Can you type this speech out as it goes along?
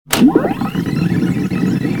Legit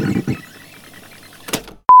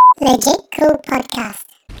Cool Podcast.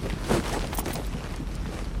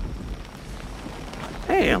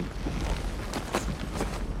 Damn.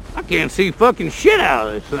 I can't see fucking shit out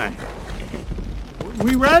of this thing.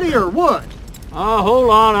 We ready or what? Oh,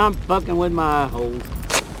 hold on. I'm fucking with my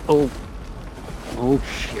oh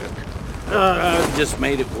shit. Just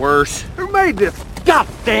made it worse. Who made this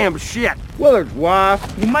goddamn shit? Willard's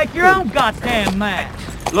wife. You make your own goddamn match.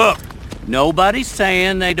 Look, nobody's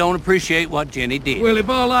saying they don't appreciate what Jenny did. Well, if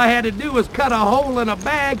all I had to do was cut a hole in a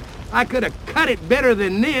bag, I could have cut it better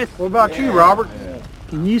than this. What about you, Robert?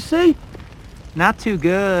 Can you see? Not too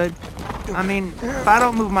good. I mean, if I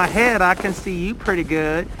don't move my head, I can see you pretty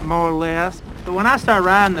good, more or less. But when I start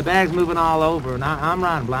riding, the bag's moving all over, and I'm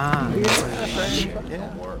riding blind.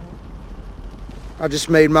 I just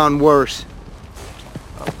made mine worse.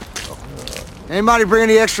 Anybody bring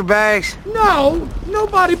any extra bags? No,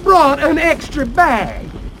 nobody brought an extra bag.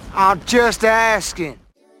 I'm just asking.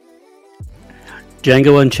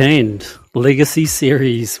 Django Unchained Legacy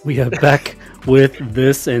Series. We are back with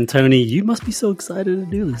this, and Tony, you must be so excited to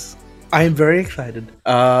do this. I am very excited.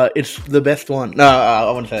 It's the best one. No, I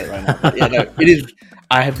want to say it right now. But yeah, no, it is.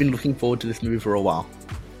 I have been looking forward to this movie for a while.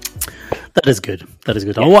 That is good. That is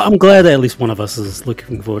good. Yeah. I'm glad that at least one of us is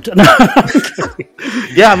looking forward to it.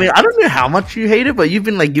 Yeah, I mean, I don't know how much you hate it, but you've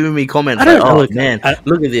been like giving me comments. Like, oh man,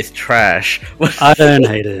 look at this trash. I don't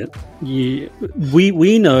hate it.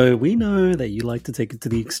 We know that you like to take it to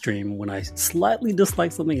the extreme. When I slightly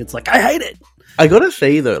dislike something, it's like I hate it. I gotta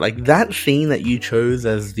say though, like that scene that you chose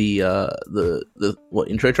as the what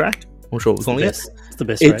intro track? I'm sure what we're calling it. It's the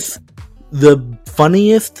best. It's the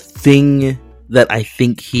funniest thing that I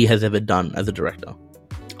think he has ever done as a director.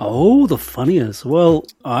 Oh, the funniest. Well,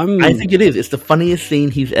 I think it is. It's the funniest scene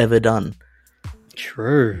he's ever done.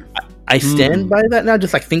 True. I stand by that now,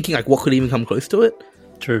 just like thinking like what could even come close to it.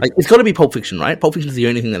 True. Like it's got to be Pulp Fiction, right? Pulp Fiction is the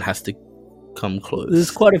only thing that has to come close. There's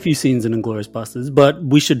quite a few scenes in Inglourious Basterds, but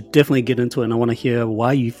we should definitely get into it, and I want to hear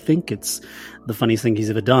why you think it's the funniest thing he's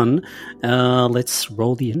ever done. Let's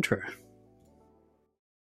roll the intro.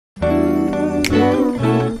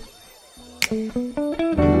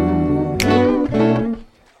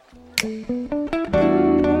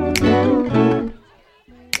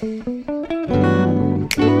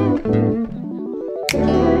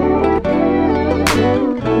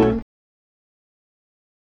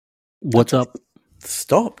 What's up?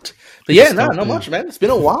 Stopped. But yeah, no, not much, man. It's been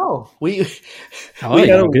a while. We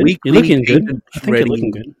had a week. You're looking good. I think you're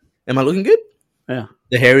looking good. Am I looking good? Yeah.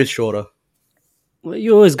 The hair is shorter. Well,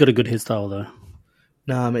 you always got a good hairstyle, though.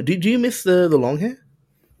 Nah, man. Do you miss the long hair?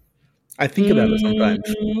 I think about it sometimes.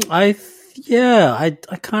 I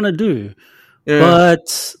kind of do. Yeah.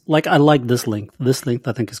 But like, I like this length. This length,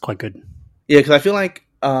 I think, is quite good. Yeah, because I feel like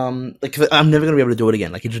I'm never gonna be able to do it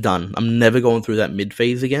again. Like it's done. I'm never going through that mid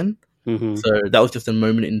phase again. Mm-hmm. So that was just a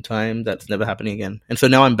moment in time that's never happening again. And so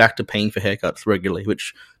now I'm back to paying for haircuts regularly,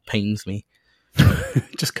 which pains me.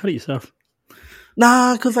 Just cut it yourself.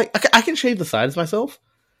 Nah, because like I can shave the sides myself,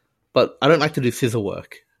 but I don't like to do scissor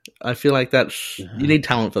work. I feel like you need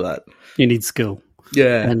talent for that. You need skill.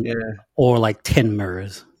 Yeah, or like 10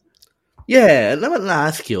 mirrors. Yeah, nah,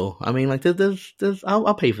 skill. I mean, like there's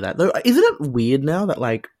I'll pay for that. Though, isn't it weird now that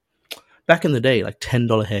like back in the day, like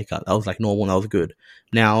 $10 haircut that was like normal, and that was good.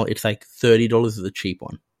 Now it's like $30 is a cheap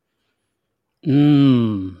one.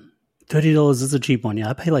 $30 is a cheap one. Yeah,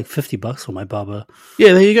 I pay like $50 for my barber.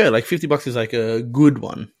 Yeah, there you go. Like $50 is like a good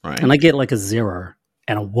one, right? And I get like a 0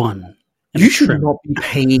 and a 1. You should not be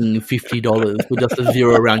paying $50 for just a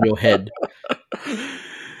 0 around your head.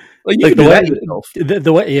 Like you can do that yourself.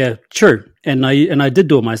 The way, yeah, true. And I did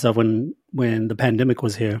do it myself when the pandemic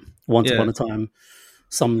was here once upon a time,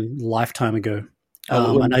 some lifetime ago.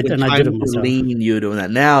 And I did it myself. You were doing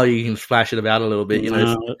that. Now you can splash it about a little bit.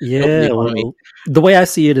 The way I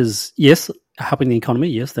see it is, yes, helping the economy.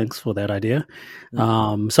 Yes, thanks for that idea.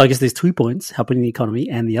 So I guess there's 2 points: helping the economy,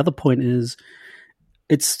 and the other point is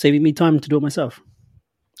it's saving me time to do it myself.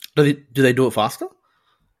 Do they do it faster?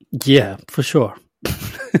 Yeah, for sure.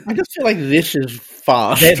 I just feel like this is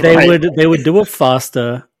fast. They would do it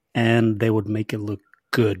faster, and they would make it look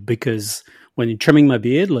good, because when you're trimming my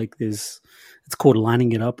beard, like it's called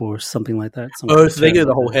lining it up or something like that. So they do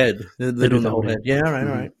the whole head. They're doing the whole head. Yeah, all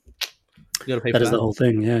right. You gotta pay for that. That is the whole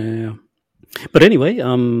thing. Yeah. But anyway,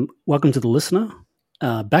 welcome to the listener.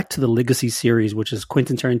 Back to the Legacy series, which is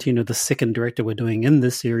Quentin Tarantino, the second director we're doing in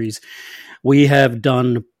this series. We have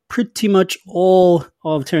done pretty much all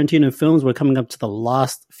of Tarantino films. We're coming up to the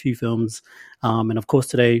last few films. And of course,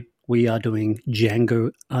 today we are doing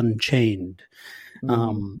Django Unchained.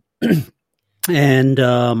 And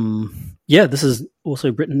this is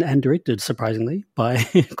also written and directed, surprisingly, by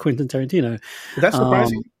Quentin Tarantino. That's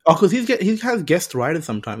surprising. Because he has guest writers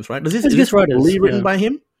sometimes, right? Is this writers, fully written by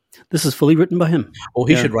him? This is fully written by him. Or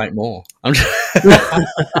he should write more.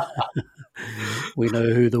 We know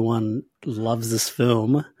who the one loves this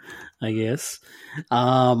film, I guess.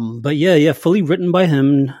 But fully written by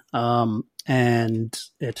him. And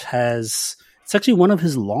it's actually one of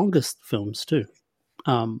his longest films too.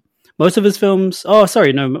 Most of his films, most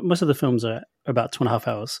of the films are about 2.5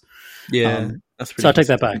 hours. Yeah, that's pretty. So I take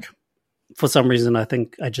that back. For some reason, I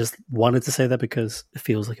think I just wanted to say that because it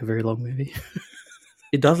feels like a very long movie.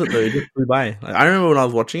 It doesn't though. It just flew by. Like, I remember when I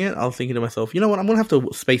was watching it, I was thinking to myself, you know what? I'm gonna have to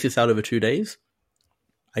space this out over 2 days.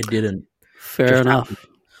 I didn't. Fair enough.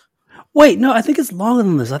 Wait, no, I think it's longer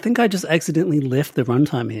than this. I think I just accidentally left the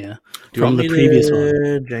runtime here from the previous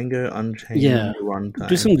one. Django Unchained runtime.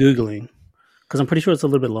 Do some Googling, because I'm pretty sure it's a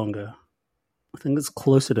little bit longer. I think it's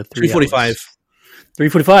closer to 3 3:45.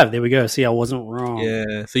 3:45. There we go. See, I wasn't wrong.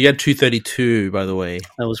 Yeah. So you had 2:32, by the way.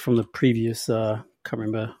 That was from the previous. Can't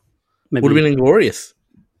remember. Maybe Would have been Inglorious.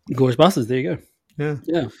 Glorious Bastards. There you go.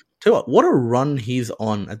 Yeah. Tell you what a run he's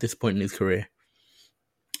on at this point in his career.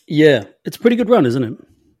 Yeah, it's a pretty good run, isn't it?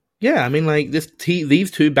 Yeah, I mean, like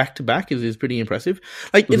these two back to back is pretty impressive.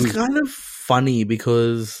 Like, it's kind of funny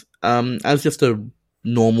because, as just a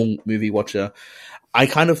normal movie watcher, I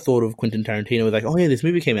kind of thought of Quentin Tarantino as like, oh yeah, this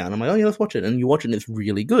movie came out, and I'm like, oh yeah, let's watch it, and you watch it, and it's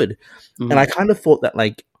really good. And I kind of thought that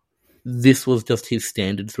like this was just his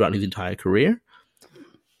standard throughout his entire career.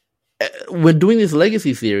 When doing this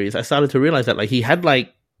Legacy series, I started to realize that like he's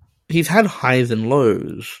had highs and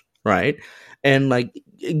lows, right? And like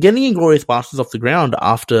getting Inglourious Basterds off the ground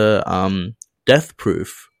after Death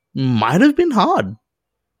Proof might have been hard.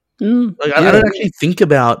 I don't actually think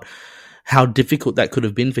about how difficult that could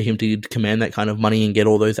have been for him to command that kind of money and get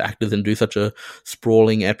all those actors and do such a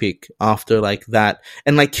sprawling epic after like that.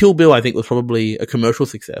 And like Kill Bill, I think was probably a commercial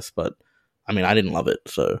success, but I mean, I didn't love it.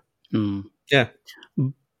 So yeah.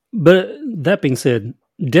 But that being said,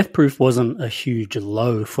 Death Proof wasn't a huge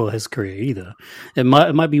low for his career either. It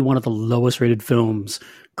might be one of the lowest rated films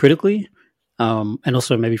critically, and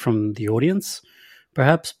also maybe from the audience,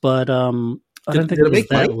 perhaps. But I don't think it was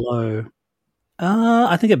that low.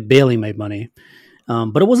 I think it barely made money,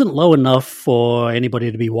 but it wasn't low enough for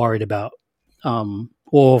anybody to be worried about,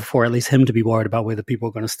 or for at least him to be worried about whether people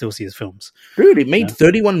are going to still see his films. Dude, it made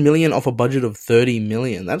 $31 million off a budget of $30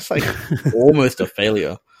 million. That's like almost a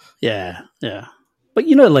failure. Yeah. But,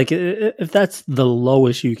 you know, like, if that's the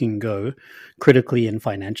lowest you can go critically and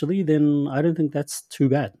financially, then I don't think that's too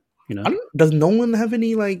bad, you know? Does Nolan have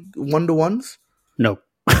any, like, one-to-ones? No.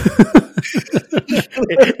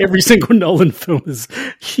 Every single Nolan film is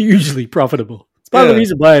hugely profitable. It's part of the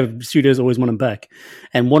reason why studios always want him back.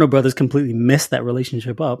 And Warner Brothers completely messed that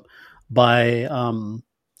relationship up by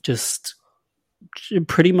just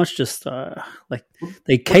pretty much just, like,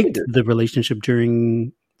 they caked the relationship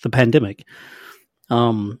during the pandemic.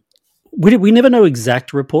 We never know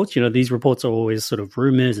exact reports. You know, these reports are always sort of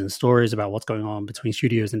rumors and stories about what's going on between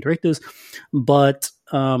studios and directors. But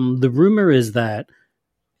the rumor is that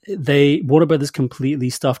Warner Brothers completely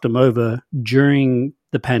stuffed him over during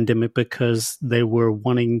the pandemic because they were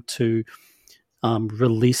wanting to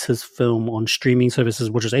release his film on streaming services,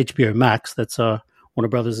 which is HBO Max. That's Warner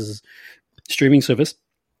Brothers' streaming service.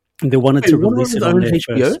 And they wanted to release it on their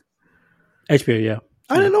HBO? first. HBO, yeah.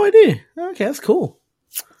 I had no idea. Okay, that's cool.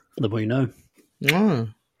 The more you know.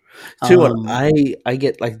 See what I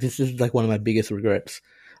get, like, this is like one of my biggest regrets.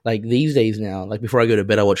 Like these days now, like before I go to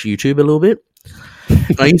bed, I watch YouTube a little bit.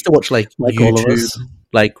 I used to watch like YouTube, all of us.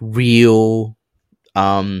 like real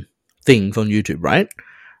things on YouTube, right?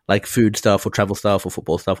 Like food stuff or travel stuff or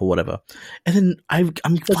football stuff or whatever. And then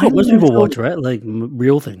that's what most people watch, right? Like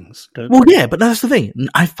real things. Well, yeah, but that's the thing.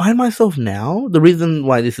 I find myself now, the reason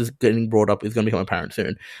why this is getting brought up is going to become apparent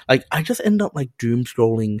soon. Like, I just end up like doom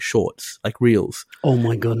scrolling shorts, like reels. Oh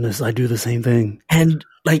my goodness, I do the same thing. And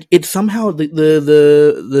like, it's somehow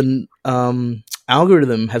the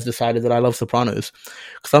algorithm has decided that I love Sopranos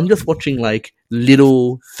because I'm just watching like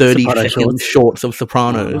little 30-second shorts of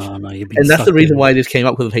Sopranos, and that's the reason why this came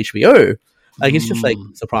up with HBO. Like, it's just like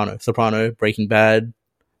Soprano, Breaking Bad,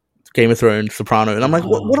 Game of Thrones, Soprano, and I'm like,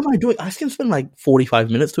 what am I doing? I can spend like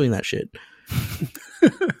 45 minutes doing that shit.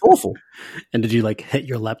 Awful. And did you like hit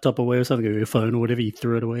your laptop away or something, or your phone or whatever? You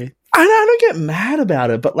threw it away? I don't get mad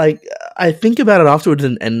about it, but like I think about it afterwards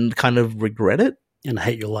and kind of regret it and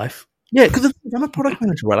hate your life. Yeah, because I'm a product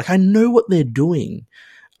manager, right? Like, I know what they're doing.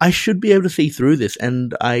 I should be able to see through this,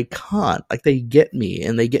 and I can't. Like, they get me,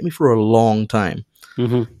 and they get me for a long time.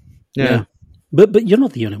 Mm-hmm. Yeah. But you're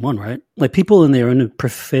not the only one, right? Like people in their own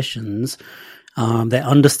professions, they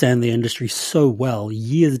understand the industry so well,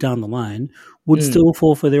 years down the line, would still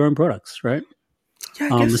fall for their own products, right?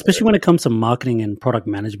 Yeah, especially when it comes to marketing and product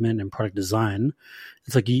management and product design.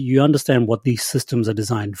 It's like you understand what these systems are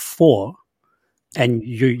designed for, and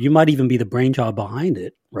you might even be the brainchild behind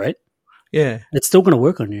it, right? Yeah. It's still going to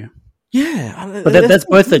work on you. Yeah. But that's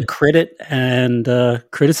both a credit and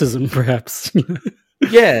criticism, perhaps.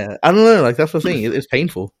 Yeah, I don't know. Like that's the thing. It's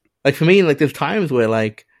painful. Like for me, like there's times where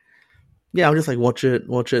like, yeah, I'll just like watch it,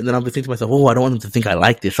 and then I'll be thinking to myself, oh, I don't want them to think I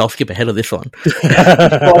like this. I'll skip ahead of this one. You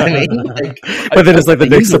know what I mean? Like, but then it's like the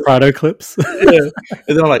next Soprano clips. Yeah.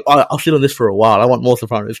 And then I'm like, oh, I'll sit on this for a while. I want more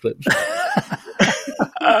Sopranos clips.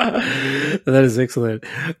 That is excellent.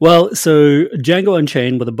 Well, so Django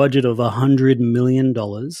Unchained, with a budget of $100 million,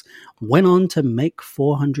 went on to make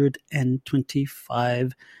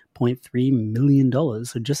 $425.3 million,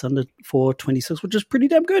 so just under 426, which is pretty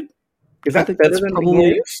damn good. Is that better than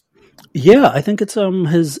Glorious? Yeah, I think it's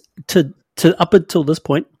his to up until this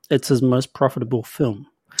point, it's his most profitable film.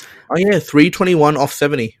 Oh yeah, 321 off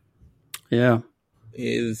 70. Yeah,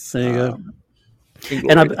 is there you go.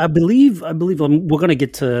 And I believe we're going to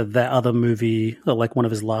get to that other movie, like one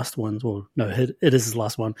of his last ones. Well, no, it is his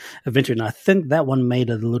last one, Adventure. And I think that one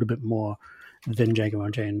made a little bit more than Django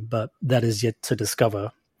Unchained, but that is yet to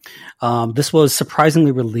discover. This was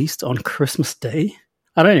surprisingly released on Christmas Day.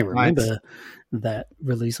 I don't even remember that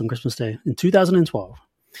release on Christmas Day in 2012.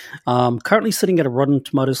 Currently sitting at a Rotten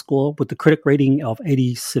Tomatoes score with the critic rating of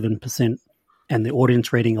 87%. And the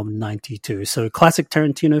audience rating of 92. So classic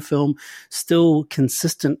Tarantino film, still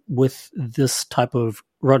consistent with this type of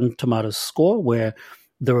Rotten Tomatoes score where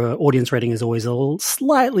the audience rating is always a little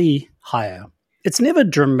slightly higher. It's never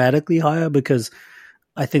dramatically higher because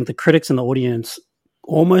I think the critics and the audience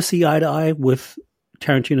almost see eye to eye with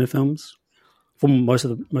Tarantino films for most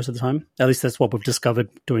of the time. At least that's what we've discovered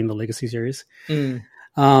during the Legacy series. But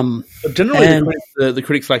generally, the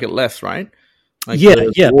critics like it less, right? Like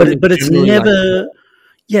but it's never,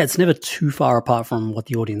 it's never too far apart from what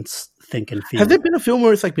the audience think and feel. Has there been a film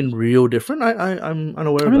where it's like been real different? I'm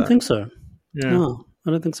unaware of that. I don't think so. Yeah. No, I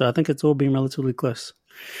don't think so. I think it's all been relatively close.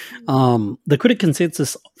 The critic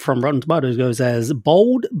consensus from Rotten Tomatoes goes as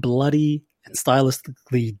bold, bloody, and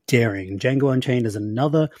stylistically daring. Django Unchained is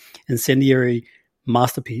another incendiary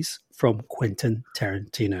masterpiece from Quentin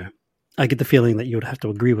Tarantino. I get the feeling that you would have to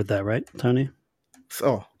agree with that, right, Tony?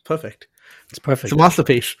 Oh, perfect. It's perfect. It's a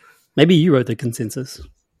masterpiece. Maybe you wrote the consensus.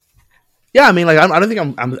 Yeah, I mean, like, I don't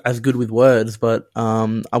think I'm as good with words, but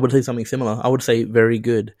I would say something similar. I would say very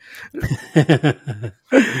good.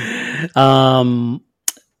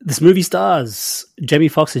 This movie stars Jamie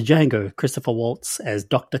Foxx as Django, Christopher Waltz as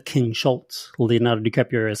Dr. King Schultz, Leonardo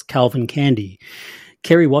DiCaprio as Calvin Candy,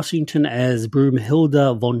 Kerry Washington as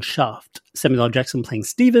Broomhilda von Schaft, Samuel L. Jackson playing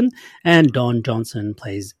Stephen, and Don Johnson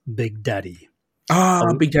plays Big Daddy.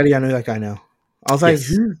 Big Daddy, I know that guy now. I was like,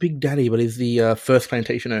 who's Big Daddy? But he's the first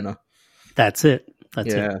plantation owner. That's it.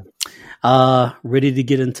 That's it. Ready to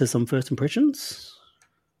get into some first impressions?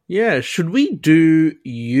 Yeah. Should we do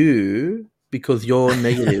you because you're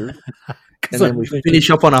negative, and then we finish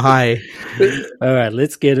up on a high? All right,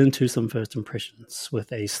 let's get into some first impressions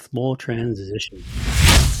with a small transition.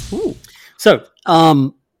 Ooh. So,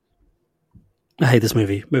 I hate this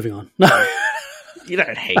movie. Moving on. You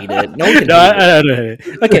don't hate it. No one can I don't hate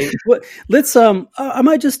it. Okay, let's. I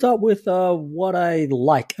might just start with what I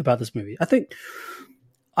like about this movie. I think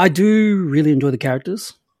I do really enjoy the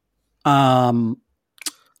characters. I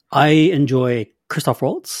enjoy Christoph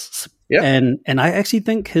Waltz, and I actually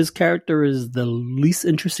think his character is the least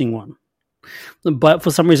interesting one. But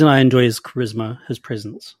for some reason, I enjoy his charisma, his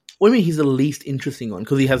presence. What do you mean he's the least interesting one?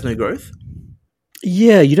 Because he has no growth?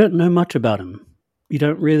 Yeah, you don't know much about him. You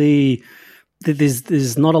don't really.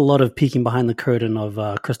 There's not a lot of peeking behind the curtain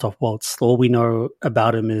of Christoph Waltz. All we know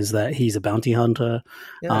about him is that he's a bounty hunter.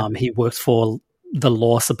 Yeah. He works for the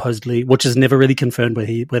law, supposedly, which is never really confirmed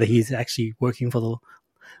whether he's actually working for the law.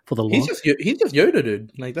 He's just Yoda,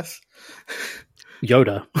 dude. Like that's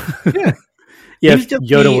Yoda. Yeah, yeah.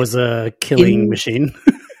 Yoda was a killing machine.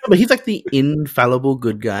 But he's like the infallible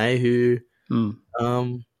good guy who,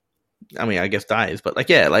 I mean, I guess dies, but like,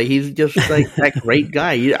 yeah, like he's just like that great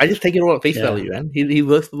guy. I just take it all at face value, man. He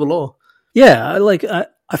works for the law. Yeah,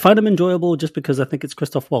 I find him enjoyable just because I think it's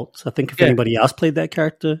Christoph Waltz. I think if anybody else played that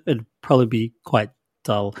character, it'd probably be quite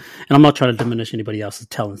dull. And I'm not trying to diminish anybody else's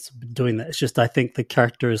talents doing that. It's just I think the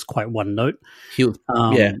character is quite one note.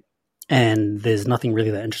 And there's nothing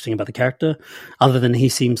really that interesting about the character, other than he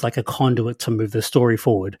seems like a conduit to move the story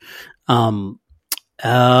forward. I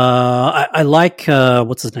like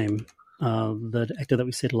what's his name. the actor that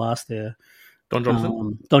we said last there. Don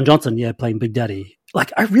Johnson. Don Johnson, yeah, playing Big Daddy.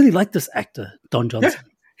 Like, I really like this actor, Don Johnson. Yeah,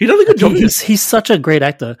 he does a good job. He's such a great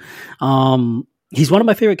actor. He's one of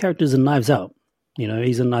my favorite characters in Knives Out. You know,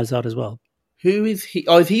 he's in Knives Out as well. Who is he?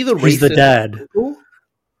 Oh, is he the racist? He's the dad. Uncle?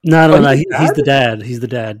 No. He's the dad. He's the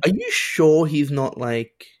dad. Are you sure he's not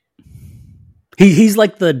like... He's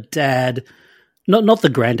like the dad, not the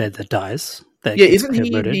granddad that dies. Yeah, isn't he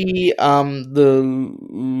the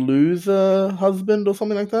loser husband or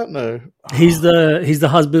something like that? No, he's the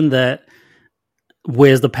husband that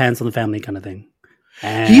wears the pants on the family kind of thing.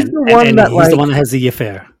 And, he's the one and that he's the one that has the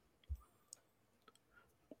affair.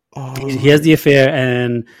 Oh. He has the affair,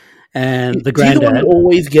 and the granddad the one who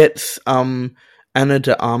always gets Anna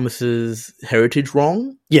de Armas's heritage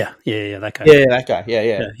wrong. Yeah, that guy. Yeah, that guy.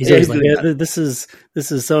 Yeah. He's always like, yeah, this is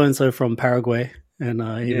so and so from Paraguay. And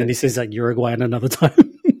then he says like Uruguay another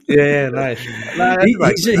time. Yeah, nice.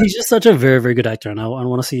 He's just such a very, very good actor, and I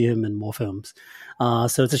want to see him in more films.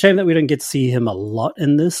 So it's a shame that we don't get to see him a lot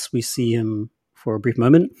in this. We see him for a brief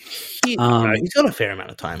moment. He's got a fair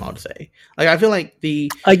amount of time, I would say. Like, I feel like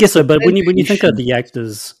I guess so, but when you think of the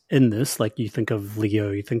actors in this, like you think of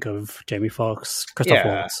Leo, you think of Jamie Foxx, Christoph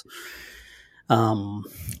Waltz.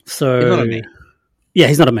 So he's not a main. Yeah,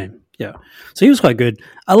 he's not a main. Yeah, so he was quite good.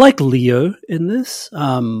 I like Leo in this,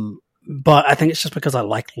 but I think it's just because I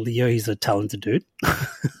like Leo. He's a talented dude.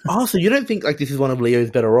 Oh, so you don't think like this is one of Leo's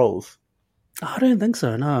better roles? I don't think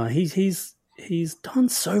so. No, he's done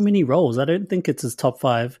so many roles. I don't think it's his top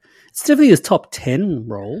 5. It's definitely his top 10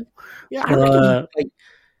 role. Yeah, I reckon,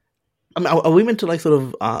 I mean, are we meant to like sort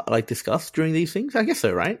of like discuss during these things? I guess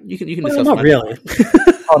so, right? You can discuss. Not really.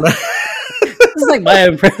 Oh no, this is like my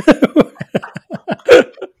impression.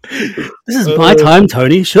 This is my time,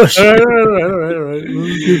 Tony. Shush. All right.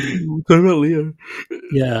 Talk about Leo.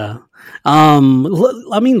 Yeah. I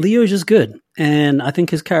mean, Leo's just good, and I think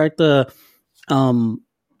his character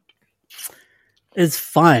is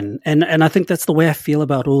fine, and I think that's the way I feel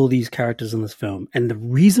about all these characters in this film. And the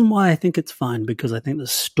reason why I think it's fine because I think the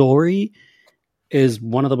story is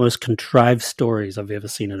one of the most contrived stories I've ever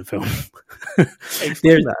seen in a film.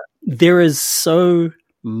 There is so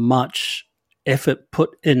much effort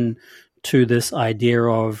put into this idea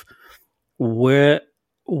of we're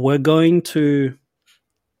going to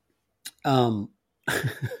how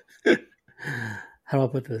do I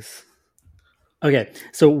put this? Okay,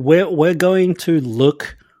 so we're going to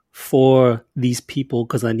look for these people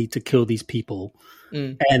because I need to kill these people,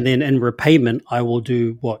 and then in repayment, I will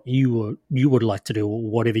do what you would like to do, or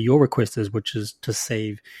whatever your request is, which is to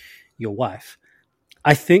save your wife.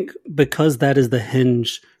 I think because that is the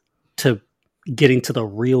hinge to getting to the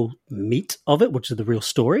real meat of it, which is the real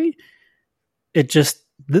story. It just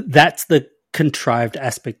that's the contrived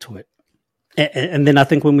aspect to it. And then I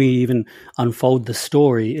think when we even unfold the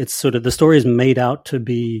story, it's sort of the story is made out to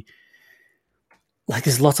be like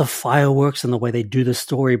there's lots of fireworks in the way they do the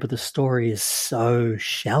story, but the story is so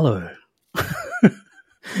shallow.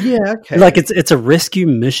 Yeah, okay. Like it's a rescue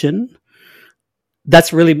mission.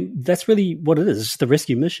 That's really what it is. It's the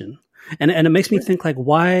rescue mission, and it makes me think like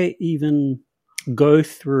why even go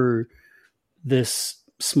through this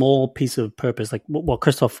small piece of purpose, like what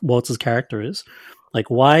Christoph Waltz's character is. Like,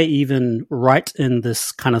 why even write in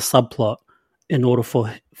this kind of subplot in order for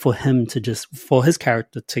him to for his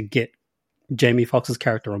character to get Jamie Foxx's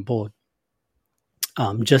character on board,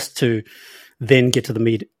 just to then get to the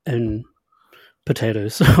meat and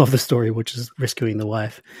potatoes of the story, which is rescuing the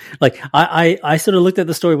wife. Like, I sort of looked at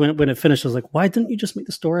the story when it finished. I was like, why didn't you just make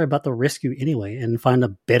the story about the rescue anyway and find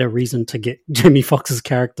a better reason to get Jamie Foxx's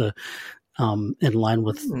character in line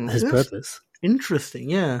with his purpose? Interesting,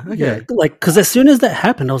 yeah. Okay. Yeah, like because as soon as that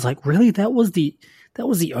happened, I was like, really? That was the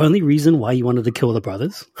only reason why you wanted to kill the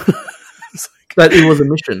brothers? That it was a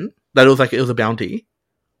mission. That it was a bounty.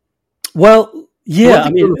 Well, yeah,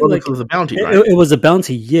 I mean, it was a bounty, right? It was a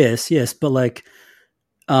bounty, yes, but like,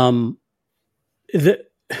 the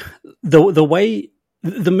way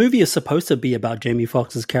the movie is supposed to be about Jamie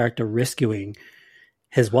Foxx's character rescuing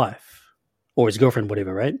his wife or his girlfriend,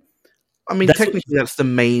 whatever, right? I mean, technically, that's the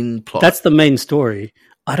main plot. That's the main story.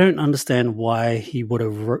 I don't understand why he would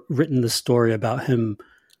have written the story about him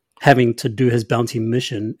having to do his bounty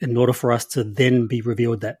mission in order for us to then be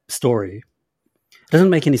revealed that story. It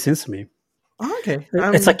doesn't make any sense to me. Oh, okay,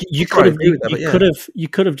 it's like you could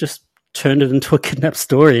have just turned it into a kidnapped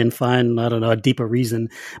story and find, I don't know, a deeper reason.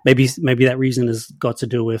 Maybe that reason has got to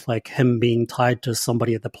do with like him being tied to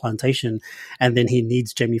somebody at the plantation, and then he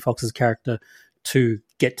needs Jamie Foxx's character to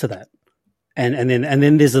get to that. And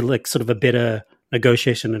then there's a like sort of a better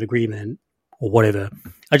negotiation and agreement or whatever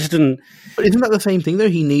I just didn't. But isn't that the same thing though?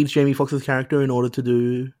 He needs Jamie Foxx's character in order to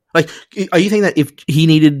do. Like, are you saying that if he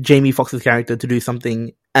needed Jamie Foxx's character to do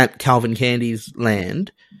something at Calvin Candy's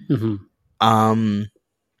land,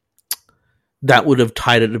 that would have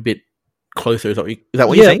tied it a bit closer? Is that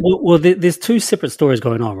what you're saying? Well, there's two separate stories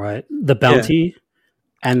going on, right? The bounty,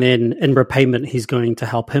 and then in repayment, he's going to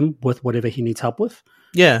help him with whatever he needs help with.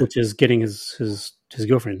 Yeah, which is getting his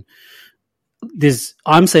girlfriend.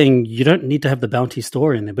 I'm saying you don't need to have the bounty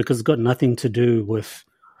story in there because it's got nothing to do with.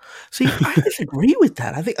 See, I disagree with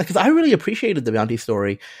that. I think because I really appreciated the bounty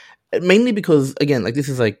story, mainly because again, like this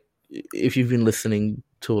is like if you've been listening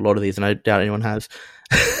to a lot of these, and I doubt anyone has.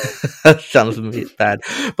 Sounds a bit bad,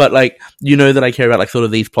 but like you know that I care about like sort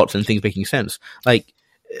of these plots and things making sense. Like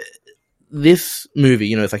this movie,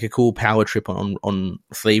 you know, it's like a cool power trip on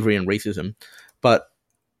slavery and racism, but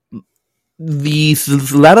the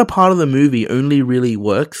latter part of the movie only really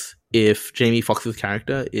works if Jamie Foxx's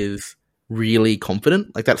character is really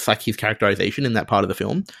confident. Like that's like his characterization in that part of the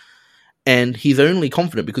film. And he's only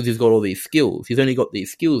confident because he's got all these skills. He's only got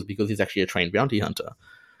these skills because he's actually a trained bounty hunter.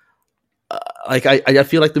 I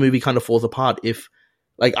feel like the movie kind of falls apart if,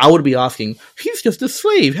 like, I would be asking, he's just a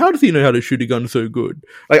slave. How does he know how to shoot a gun so good?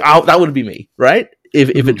 Like, that would be me, right? If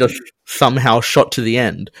it just somehow shot to the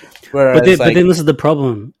end. Whereas, but then this is the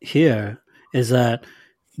problem here. Is that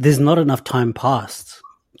there's not enough time passed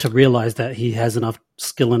to realize that he has enough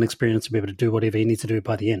skill and experience to be able to do whatever he needs to do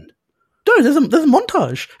by the end. No, there's a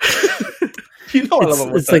montage. You know, I love a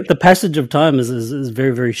montage. It's like the passage of time is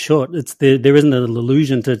very, very short. There isn't an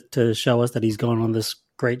illusion to show us that he's gone on this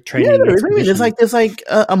great training. Yeah, there's like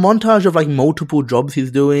a montage of like multiple jobs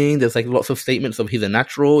he's doing. There's like lots of statements of he's a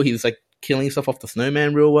natural. He's like killing stuff off the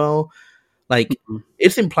snowman real well. Like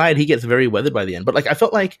it's implied he gets very weathered by the end. But like I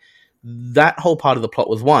felt like that whole part of the plot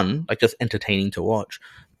was one, like just entertaining to watch.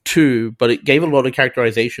 Two, but it gave a lot of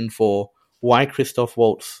characterization for why Christoph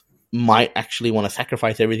Waltz might actually want to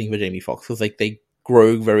sacrifice everything for Jamie Foxx, because like they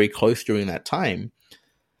grow very close during that time.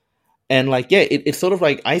 And like, yeah, it's sort of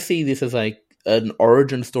like I see this as like an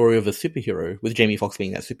origin story of a superhero with Jamie Foxx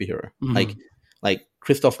being that superhero. Like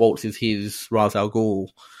Christoph Waltz is his Ra's al Ghul,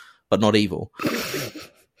 but not evil.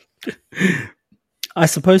 I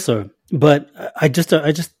suppose so. But I just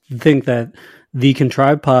think that the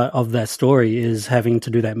contrived part of that story is having to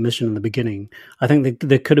do that mission in the beginning. I think that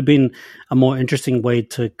there could have been a more interesting way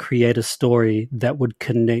to create a story that would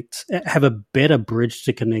have a better bridge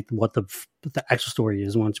to connect what the actual story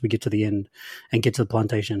is once we get to the end and get to the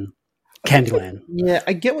plantation, Candyland. Yeah,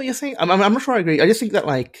 I get what you're saying. I'm not sure I agree. I just think that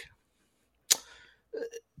like,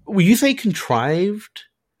 will you say contrived?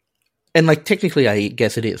 And like technically, I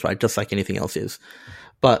guess it is, right? Just like anything else is,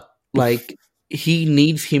 but. Like, he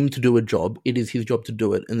needs him to do a job. It is his job to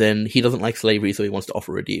do it. And then he doesn't like slavery, so he wants to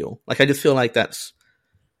offer a deal. Like, I just feel like that's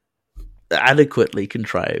adequately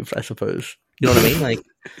contrived, I suppose. You know what I mean? Like,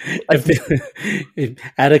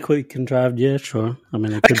 adequately contrived, yeah, sure. I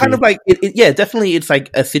mean, it could kind be. of like, yeah, definitely it's like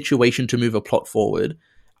a situation to move a plot forward,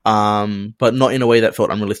 but not in a way that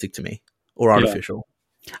felt unrealistic to me or artificial.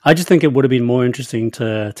 Yeah. I just think it would have been more interesting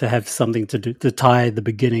to have something to do, to tie the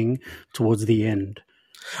beginning towards the end.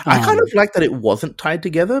 I kind of like that it wasn't tied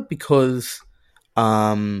together because,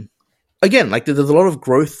 again, like there's a lot of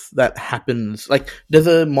growth that happens. Like there's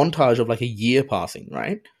a montage of like a year passing,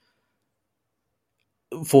 right?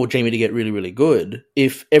 For Jamie to get really, really good.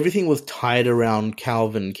 If everything was tied around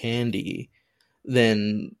Calvin Candy,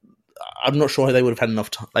 then I'm not sure they would have had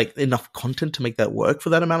enough content to make that work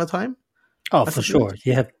for that amount of time. Oh, for sure.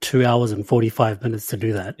 You have 2 hours and 45 minutes to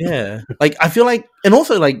do that. Yeah. Like I feel like, and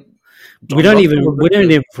also like, we don't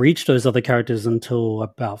even reach those other characters until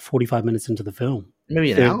about 45 minutes into the film.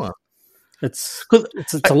 Maybe an hour. It's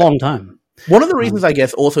a long time. One of the reasons, I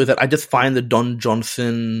guess, also is that I just find the Don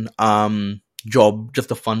Johnson job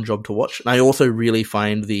just a fun job to watch, and I also really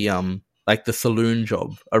find the like the saloon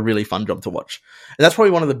job a really fun job to watch. And that's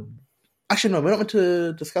probably one of the. Actually, no, we're not meant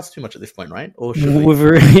to discuss too much at this point, right? Or should we?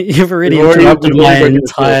 You've already interrupted my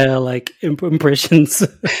entire like impressions.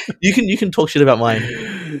 You can talk shit about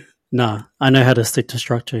mine. Nah, I know how to stick to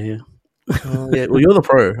structure here. Yeah, well, you're the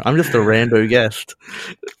pro. I'm just a rando guest.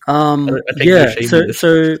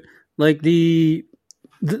 So like the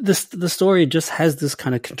story just has this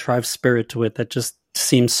kind of contrived spirit to it that just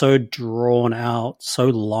seems so drawn out, so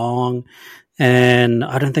long, and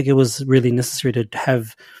I don't think it was really necessary to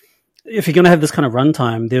have. If you're going to have this kind of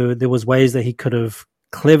runtime, there was ways that he could have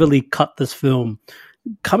cleverly cut this film,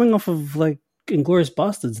 coming off of like Inglourious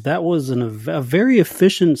Bastards. That was a very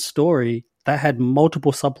efficient story that had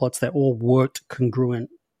multiple subplots that all worked congruent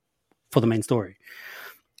for the main story,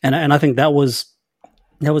 and I think that was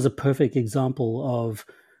a perfect example of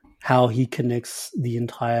how he connects the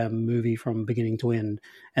entire movie from beginning to end.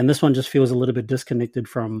 And this one just feels a little bit disconnected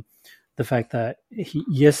from the fact that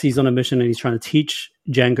he's on a mission and he's trying to teach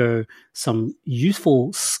Django some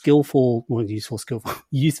useful skills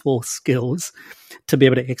to be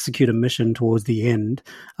able to execute a mission towards the end.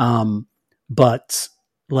 But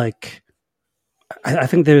like, I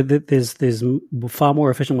think there's far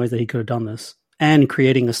more efficient ways that he could have done this, and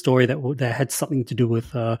creating a story that had something to do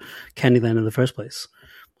with Candyland in the first place.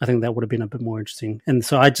 I think that would have been a bit more interesting. And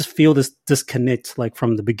so I just feel this disconnect, like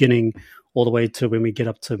from the beginning all the way to when we get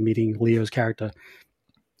up to meeting Leo's character.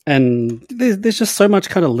 And there's just so much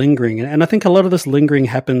kind of lingering. And I think a lot of this lingering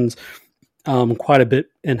happens quite a bit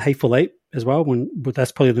in Hateful Eight as well. But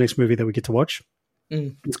that's probably the next movie that we get to watch.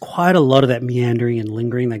 It's quite a lot of that meandering and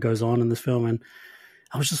lingering that goes on in this film. And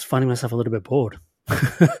I was just finding myself a little bit bored.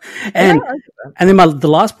 And then the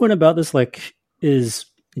last point about this, like, is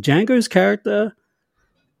Django's character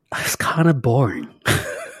is kind of boring.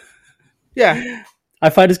 Yeah. I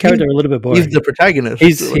find his character a little bit boring. He's the protagonist.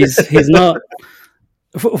 He's not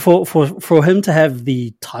for him to have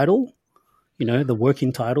the title, the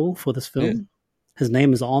working title for this film. Yeah. His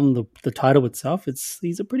name is on the title itself.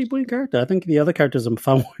 He's a pretty boring character. I think the other characters are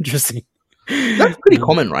far more interesting. That's pretty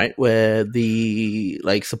common, right? Where the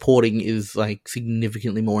supporting is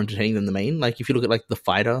significantly more entertaining than the main. Like if you look at the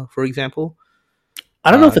fighter, for example. I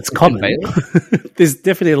don't know if it's common. There's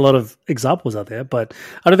definitely a lot of examples out there, but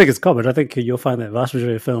I don't think it's common. I think you'll find that vast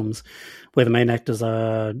majority of films where the main actors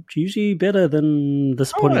are usually better than the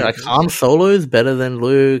supporting actors. Han Solo is better than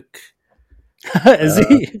Luke. Is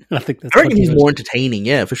he? I think that's. I reckon he's more entertaining.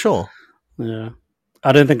 Yeah, for sure. Yeah,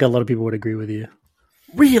 I don't think a lot of people would agree with you.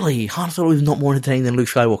 Really, Han Solo is not more entertaining than Luke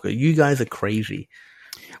Skywalker. You guys are crazy.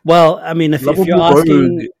 Well, I mean, if you're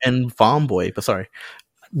asking, and Farm Boy, but sorry.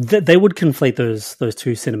 They would conflate those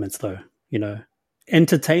two sentiments, though.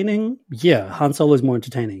 Entertaining, yeah, Han Solo is more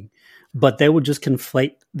entertaining, but they would just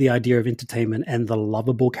conflate the idea of entertainment and the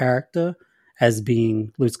lovable character as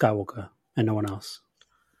being Luke Skywalker and no one else.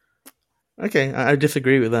 Okay, I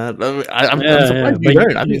disagree with that. I'm surprised you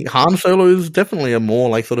don't. I think Han Solo is definitely a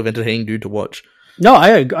more sort of entertaining dude to watch. No, I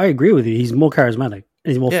agree with you. He's more charismatic.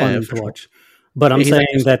 He's more fun to watch. But I'm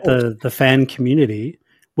saying that the fan community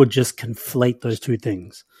would just conflate those two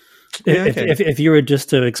things. If you were just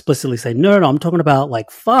to explicitly say, no, I'm talking about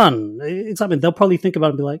fun, it's something they'll probably think about it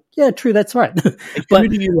and be like, yeah, true, that's right. But who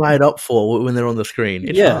do you light up for when they're on the screen?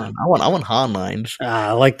 It's fun. I want Han lines.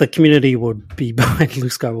 The community would be behind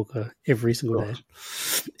Luke Skywalker every single day.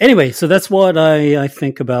 Anyway, so that's what I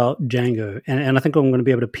think about Django, and I think I'm going to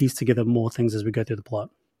be able to piece together more things as we go through the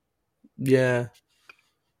plot. Yeah.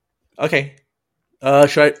 Okay. I'll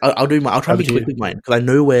try and be quick with mine because I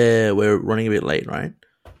know we're running a bit late, right?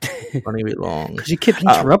 Running a bit long because you kept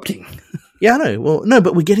interrupting. Yeah, I know. Well, no,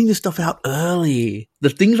 but we're getting this stuff out early. The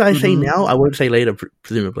things I say now, I won't say later,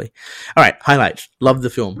 presumably. All right, highlights. Love the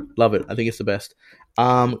film. Love it. I think it's the best.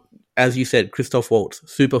 As you said, Christoph Waltz,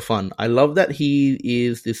 super fun. I love that he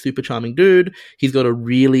is this super charming dude. He's got a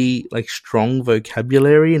really strong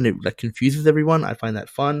vocabulary and it confuses everyone. I find that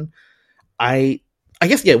fun. I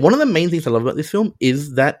guess, yeah, one of the main things I love about this film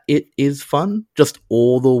is that it is fun just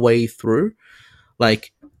all the way through.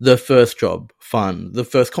 The first job, fun. The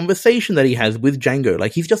first conversation that he has with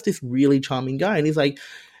Django. He's just this really charming guy. And he's like,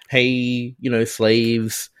 hey,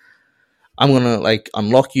 slaves, I'm going to,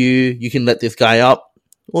 unlock you. You can let this guy up.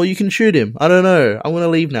 Or you can shoot him. I don't know. I'm going to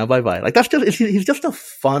leave now. Bye-bye. He's just a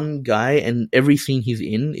fun guy. And every scene he's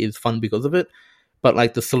in is fun because of it.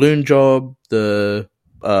 But, the saloon job, the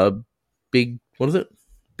big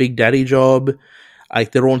daddy job,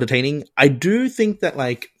 they're all entertaining. I do think that,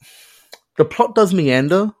 the plot does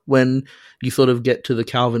meander when you sort of get to the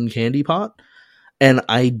Calvin Candy part, and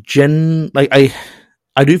I do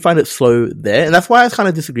find it slow there, and that's why I kind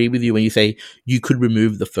of disagree with you when you say you could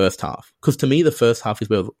remove the first half, because to me the first half is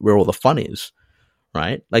where all the fun is,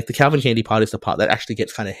 right? The Calvin Candy part is the part that actually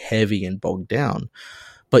gets kind of heavy and bogged down,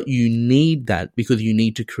 but you need that because you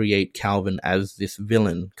need to create Calvin as this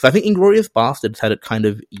villain. Because I think Inglourious Basterds had it kind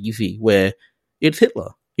of easy, where it's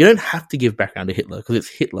Hitler. You don't have to give background to Hitler because it's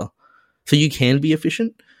Hitler. So you can be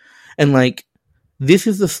efficient. And this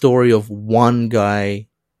is the story of one guy,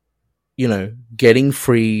 getting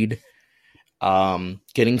freed,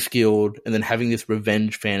 getting skilled, and then having this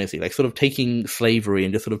revenge fantasy, sort of taking slavery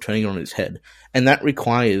and just sort of turning it on its head. And that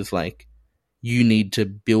requires you need to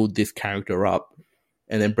build this character up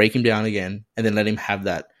and then break him down again and then let him have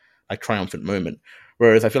that triumphant moment.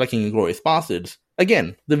 Whereas I feel in Inglourious Basterds,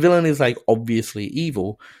 again, the villain is obviously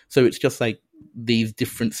evil. So it's just these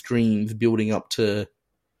different streams building up to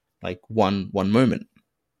one moment.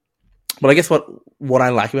 But I guess what I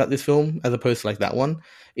like about this film, as opposed to like that one,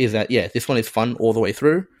 is that this one is fun all the way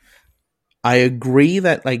through. I agree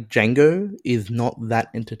that like Django is not that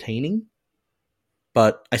entertaining,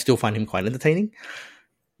 but I still find him quite entertaining.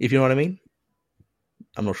 If you know what I mean.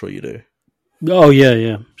 I'm not sure you do. Oh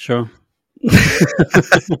yeah, sure.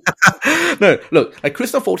 No, look, like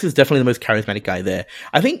Christoph Waltz is definitely the most charismatic guy there.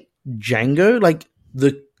 I think Django, like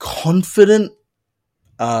the confident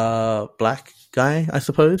black guy, I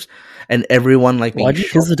suppose, and everyone like being. Why do you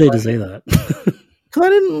hesitate to say that? Because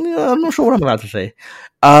I'm not sure what I'm allowed to say.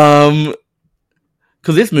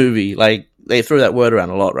 Because this movie, like, they throw that word around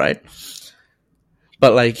a lot, right?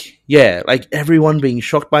 But like, like everyone being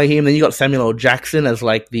shocked by him. Then you got Samuel L. Jackson as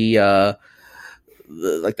like the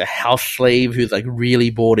house slave who's like really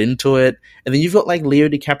bought into it, and then you've got like Leo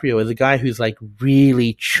DiCaprio as a guy who's like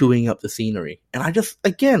really chewing up the scenery. And I just,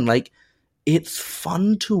 again, like, it's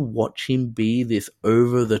fun to watch him be this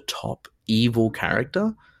over the top evil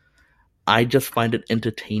character. I just find it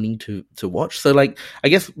entertaining to watch. So like, I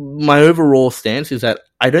guess my overall stance is that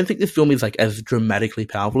I don't think this film is like as dramatically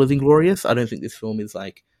powerful as Inglourious. I don't think this film is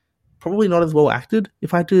like probably not as well acted,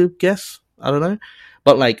 if I had to guess. I don't know.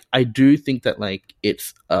 But like, I do think that like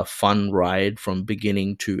it's a fun ride from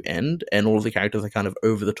beginning to end, and all of the characters are kind of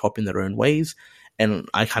over the top in their own ways, and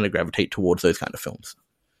I kind of gravitate towards those kind of films.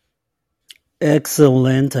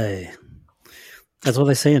 Excelente. That's what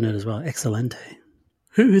they say in it as well. Excelente.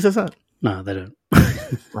 Who says that? No, they don't.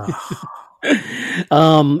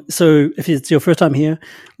 So if it's your first time here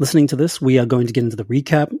listening to this, we are going to get into the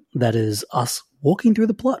recap. That is us walking through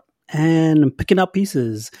the plot and picking up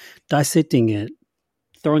pieces, dissecting it,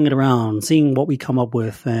 throwing it around, seeing what we come up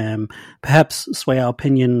with, and perhaps sway our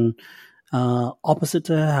opinion opposite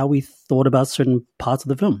to how we thought about certain parts of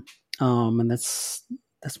the film. And that's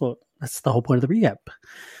the whole point of the recap.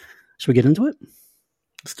 Should we get into it?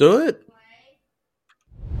 Let's do it.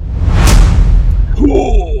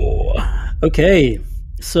 Ooh. Okay,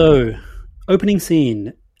 so opening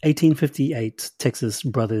scene, 1858, Texas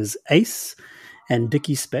brothers Ace and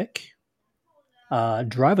Dickie Speck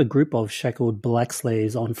drive a group of shackled black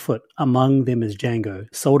slaves on foot. Among them is Django,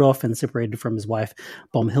 sold off and separated from his wife,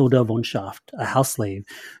 Bomhilda von Schaft, a house slave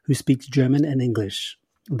who speaks German and English.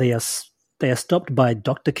 They are stopped by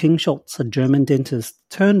Dr. King Schultz, a German dentist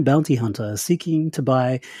turned bounty hunter, seeking to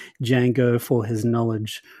buy Django for his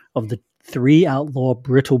knowledge of the three outlaw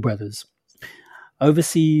Brittle brothers.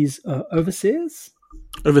 Overseers? Overseers?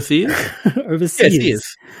 Overseers.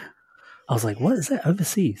 Yes, I was like, what is that?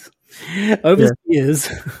 Overseas. Overseers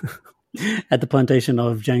at the plantation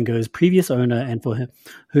of Django's previous owner and for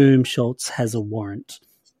whom Schultz has a warrant.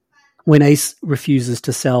 When Ace refuses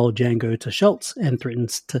to sell Django to Schultz and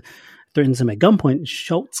threatens him at gunpoint,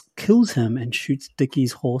 Schultz kills him and shoots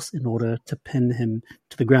Dickie's horse in order to pin him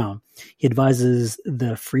to the ground. He advises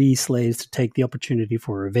the free slaves to take the opportunity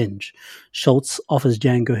for revenge. Schultz offers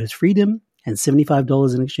Django his freedom and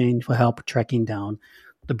 $75 in exchange for help tracking down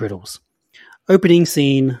the Brittles. Opening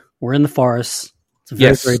scene, we're in the forest. It's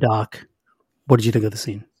very, very dark. What did you think of the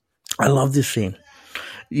scene? I love this scene.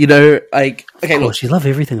 You know, like, okay, look, you love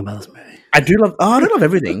everything about this movie. I don't love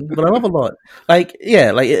everything, but I love a lot. Like,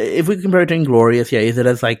 like if we compare it to Inglourious, is it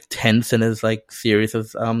as like tense and as like serious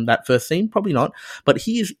as that first scene? Probably not. But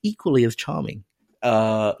he is equally as charming,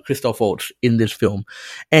 Christoph Waltz, in this film.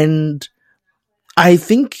 And I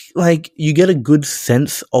think like you get a good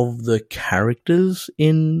sense of the characters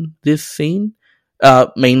in this scene.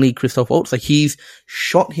 Mainly Christoph Waltz. Like, he's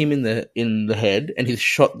shot him in the head, and he's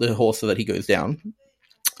shot the horse so that he goes down.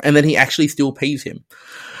 And then he actually still pays him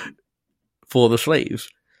for the slaves.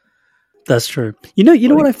 That's true. You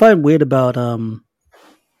know what I find weird about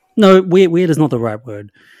no, weird is not the right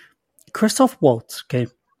word. Christoph Waltz, okay,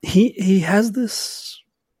 he has this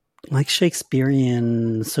like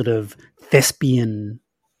Shakespearean sort of thespian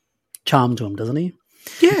charm to him, doesn't he?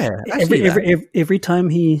 Yeah. Every time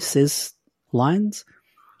he says lines,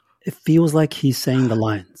 it feels like he's saying the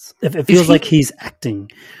lines. It feels like he's acting.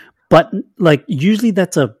 But like usually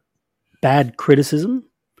that's a bad criticism.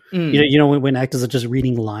 You know when actors are just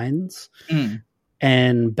reading lines,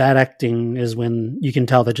 and bad acting is when you can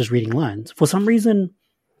tell they're just reading lines. For some reason,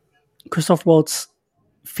 Christoph Waltz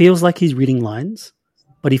feels like he's reading lines,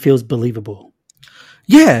 but he feels believable.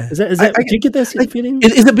 Yeah, is that? Do you get that feeling?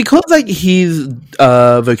 Is it because like his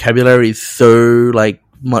vocabulary is so like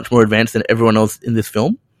much more advanced than everyone else in this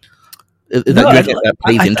film? That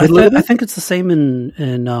plays into it a little bit? I think it's the same in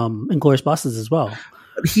Inglourious Basterds as well.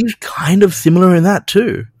 He's kind of similar in that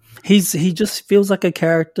too. He just feels like a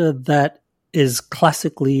character that is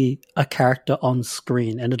classically a character on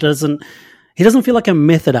screen, and he doesn't feel like a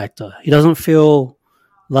method actor. He doesn't feel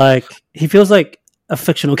Like he feels like a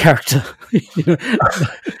fictional character. You know?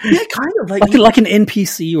 Yeah, kind of like an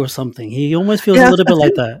NPC or something. He almost feels a little bit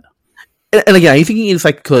like that. And again, you think it's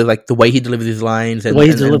like the way he delivers his lines and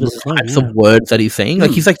the types of words that he's saying.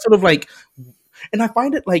 Like he's like sort of like, and I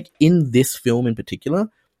find it like in this film in particular,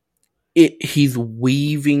 he's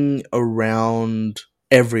weaving around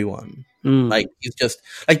everyone. Like he's just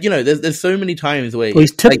like, you know, there's so many times where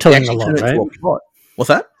he's tiptoeing a lot, right? What's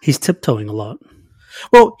that? He's tiptoeing a lot.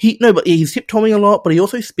 Well, but he's tiptoeing a lot, but he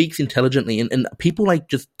also speaks intelligently, and people like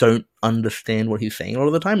just don't understand what he's saying a lot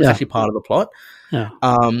of the time. It's actually part of the plot. Yeah.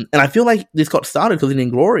 And I feel like this got started because in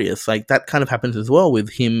Inglourious, like that kind of happens as well with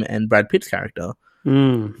him and Brad Pitt's character.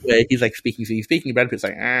 Where he's like speaking, Brad Pitt's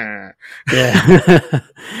like, ah. Yeah.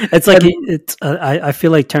 It's like I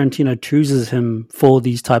feel like Tarantino chooses him for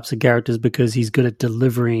these types of characters because he's good at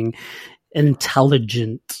delivering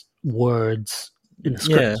intelligent words in a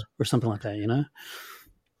script or something like that, you know?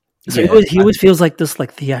 So he always feels like this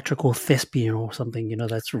like theatrical thespian or something, you know,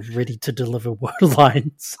 that's ready to deliver word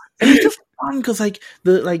lines. And it's just fun because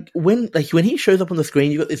when he shows up on the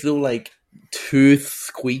screen, you got this little like tooth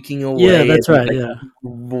squeaking away. Yeah, that's right.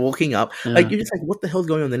 Walking up, like you're just like, what the hell's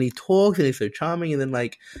going on? Then he talks and he's so charming, and then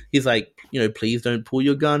like he's like, you know, please don't pull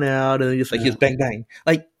your gun out, and then just like he's bang bang.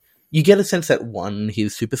 Like you get a sense that 1,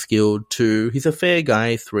 he's super skilled. 2, he's a fair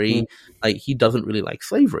guy. 3, like he doesn't really like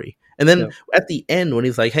slavery. And then at the end, when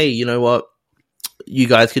he's like, hey, you know what? You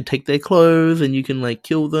guys could take their clothes and you can like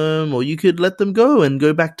kill them, or you could let them go and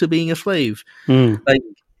go back to being a slave. Like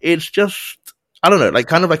it's just, I don't know, like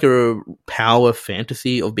kind of like a power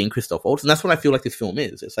fantasy of being Christoph Waltz. And that's what I feel like this film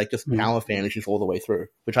is. It's like just power fantasies all the way through,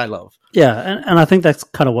 which I love. Yeah. And I think that's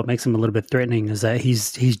kind of what makes him a little bit threatening is that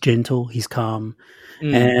he's gentle, he's calm.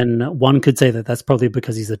 And one could say that that's probably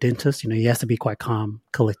because he's a dentist. You know, he has to be quite calm,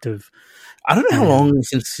 collective. I don't know how long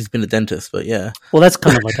since he's been a dentist, but yeah. Well, that's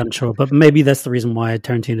kind of like unsure, but maybe that's the reason why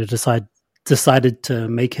Tarantino decided to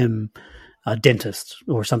make him a dentist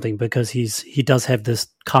or something, because he does have this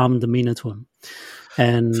calm demeanor to him.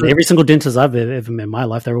 And every single dentist I've ever met in my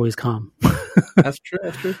life, they're always calm. That's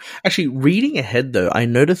true. Actually, reading ahead though, I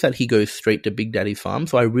noticed that he goes straight to Big Daddy's farm,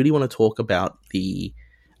 so I really want to talk about the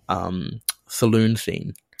saloon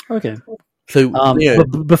scene. Okay. So,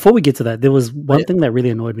 but before we get to that, there was one thing that really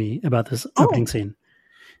annoyed me about this opening scene.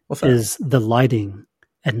 What's that? Is the lighting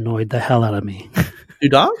annoyed the hell out of me. Too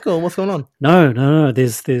dark, or what's going on? No.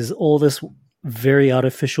 There's all this very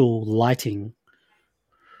artificial lighting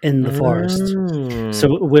in the forest.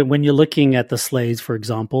 So when you're looking at the slaves, for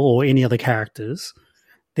example, or any other characters,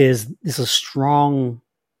 there's a strong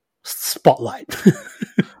spotlight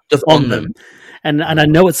just on them. And I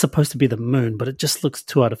know it's supposed to be the moon, but it just looks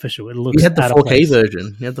too artificial. It looks. You had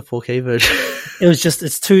the 4K version. It was just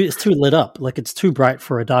it's too lit up. Like it's too bright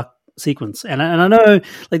for a dark sequence. And I know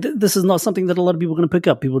like this is not something that a lot of people are going to pick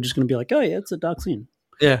up. People are just going to be like, oh yeah, it's a dark scene.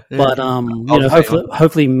 Yeah. But you know,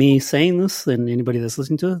 hopefully me saying this and anybody that's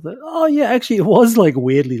listening to it, oh yeah, actually it was like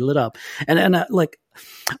weirdly lit up. And like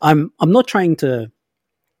I'm not trying to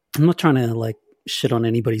like shit on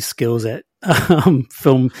anybody's skills at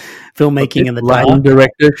filmmaking in the lighting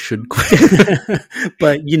director should quit.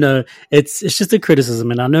 But you know, it's just a criticism,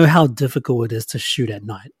 and I know how difficult it is to shoot at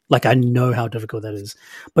night. Like I know how difficult that is,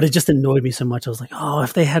 but it just annoyed me so much. I was like, oh,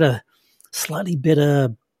 if they had a slightly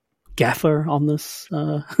better gaffer on this,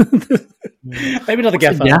 maybe not a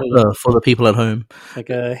gaffer for the people at home, like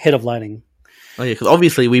a head of lighting. Oh yeah, because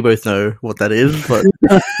obviously we both know what that is, but.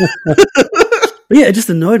 Yeah, it just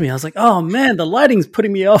annoyed me. I was like, "Oh man, the lighting's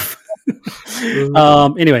putting me off."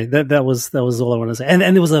 Anyway, that was all I wanted to say. And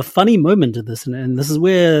there was a funny moment in this, and this is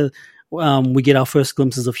where we get our first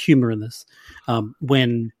glimpses of humor in this.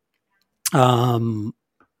 When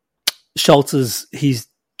Schultz he's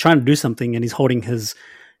trying to do something, and he's holding his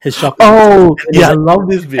shotgun. Oh, yeah, I love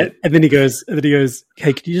this bit. And then he goes,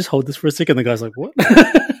 "Hey, can you just hold this for a second?" The guy's like, "What?"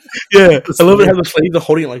 Yeah, I love it how the slaves are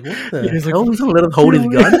holding it. Like, what the hell? He's gonna let him hold his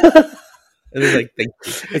gun. And he's like, thank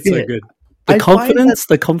you. It's so good. The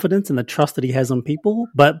confidence and the trust that he has on people,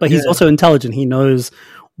 but he's also intelligent. He knows,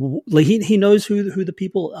 like he knows who the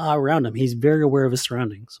people are around him. He's very aware of his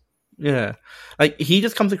surroundings. Yeah, like he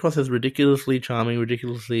just comes across as ridiculously charming,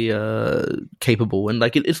 ridiculously capable, and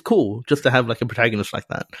like it's cool just to have like a protagonist like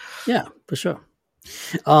that. Yeah, for sure.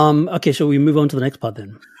 Okay, shall we move on to the next part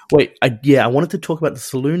then? Wait, I wanted to talk about the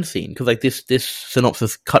saloon scene because like this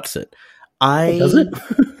synopsis cuts it. Does it?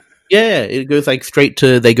 Yeah, it goes like straight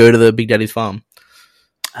to they go to the Big Daddy's farm.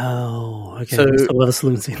 Oh, okay. So let's talk about the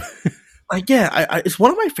saloon scene. Like, yeah, it's one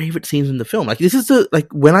of my favorite scenes in the film. Like, this is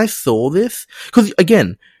when I saw this, because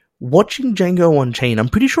again, watching Django Unchained, I'm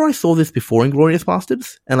pretty sure I saw this before Inglourious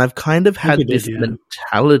Bastards, and I've kind of had this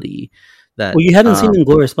mentality that... Well, you hadn't seen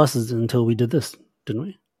Inglourious Bastards until we did this, didn't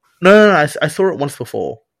we? No, I saw it once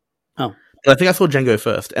before. Oh. But I think I saw Django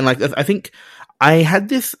first. And like, I think I had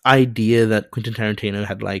this idea that Quentin Tarantino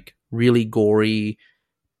had like really gory,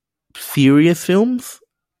 serious films.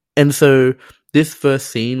 And so this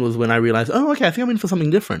first scene was when I realized, oh, okay, I think I'm in for something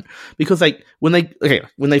different. Because like when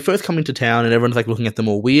they first come into town and everyone's like looking at them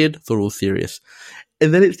all weird, thought it was serious.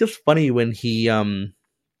 And then it's just funny when he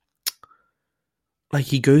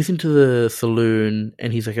goes into the saloon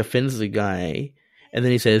and he's like offends the guy, and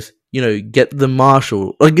then he says, you know, get the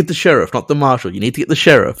marshal, or get the sheriff, not the marshal. You need to get the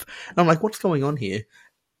sheriff. And I'm like, what's going on here?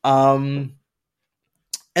 And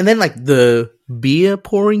then like the beer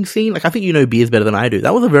pouring scene, like I think you know beers better than I do.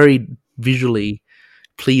 That was a very visually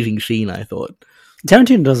pleasing scene, I thought.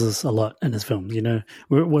 Tarantino does this a lot in his films, you know.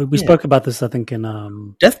 We spoke about this, I think,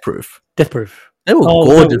 in Death Proof. They were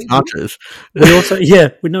gorgeous nachos.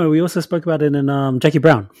 We also spoke about it in Jackie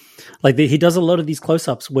Brown. Like he does a lot of these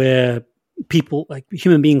close-ups where people, like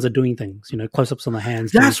human beings, are doing things. You know, close-ups on the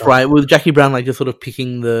hands. That's right. With Jackie Brown, like just sort of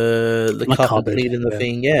picking the cup and cleaning the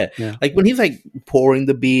thing. Yeah, like when he's like pouring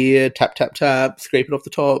the beer, tap tap tap, scrape it off the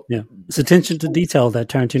top. Yeah, it's attention to detail that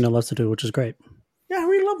Tarantino loves to do, which is great. Yeah, I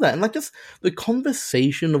really love that, and like just the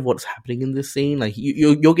conversation of what's happening in this scene. Like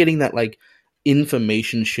you're getting that like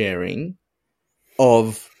information sharing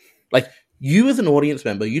of like you as an audience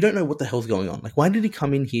member, you don't know what the hell's going on. Like, why did he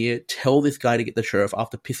come in here, tell this guy to get the sheriff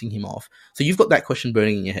after pissing him off? So you've got that question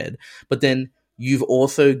burning in your head, but then you've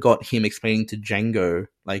also got him explaining to Django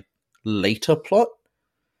like later plot,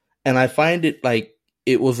 and I find it like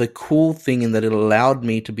it was a cool thing in that it allowed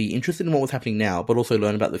me to be interested in what was happening now, but also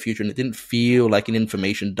learn about the future, and it didn't feel like an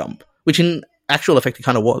information dump, which in actual effect it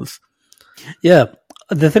kind of was. Yeah,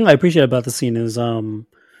 the thing I appreciate about the scene is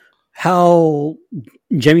how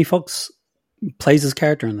Jamie Foxx plays his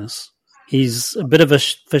character in this. He's a bit of a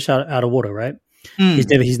fish out of water, right?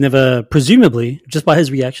 He's never, presumably, just by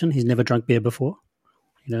his reaction, he's never drunk beer before.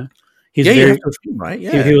 You know, he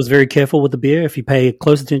was very careful with the beer. If you pay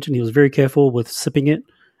close attention, he was very careful with sipping it,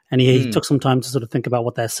 and he took some time to sort of think about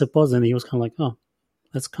what that sip was, and he was kind of like, "Oh,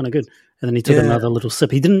 that's kind of good." And then he took another little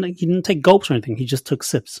sip. He didn't take gulps or anything. He just took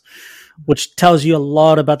sips, which tells you a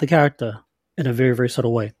lot about the character in a very, very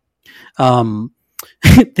subtle way.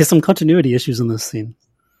 There's some continuity issues in this scene.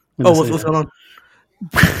 What's going on?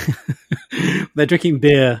 They're drinking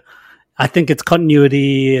beer. I think it's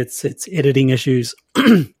continuity. It's editing issues.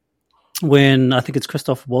 When I think it's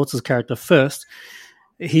Christoph Waltz's character first,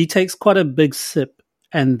 he takes quite a big sip,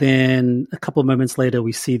 and then a couple of moments later,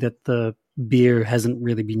 we see that the beer hasn't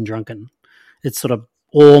really been drunken. It's sort of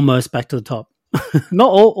almost back to the top. Not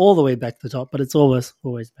all the way back to the top, but it's always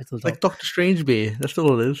back to the top. Like Doctor Strange beer. That's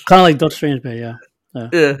all it is. Kind of like Doctor Strange beer, yeah.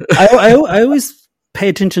 I always pay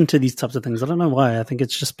attention to these types of things. I don't know why. I think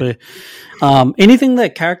it's just anything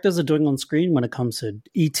that characters are doing on screen when it comes to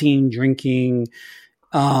eating, drinking,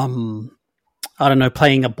 I don't know,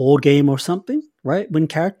 playing a board game or something, right? When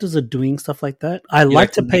characters are doing stuff like that, I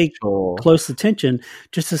like to pay close attention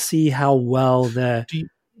just to see how well they're...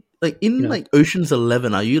 Like in like Ocean's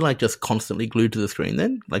 11, are you like just constantly glued to the screen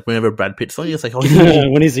then? Like whenever Brad Pitt's on, you're just like,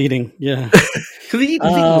 when he's eating, yeah. Because he eats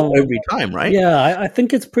every time, right? Yeah, I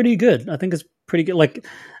think it's pretty good. Like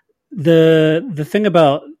the thing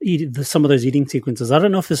about some of those eating sequences, I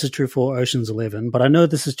don't know if this is true for Ocean's 11, but I know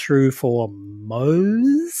this is true for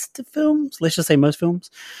most films. Let's just say most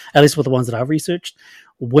films, at least with the ones that I've researched.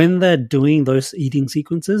 When they're doing those eating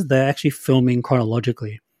sequences, they're actually filming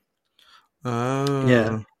chronologically.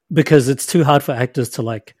 Yeah. Because it's too hard for actors to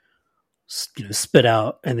like, spit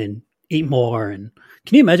out and then eat more. And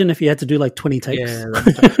can you imagine if you had to do like 20 takes? Yeah,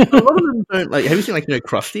 a lot of them don't like. Have you seen like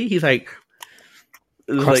Krusty? He's like,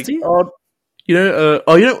 Krusty? Like, you're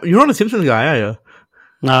not a Simpsons guy, are you?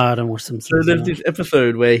 No, I don't watch Simpsons. So there's this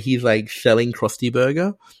episode where he's like selling Krusty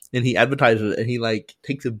Burger, and he advertises it, and he like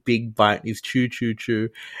takes a big bite, and he's chew,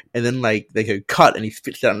 and then like they go cut, and he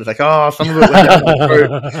spits it out, and it's like, oh, some of it went down my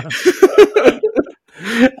throat.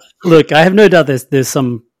 Look, I have no doubt there's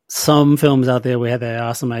some films out there where there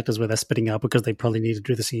are some actors where they're spitting out because they probably need to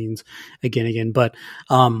do the scenes again. But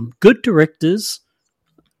good directors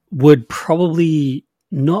would probably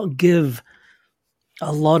not give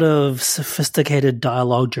a lot of sophisticated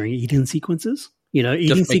dialogue during eating sequences.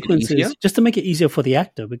 Eating sequences just to make it easier for the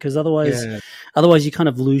actor, because otherwise you kind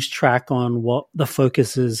of lose track on what the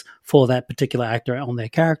focus is for that particular actor on their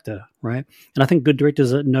character, right? And I think good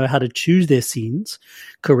directors know how to choose their scenes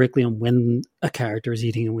correctly on when a character is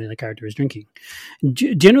eating and when a character is drinking.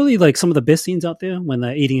 Generally, like some of the best scenes out there when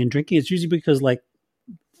they're eating and drinking, it's usually because like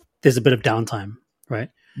there's a bit of downtime, right?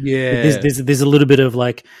 Yeah. There's a little bit of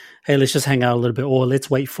like, hey, let's just hang out a little bit, or let's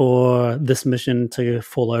wait for this mission to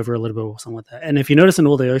fall over a little bit, or something like that. And if you notice in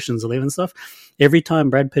all the Ocean's 11 stuff, every time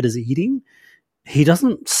Brad Pitt is eating, he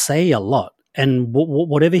doesn't say a lot, and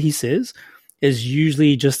whatever he says is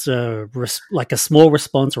usually just a small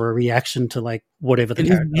response or a reaction to like whatever the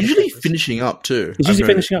character. He's usually finishing up too. He's usually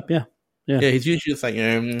finishing up, yeah. He's usually just like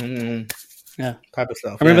type of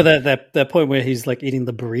stuff. I remember that point where he's like eating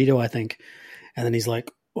the burrito, I think, and then he's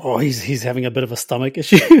like, oh, he's having a bit of a stomach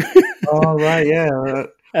issue. Oh right, yeah.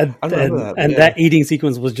 And that eating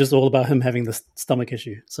sequence was just all about him having the stomach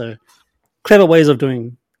issue. So clever ways of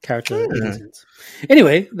doing character eating scenes.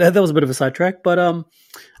 Anyway, that was a bit of a sidetrack, but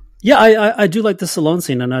I do like the salon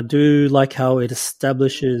scene, and I do like how it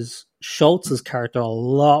establishes Schultz's character a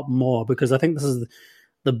lot more, because I think this is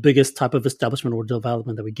the biggest type of establishment or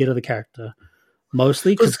development that we get of the character,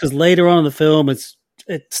 mostly because later on in the film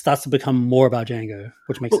it starts to become more about Django,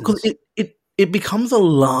 which makes sense. Because it becomes a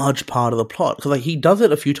large part of the plot, because like he does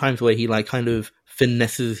it a few times where he like kind of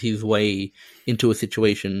finesses his way into a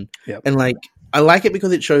situation, and like I like it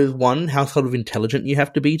because it shows, one, how sort of intelligent you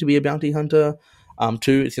have to be a bounty hunter.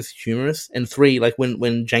 Two, it's just humorous, and three, like when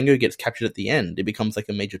Django gets captured at the end, it becomes like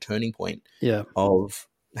a major turning point of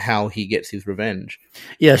how he gets his revenge.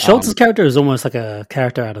 Yeah, Schultz's character is almost like a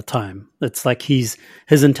character out of time. It's like his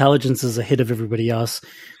intelligence is ahead of everybody else,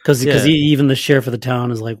 because even the sheriff of the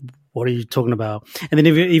town is like, "What are you talking about?" And then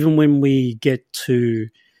even when we get to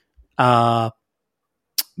Daddy?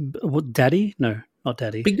 No, not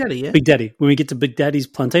Daddy. Big Daddy, yeah. Big Daddy. When we get to Big Daddy's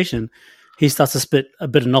plantation, he starts to spit a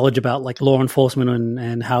bit of knowledge about like law enforcement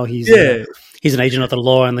and how he's an agent of the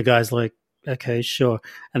law, and the guy's like, okay, sure.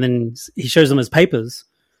 And then he shows him his papers,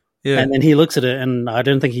 and then he looks at it, and I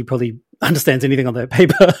don't think he probably understands anything on that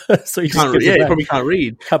paper. So he probably can't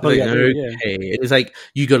read. It's like,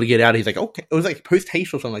 you got to get out. He's like, okay. It was like post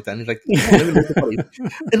haste or something like that. And he's like, let me look at the body.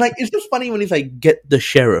 And like, it's just funny when he's like, get the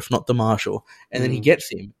sheriff, not the marshal. And then he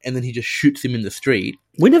gets him, and then he just shoots him in the street.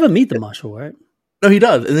 We never meet the marshal, right? No, he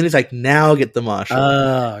does. And then he's like, now get the marshal.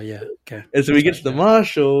 Oh, yeah. Okay. And so he gets the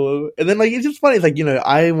marshal. And then, like, it's just funny. It's like,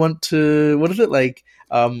 I want to, what is it? Like,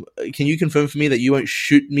 can you confirm for me that you won't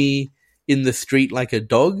shoot me in the street like a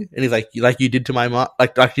dog? And he's like you did to my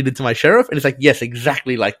like you did to my sheriff? And he's like, yes,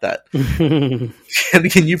 exactly like that. And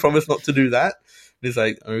can you promise not to do that? And he's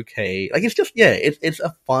like, okay. Like, it's just, it's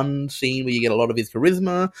a fun scene where you get a lot of his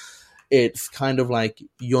charisma. It's kind of like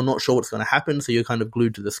you're not sure what's going to happen, so you're kind of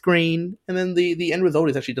glued to the screen, and then the end result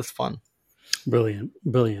is actually just fun. Brilliant.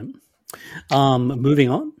 Moving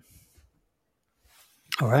on.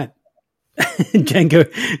 All right.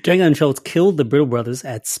 Django and Schultz killed the Brittle brothers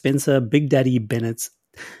at Spencer Big Daddy Bennett's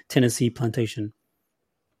Tennessee plantation.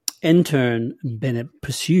 In turn, Bennett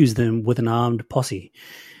pursues them with an armed posse.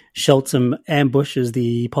 Schultz ambushes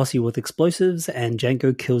the posse with explosives, and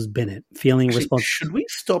Django kills Bennett, feeling responsible. Should we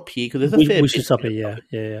stop here? Because we should stop here.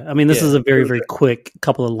 Yeah. I mean, this is a very, very quick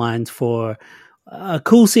couple of lines for a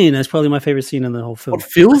cool scene. It's probably my favorite scene in the whole film. It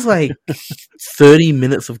feels like 30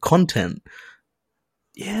 minutes of content.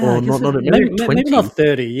 Yeah, maybe not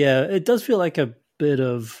 30. Yeah, it does feel like a bit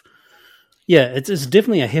of. Yeah, it's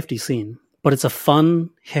definitely a hefty scene, but it's a fun,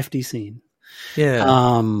 hefty scene.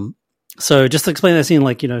 Yeah. So just to explain that scene,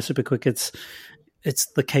 like, super quick, it's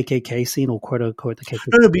the KKK scene, or quote unquote the KKK.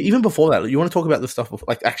 No, but even before that, you want to talk about the stuff of,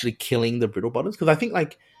 like, actually killing the Brittle brothers? Because I think,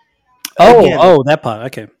 like, that part,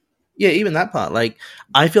 okay. Yeah, even that part. Like,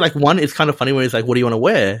 I feel like, one, it's kind of funny when he's like, "What do you want to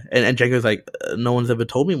wear?" And Django's like, "No one's ever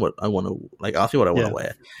told me what I want to, like, ask me what I want to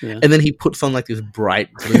wear." Yeah. And then he puts on like this bright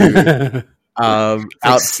blue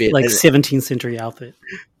outfit, like 17th century outfit.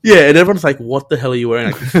 Yeah, and everyone's like, "What the hell are you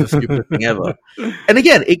wearing?" Like, this is the stupidest thing ever. And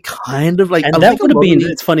again, it kind of like, and that would have been.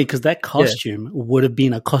 It's funny because that costume would have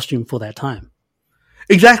been a costume for that time.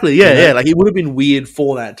 Exactly. Yeah. Like, it would have been weird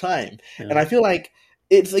for that time, and I feel like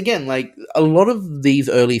it's, again, like, a lot of these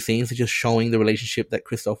early scenes are just showing the relationship that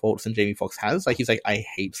Christoph Waltz and Jamie Foxx has. Like, he's like, I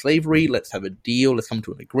hate slavery. Let's have a deal. Let's come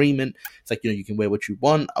to an agreement. It's like, you can wear what you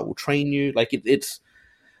want. I will train you. Like, it's.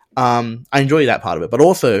 I enjoy that part of it, but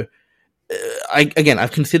also,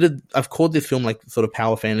 I've called this film like sort of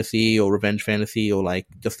power fantasy or revenge fantasy, or like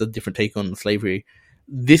just a different take on slavery.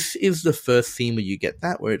 This is the first scene where you get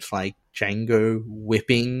that, where it's like Django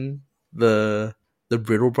whipping the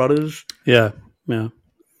Brittle brothers. Yeah.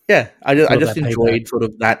 I just enjoyed sort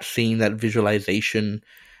of that scene, that visualization,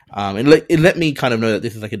 and it let me kind of know that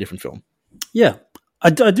this is like a different film. Yeah, I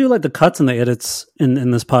do like the cuts and the edits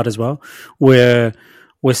in this part as well, where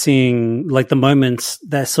we're seeing like the moments,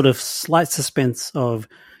 that sort of slight suspense of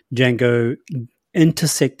Django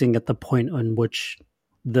intersecting at the point on which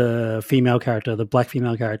the female character, the black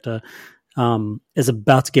female character, is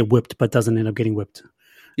about to get whipped but doesn't end up getting whipped.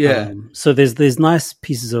 Yeah. So there's nice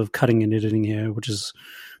pieces of cutting and editing here, which is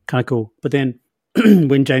kind of cool. But then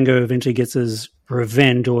when Django eventually gets his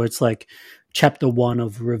revenge, or it's like chapter 1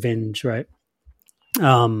 of revenge, right?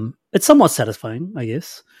 It's somewhat satisfying, I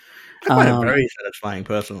guess. I find it very satisfying,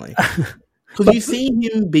 personally. Because you see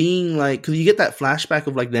him being like, because you get that flashback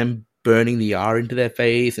of like them burning the R into their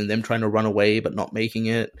face and them trying to run away but not making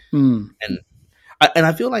it. And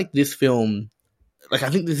I feel like this film, like I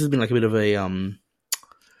think this has been like a bit of a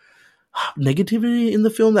negativity in the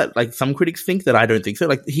film that like some critics think, that I don't think so.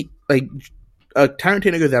 Like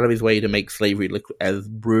Tarantino goes out of his way to make slavery look as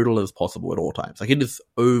brutal as possible at all times. Like it is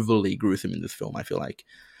overly gruesome in this film, I feel like.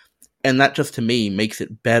 And that just, to me, makes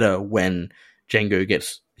it better when Django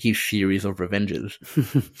gets his series of revenges.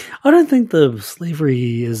 I don't think the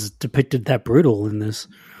slavery is depicted that brutal in this.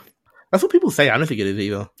 That's what people say. I don't think it is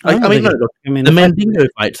either. The Mandingo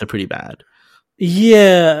fights are pretty bad.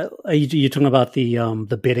 Yeah, you're talking about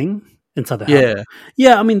the bidding inside the house.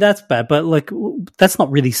 Yeah. I mean, that's bad, but like that's not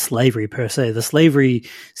really slavery per se. The slavery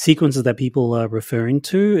sequences that people are referring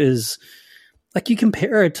to is, like, you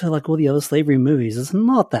compare it to like all the other slavery movies, it's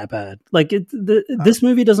not that bad. Like this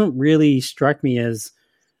movie doesn't really strike me as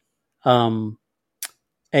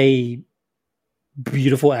a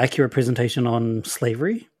beautiful, accurate presentation on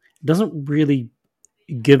slavery. It doesn't really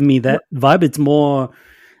give me that vibe. It's more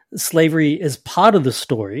slavery is part of the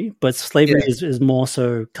story, but slavery is more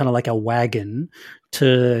so kind of like a wagon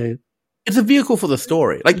to. It's a vehicle for the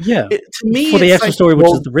story. Like, to me, for the actual story, which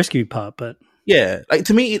is the rescue part, but. Yeah, like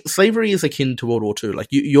to me, slavery is akin to World War II. Like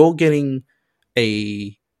you're getting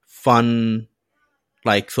a fun,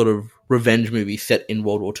 like sort of revenge movie set in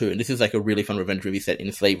World War II, and this is like a really fun revenge movie set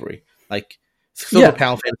in slavery. Like sort of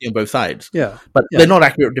power fantasy on both sides. Yeah, but they're not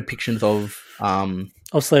accurate depictions of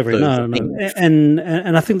slavery. No.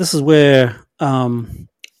 And I think this is where I'm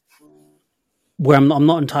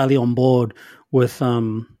not entirely on board with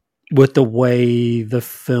the way the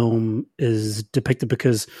film is depicted,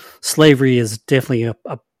 because slavery is definitely a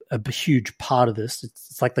huge part of this.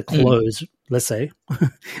 It's like the clothes, let's say.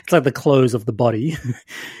 It's like the clothes of the body.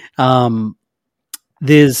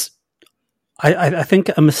 There's, I think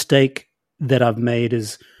a mistake that I've made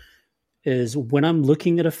is when I'm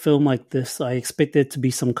looking at a film like this, I expect there to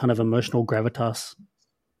be some kind of emotional gravitas,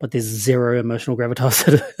 but there's zero emotional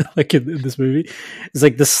gravitas like in this movie. It's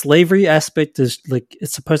like the slavery aspect is like,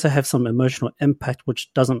 it's supposed to have some emotional impact,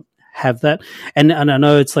 which doesn't have that. And I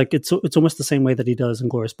know it's like, it's almost the same way that he does in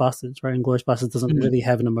Inglourious Basterds, right? Inglourious Basterds doesn't really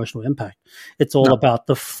have an emotional impact. It's all about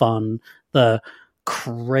the fun, the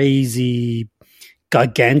crazy,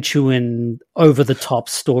 gargantuan, over the top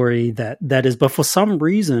story that is. But for some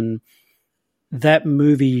reason, that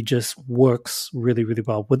movie just works really, really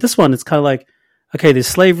well. With this one, it's kind of like, okay, there's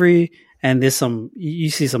slavery, and there's you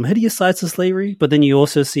see some hideous sides of slavery, but then you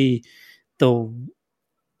also see the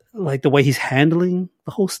way he's handling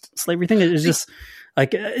the whole slavery thing. It's just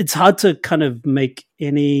like, it's hard to kind of make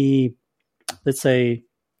any, let's say,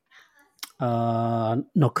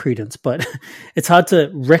 not credence, but it's hard to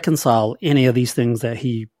reconcile any of these things that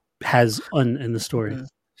he has in the story.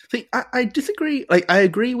 See, I disagree. Like, I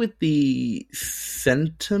agree with the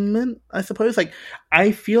sentiment, I suppose. Like,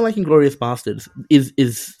 I feel like Inglourious Basterds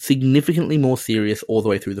is significantly more serious all the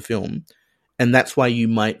way through the film, and that's why you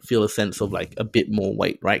might feel a sense of like a bit more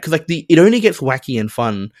weight, right? Because like it only gets wacky and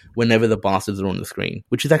fun whenever the bastards are on the screen,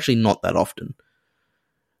 which is actually not that often.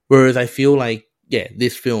 Whereas I feel like,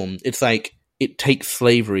 this film, it's like it takes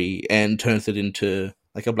slavery and turns it into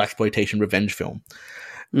like a blaxploitation revenge film,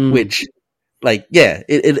 which. Like,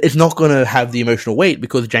 it's not going to have the emotional weight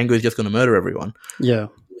because Django is just going to murder everyone. Yeah.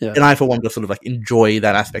 And I, for one, just sort of like enjoy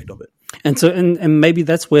that aspect of it. And so, and maybe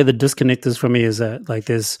that's where the disconnect is for me, is that like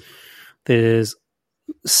there's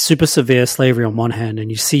super severe slavery on one hand,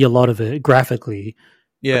 and you see a lot of it graphically.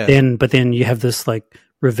 Yeah. But then you have this like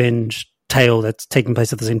revenge tale that's taking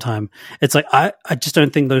place at the same time. It's like I just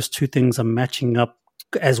don't think those two things are matching up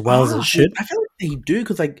as well as it should. I feel like they do,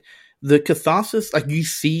 because like. The catharsis, like you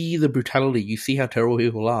see the brutality, you see how terrible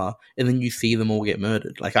people are, and then you see them all get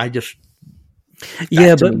murdered. Like but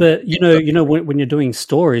you know when you're doing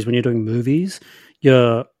stories, when you're doing movies,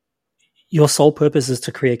 your sole purpose is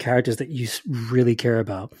to create characters that you really care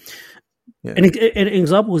about. Yeah. And an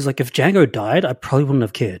example is like, if Django died, I probably wouldn't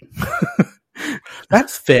have cared.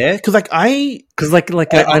 That's fair, because I'm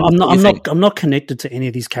not connected to any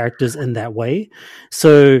of these characters in that way.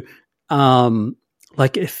 So.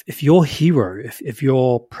 Like if your hero, if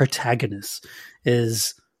your protagonist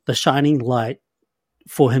is the shining light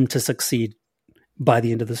for him to succeed by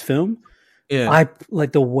the end of this film, Yeah. I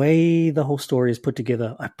like the way the whole story is put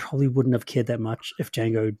together. I probably wouldn't have cared that much if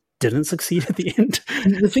Django didn't succeed at the end.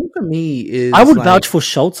 The thing for me is, I would vouch for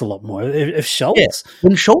Schultz a lot more. If Schultz,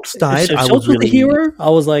 when Schultz died, if I Schultz was was the really hero, I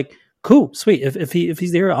was like, cool, sweet. If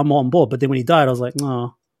he's the hero, I'm on board. But then when he died, I was like,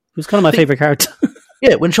 no, he was kind of my favorite character.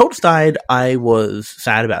 Yeah, when Schultz died, I was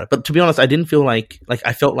sad about it. But to be honest, I didn't feel like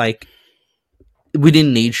I felt like we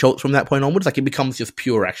didn't need Schultz from that point onwards. Like, it becomes just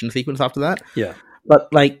pure action sequence after that. Yeah.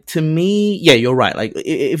 But, like, to me, yeah, you're right. Like,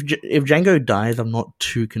 if Django dies, I'm not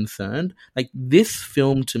too concerned. Like, this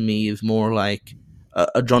film to me is more like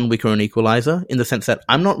a John Wick or an Equalizer, in the sense that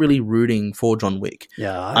I'm not really rooting for John Wick.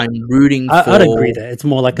 Yeah. I'm rooting for... I'd agree that. It's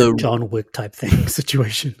more like a John Wick type thing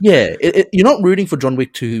situation. Yeah. You're not rooting for John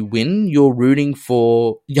Wick to win. You're rooting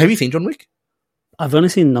for... Have you seen John Wick? I've only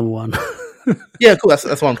seen number one. Yeah, cool. That's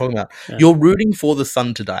what I'm talking about. Yeah. You're rooting for the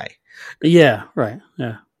son to die. Yeah, right.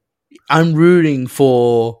 Yeah. I'm rooting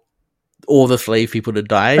for all the slave people to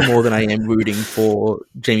die more than I am rooting for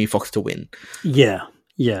Jamie Foxx to win. Yeah.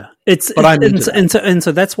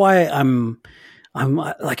 So that's why I'm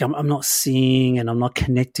not seeing and I'm not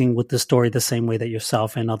connecting with the story the same way that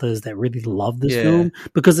yourself and others that really love this film,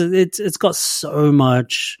 because it's got so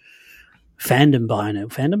much fandom behind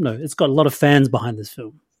it. It's got a lot of fans behind this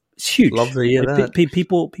film. It's huge. Love to hear that.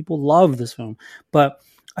 People love this film, but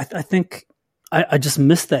I think I just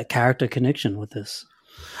missed that character connection with this.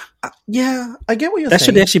 Yeah, I get what you're saying. That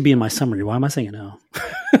should actually be in my summary. Why am I saying it now?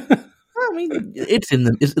 I mean, it's in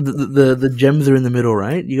the gems are in the middle,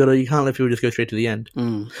 right? You can't let people just go straight to the end.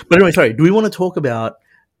 But anyway, sorry. Do we want to talk about,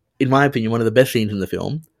 in my opinion, one of the best scenes in the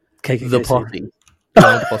film, KKK the posse?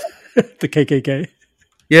 The KKK.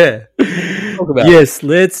 Yeah. Yes,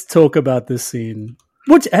 let's talk about this scene.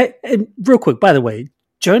 And real quick, by the way,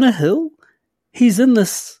 Jonah Hill, he's in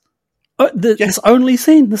this this only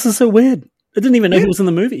scene. This is so weird. I didn't even know he was in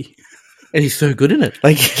the movie. And he's so good in it.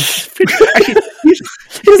 Like, he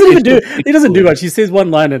doesn't do much. He says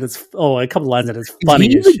one line and it's a couple lines and it's funny.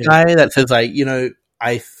 He's the guy that says, like,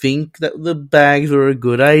 I think that the bags are a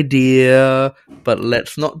good idea, but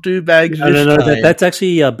let's not do bags. No. That's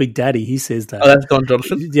actually Big Daddy. He says that. Oh, that's Don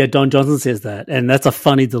Johnson? Yeah, Don Johnson says that. And that's a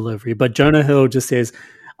funny delivery. But Jonah Hill just says,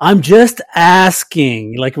 I'm just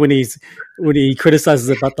asking. Like when he criticizes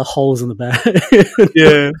about the holes in the bag.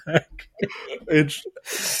 Yeah.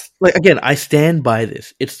 It's like, again, I stand by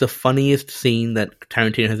this. It's the funniest scene that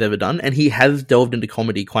Tarantino has ever done, and he has delved into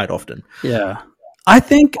comedy quite often. Yeah. I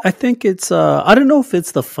think it's I don't know if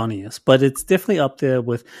it's the funniest, but it's definitely up there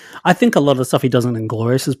with, I think a lot of the stuff he does in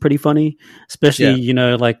Inglourious is pretty funny, especially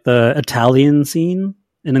like the Italian scene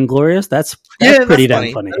in Inglourious. That's pretty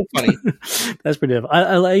damn funny. That's funny. That's pretty damn.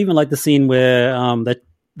 I even like the scene where that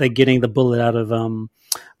they're getting the bullet out of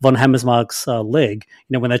von Hammersmark's leg,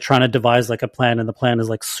 when they're trying to devise like a plan, and the plan is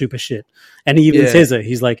like super shit, and he even says it.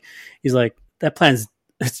 He's like that plan's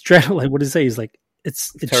it's dreadful. Like, what does he say? He's like,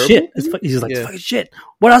 it's shit. He's like, it's fucking shit.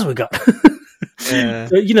 What else we got?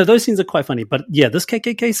 So, those scenes are quite funny. But yeah, this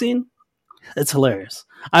KKK scene, it's hilarious.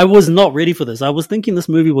 I was not ready for this. I was thinking this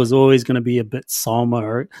movie was always going to be a bit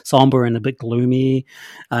somber and a bit gloomy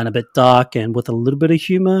and a bit dark and with a little bit of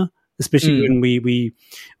humor, especially when we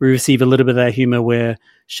receive a little bit of that humor where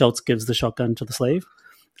Schultz gives the shotgun to the slave.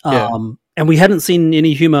 And we hadn't seen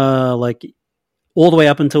any humor like all the way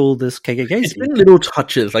up until this KKK. It's been little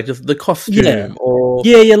touches, like just the costume,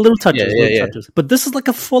 little touches. But this is like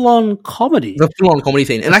a full-on comedy. The full-on comedy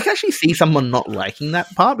scene, and I can actually see someone not liking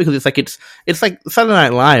that part because it's like Saturday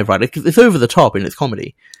Night Live, right? It's over the top in its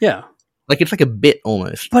comedy. Yeah, like it's like a bit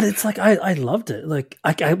almost. But it's like I loved it. Like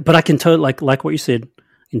but I can totally like what you said.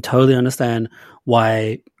 I can totally understand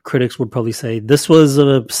why critics would probably say this was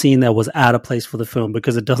a scene that was out of place for the film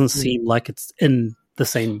because it doesn't seem like it's in the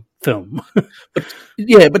same film.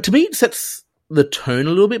 but to me it sets the tone a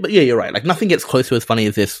little bit. But yeah, you're right. Like nothing gets close to as funny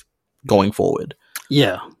as this going forward.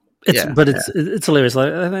 Yeah. It's hilarious.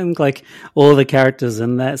 Like, I think like all the characters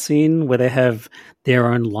in that scene where they have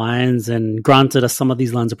their own lines, and granted some of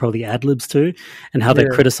these lines are probably ad-libs too, and how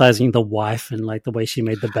they're criticizing the wife and like the way she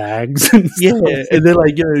made the bags. And and they're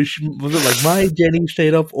like, was it like my Jenny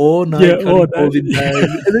stayed up all night cutting holes in bags?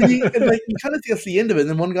 And then you kind of see the end of it,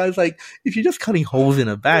 and then one guy's like, if you're just cutting holes in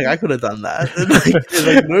a bag, I could have done that. And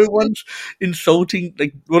like no one's insulting,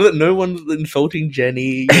 like no one's insulting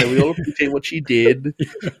Jenny. We all appreciate what she did.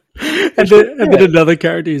 And then another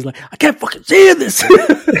character is like, I can't fucking stand this.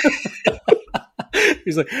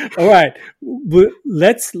 He's like, all right,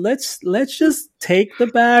 let's just take the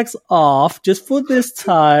bags off just for this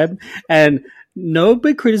time, and no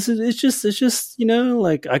big criticism. It's just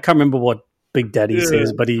like I can't remember what Big Daddy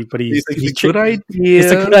says, but he's like, it's a good idea.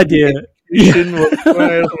 It's a good idea. execution was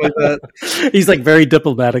right, or something like that. He's like very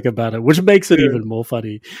diplomatic about it, which makes it even more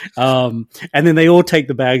funny. And then they all take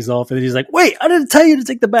the bags off, and then he's like, "Wait, I didn't tell you to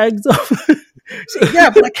take the bags off." She's like, "Yeah,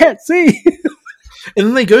 but I can't see." And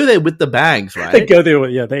then they go there with the bags, right? They go there,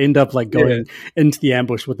 yeah. They end up like going into the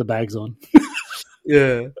ambush with the bags on.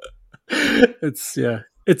 Yeah.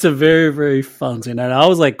 It's a very, very fun scene. And I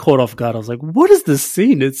was like caught off guard. I was like, what is this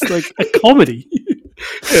scene? It's like a comedy.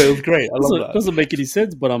 Yeah, it was great. I love that. Doesn't make any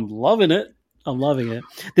sense, but I'm loving it. I'm loving it.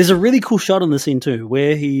 There's a really cool shot on the scene too,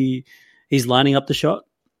 where he's lining up the shot.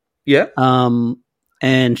 Yeah.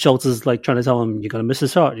 And Schultz is like trying to tell him, "You're gonna miss the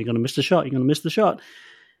shot. You're gonna miss the shot. You're gonna miss the shot."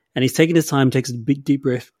 And he's taking his time, takes a big deep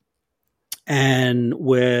breath, and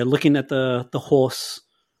we're looking at the horse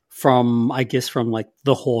from like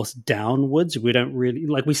the horse downwards. We don't really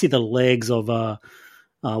like, we see the legs of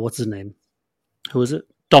what's his name? Who is it?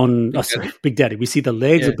 Big Daddy. We see the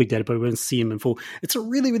legs of Big Daddy, but we don't see him in full. It's a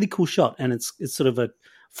really, really cool shot, and it's sort of a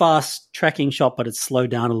fast tracking shot, but it's slowed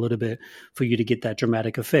down a little bit for you to get that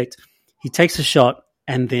dramatic effect. He takes a shot,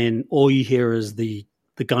 and then all you hear is the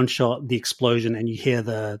gunshot, the explosion, and you hear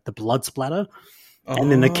the blood splatter,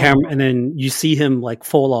 and then the camera, and then you see him like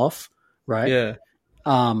fall off, right? Yeah.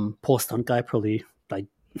 Poor stunt guy probably like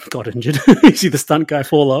got injured. You see the stunt guy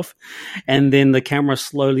fall off, and then the camera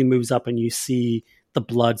slowly moves up, and you see the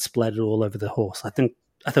blood splattered all over the horse. I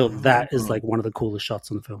thought that is like one of the coolest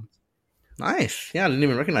shots in the film. Nice. Yeah, I didn't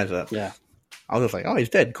even recognize that. Yeah. I was just like, oh, he's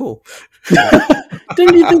dead. Cool.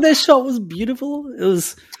 Didn't you think that shot was beautiful? It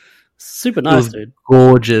was super nice, dude.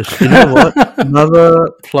 Gorgeous. You know what? Another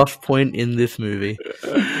plus point in this movie.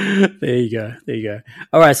 There you go.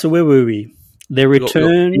 All right, so where were we? They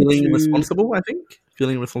return feeling responsible, I think.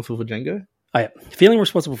 Feeling responsible for Django. Oh, yeah. Feeling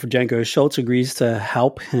responsible for Django, Schultz agrees to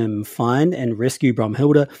help him find and rescue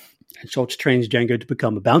Bromhilda, and Schultz trains Django to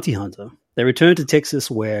become a bounty hunter. They return to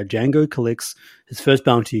Texas, where Django collects his first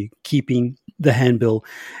bounty, keeping the handbill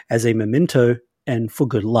as a memento and for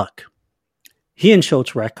good luck. He and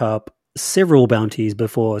Schultz rack up several bounties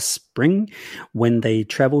before spring, when they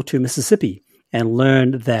travel to Mississippi and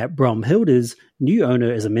learn that Bromhilda's new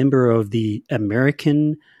owner is a member of the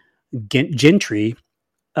American gentry,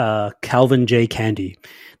 Calvin J. Candy,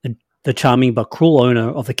 the charming but cruel owner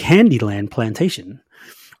of the Candyland plantation,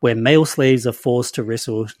 where male slaves are forced to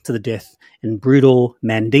wrestle to the death in brutal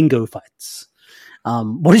Mandingo fights.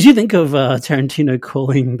 What did you think of Tarantino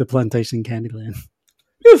calling the plantation Candyland?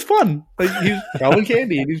 It was fun. Like, he's Calvin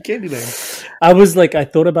Candy and he's Candyland. I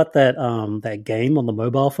thought about that that game on the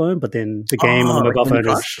mobile phone, but then the game on the mobile phone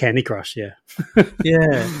is Candy Crush. Yeah,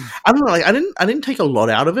 yeah. I don't know. Like, I didn't take a lot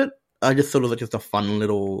out of it. I just thought it was like just a fun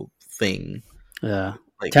little thing. Yeah,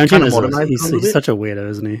 like, Tarantino he's such a weirdo,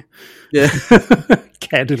 isn't he? Yeah.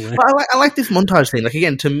 Candyland. I like this montage thing. Like,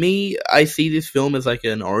 again, to me, I see this film as like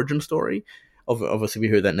an origin story of a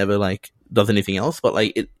superhero that never like does anything else. But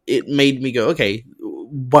like it made me go, okay,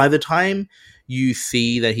 by the time you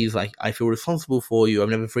see that he's like, I feel responsible for you, I've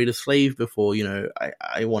never freed a slave before, you know,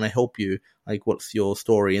 I want to help you, like, what's your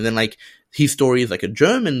story? And then like his story is like a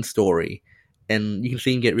German story, and you can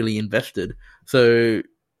see him get really invested. So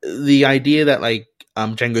the idea that like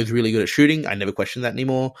Django's really good at shooting, I never questioned that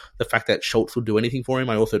anymore. The fact that Schultz will do anything for him,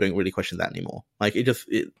 I also don't really question that anymore. Like,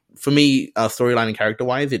 for me, storyline and character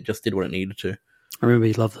wise, it just did what it needed to. I remember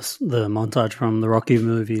you loved the montage from the Rocky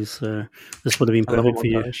movies, so this would have been perfect for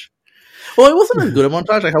you. Well, it wasn't as good a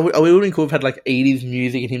montage. Like, I would have been cool if it had like 80s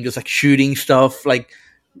music and him just like shooting stuff, like,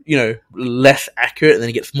 you know, less accurate, and then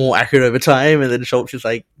it gets more accurate over time, and then Schultz is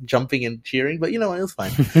like jumping and cheering. But you know, it was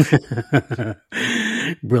fine.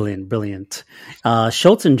 Brilliant.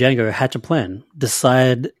 Schultz and Django hatch a plan.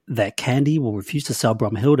 Decide that Candy will refuse to sell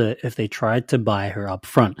Bromhilda if they tried to buy her up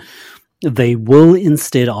front. They will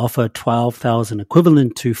instead offer $12,000,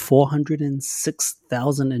 equivalent to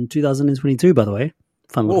 $406,000 in 2022. By the way,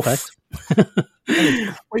 fun little fact.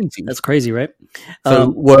 Crazy. That's crazy, right? So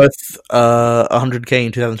worth $100K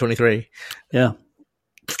in 2023. Yeah,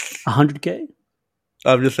 $100K.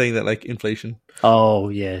 I'm just saying that, like, inflation. Oh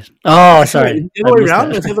yeah. Oh, sorry. The other way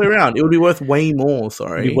around. It's the other way around. It would be worth way more.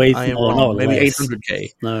 Sorry, way I am more, wrong. Maybe less. 800K.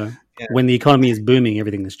 No, yeah. When the economy is booming,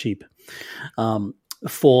 everything is cheap.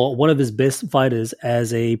 For one of his best fighters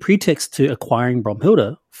as a pretext to acquiring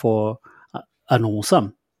Bromhilda for a normal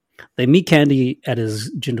sum. They meet Candy at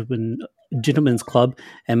his gentleman's club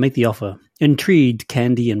and make the offer. Intrigued,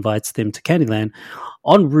 Candy invites them to Candyland.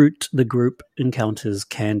 En route, the group encounters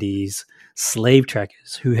Candy's slave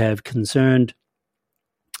trackers, who have concerned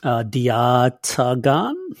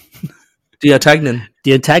Diatagnan.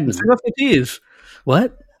 Three Musketeers.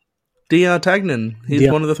 What? Diatagnan.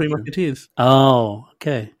 He's one of the Three Musketeers. Oh,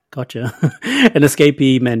 okay. Gotcha. An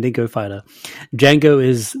escapee Mandingo fighter. Django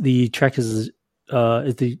is the tracker's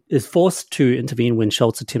is forced to intervene when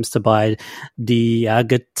Schultz attempts to buy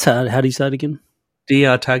Diagata. How do you say it again?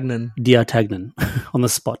 Diatagnan on the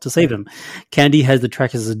spot to save him. Candy has the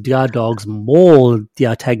tracker's dogs maul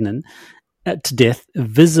Diatagnan to death,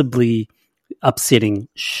 visibly upsetting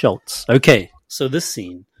Schultz. Okay, so this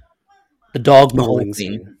scene, the dog mauling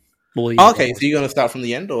scene. Okay, so you're going to start from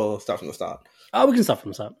the end or start from the start? Oh, we can start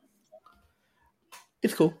from the start.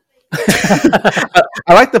 It's cool.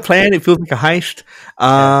 I like the plan. It feels like a heist.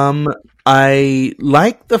 I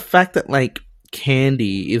like the fact that like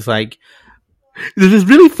Candy is like there's this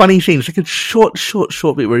really funny scene. It's like a short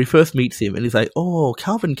bit where he first meets him, and he's like, "Oh,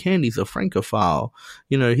 Calvin Candy's a Francophile.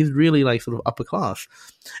 You know, he's really like sort of upper class."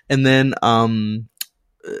 And then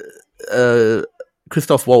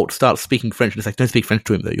Christoph Waltz starts speaking French, and it's like, "Don't speak French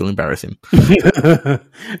to him, though. You'll embarrass him."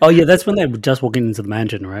 Oh yeah, that's when they're just walking into the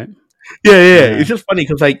mansion, right? Yeah. It's just funny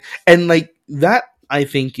because like that I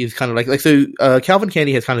think is kind of like so. Calvin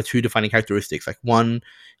Candy has kind of two defining characteristics. Like one,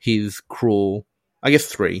 he's cruel. I guess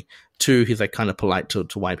three. Two, he's like kind of polite to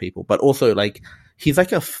white people, but also like he's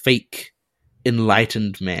like a fake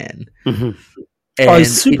enlightened man. Mm-hmm. Oh,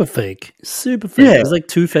 he's super fake. Yeah. He's like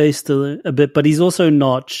two-faced a bit, but he's also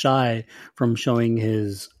not shy from showing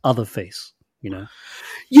his other face, you know?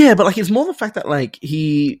 Yeah, but like it's more the fact that like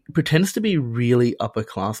he pretends to be really upper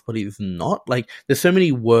class, but he's not. Like there's so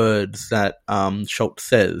many words that Schultz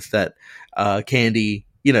says that Candy,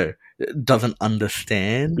 you know, doesn't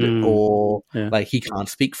understand or like he can't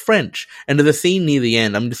speak French. And there's a scene near the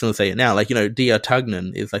end, I'm just going to say it now, like, you know,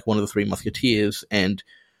 D'Artagnan is like one of the three musketeers, and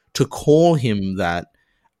to call him that,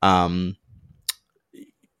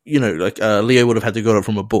 you know, like Leo would have had to go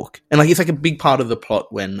from a book. And like it's like a big part of the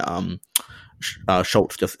plot when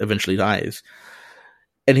Schultz just eventually dies.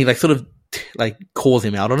 And he like sort of like calls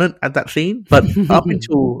him out on it at that scene. But up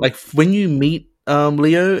until like when you meet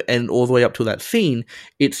Leo and all the way up to that scene,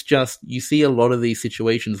 it's just you see a lot of these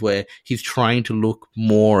situations where he's trying to look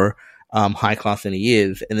more high class than he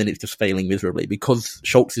is, and then it's just failing miserably because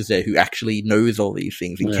Schultz is there who actually knows all these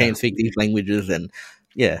things and can speak these languages, and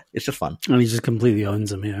it's just fun. And he just completely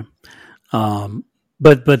owns him here.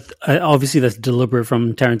 But obviously that's deliberate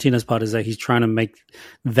from Tarantino's part, is that he's trying to make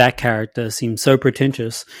that character seem so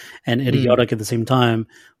pretentious and idiotic at the same time,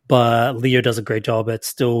 but Leo does a great job at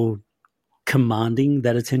still commanding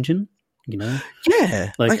that attention, you know?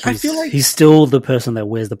 Yeah. Like I feel like he's still the person that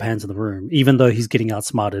wears the pants in the room, even though he's getting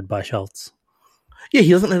outsmarted by Schultz. Yeah, he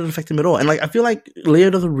doesn't let it affect him at all. And like I feel like Leo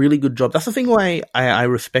does a really good job. That's the thing why I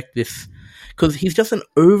respect this, because he's just an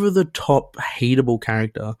over-the-top, hateable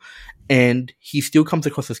character, and he still comes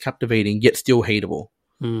across as captivating, yet still hateable.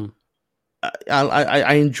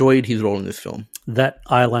 I enjoyed his role in this film. That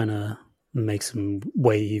eyeliner makes him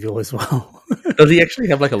way evil as well. Does he actually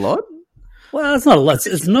have like a lot? Well, it's not a lot.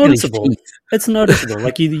 It's noticeable. It's noticeable.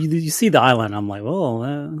 Like you see the eyeliner, I'm like, well,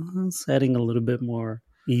 that's adding a little bit more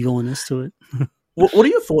evilness to it. What are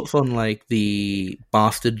your thoughts on like the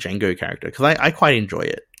bastard Django character? Because I quite enjoy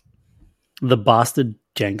it. The bastard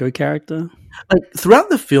Django character? Like throughout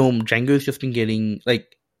the film, Django's just been getting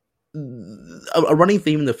like a running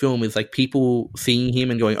theme in the film is like people seeing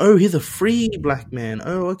him and going, "Oh, he's a free black man.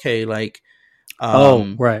 Oh, okay, like."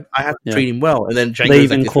 Right. I have to treat him well, and then Django's they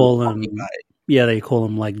even like call him. Yeah, they call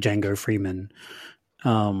him like Django Freeman.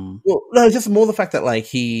 Well, no, it's just more the fact that like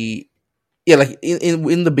he, like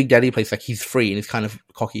in the Big Daddy place, like he's free and he's kind of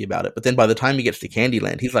cocky about it. But then by the time he gets to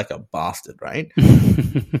Candyland, he's like a bastard, right?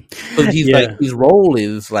 Because he's like his role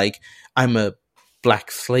is like I'm a black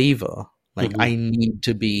slaver, like I need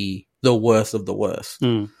to be the worst of the worst.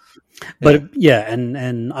 But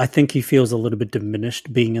and I think he feels a little bit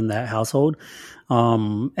diminished being in that household.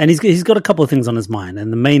 And he's got a couple of things on his mind,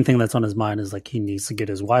 and the main thing that's on his mind is like he needs to get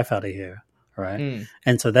his wife out of here, right?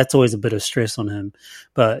 And so that's always a bit of stress on him.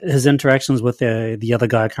 But his interactions with the other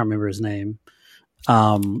guy, I can't remember his name.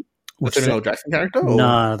 What's the Samuel Jackson character?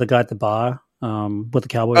 Nah, the guy at the bar with the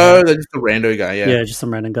cowboy. Oh, that's just a rando guy. Yeah, just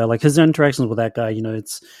some random guy. Like his interactions with that guy, you know,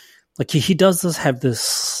 it's like he does have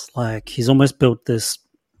this like he's almost built this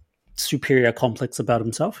superior complex about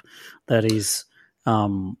himself that he's a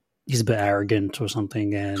bit arrogant or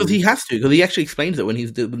something, and because he has to, because he actually explains it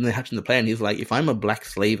when they're hatching the plan. He's like, if I'm a black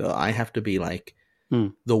slaver, I have to be like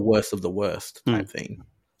the worst of the worst type thing.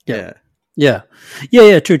 True.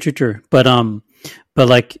 But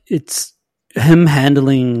like it's him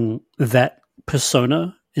handling that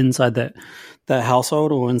persona inside that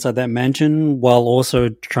household or inside that mansion, while also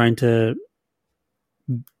trying to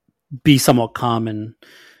be somewhat calm and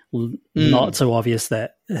not so obvious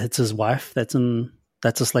that it's his wife that's in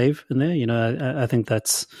that's a slave in there. You know, I think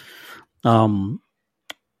that's. I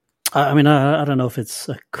mean, I don't know if it's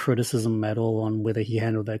a criticism at all on whether he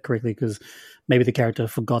handled that correctly, because maybe the character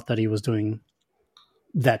forgot that he was doing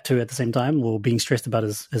that too at the same time, or being stressed about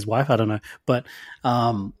his wife. I don't know, but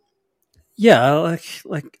yeah,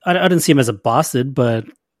 like I didn't see him as a bastard, but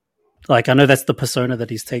like I know that's the persona that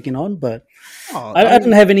he's taking on, but I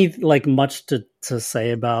didn't have any like much to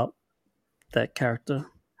say about that character.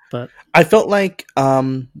 But I felt like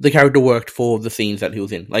the character worked for the scenes that he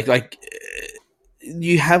was in. Like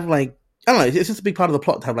you have like, I don't know, it's just a big part of the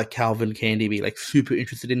plot to have like Calvin Candy be like super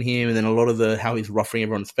interested in him, and then a lot of how he's ruffling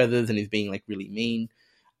everyone's feathers and he's being like really mean.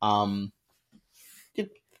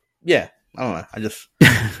 Yeah, I don't know.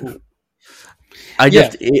 I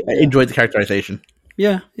just enjoyed the characterization.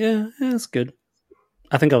 Yeah, it's good.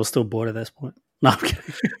 I think I was still bored at this point. No, I'm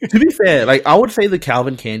kidding. To be fair, like I would say the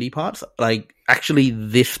Calvin Candy parts, like actually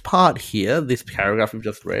this part here, this paragraph we've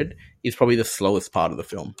just read, is probably the slowest part of the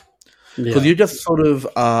film. Because you're just sort of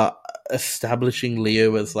establishing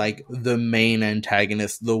Leo as like the main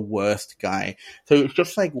antagonist, the worst guy. So it's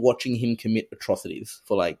just like watching him commit atrocities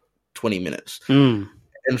for like 20 minutes. And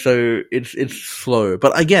so it's slow.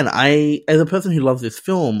 But again, as a person who loves this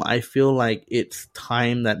film, I feel like it's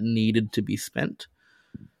time that needed to be spent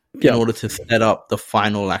in order to set up the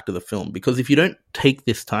final act of the film. Because if you don't take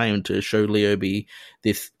this time to show Leo be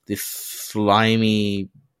this slimy,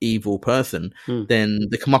 evil person, then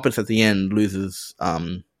the comeuppance at the end loses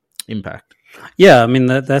impact. Yeah, I mean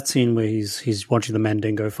that scene where he's watching the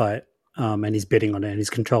Mandingo fight, and he's betting on it and he's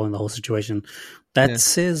controlling the whole situation. That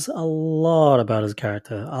says a lot about his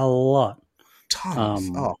character. A lot.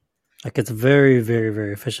 Tons. Like it's very, very,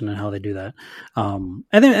 very efficient in how they do that. And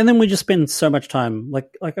then we just spend so much time. Like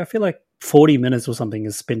I feel like 40 minutes or something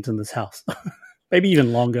is spent in this house. Maybe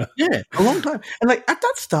even longer. Yeah, a long time. And like at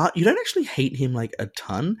that start, you don't actually hate him like a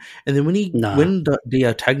ton. And then when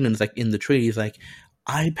the Tagnan's like in the tree, he's like,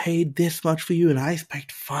 "I paid this much for you, and I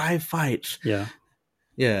expect 5 fights." Yeah.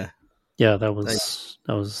 That was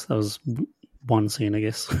one scene, I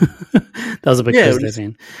guess. That was a big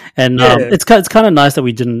scene, and it's kind of nice that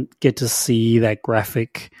we didn't get to see that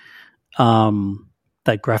graphical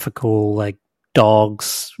like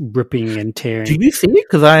dogs ripping and tearing. Do you see it?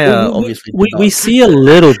 Because I obviously we see a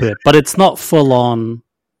little bit, but it's not full on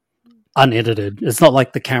unedited. It's not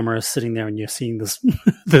like the camera is sitting there and you're seeing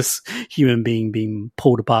this human being being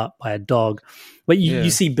pulled apart by a dog. But you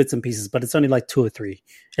see bits and pieces, but it's only like 2 or 3.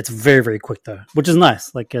 It's very, very quick though, which is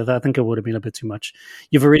nice. Like I think it would have been a bit too much.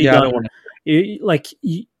 You've already done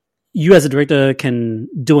you as a director can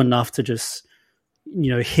do enough to just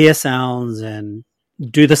hear sounds and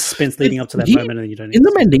do the suspense leading up to that moment, and you don't. In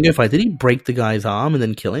the Mandingo fight, did he break the guy's arm and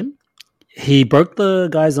then kill him? He broke the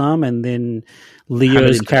guy's arm, and then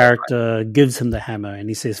Leo's character gives him the hammer, and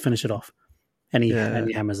he says, "Finish it off," and he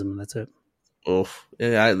hammers him, and that's it. Oof!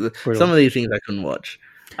 Yeah, some of these things I couldn't watch.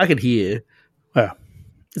 I could hear. Yeah,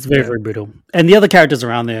 it's very, very brutal. And the other characters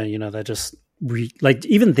around there, they're just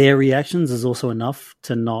even their reactions is also enough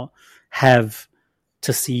to not have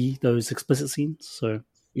to see those explicit scenes. So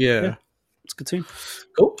yeah. It's a good scene.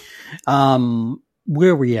 Cool.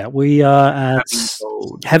 Where are we at? We are at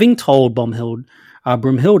having told Brumhilde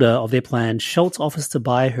of their plan. Schultz offers to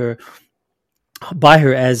buy her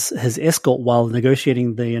as his escort while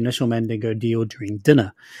negotiating the initial Mandingo deal during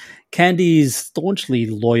dinner. Candy's staunchly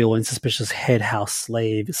loyal and suspicious head house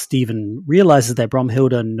slave, Stephen, realizes that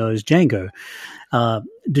Brumhilde knows Django,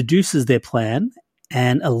 deduces their plan,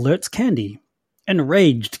 and alerts Candy.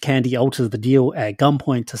 Enraged, Candy alters the deal at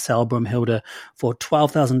gunpoint to sell Brumhilde for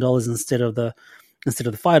 $12,000 instead of the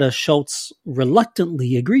fighter. Schultz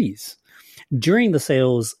reluctantly agrees. During the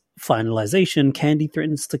sale's finalization, Candy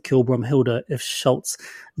threatens to kill Brumhilde if Schultz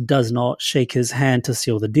does not shake his hand to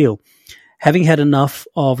seal the deal. Having had enough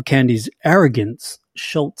of Candy's arrogance,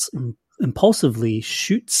 Schultz impulsively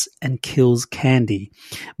shoots and kills Candy.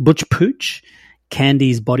 Butch Pooch,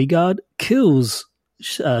 Candy's bodyguard, kills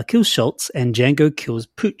Schultz, and Django kills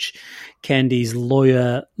Pooch. Candy's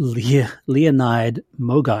lawyer Leonide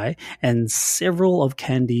Mogai and several of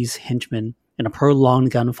Candy's henchmen in a prolonged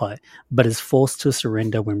gunfight, but is forced to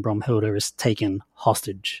surrender when Brumhilde is taken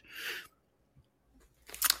hostage.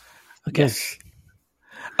 Okay. Yes.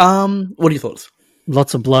 What are your thoughts?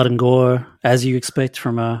 Lots of blood and gore, as you expect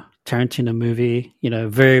from a Tarantino movie.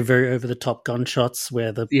 Very, very over the top gunshots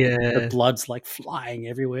where the blood's like flying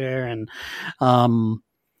everywhere, and it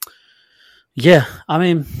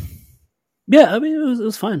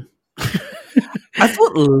was fine. I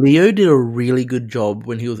thought Leo did a really good job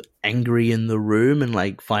when he was angry in the room and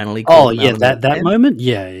like finally. That moment,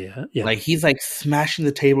 yeah. Like he's like smashing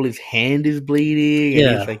the table, his hand is bleeding. Yeah,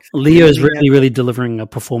 and he's, like, Leo is really delivering a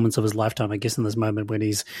performance of his lifetime, I guess, in this moment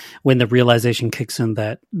when the realization kicks in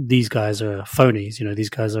that these guys are phonies. You know, these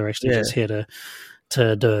guys are actually just here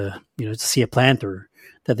to see a plan through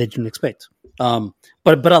that they didn't expect. But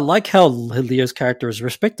I like how Leo's character is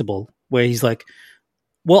respectable, where he's like,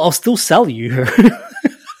 well, I'll still sell you her.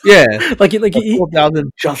 Yeah, like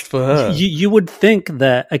 4,000 just for her. You would think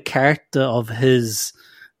that a character of his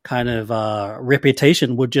kind of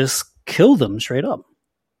reputation would just kill them straight up.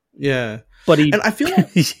 Yeah, but and I feel like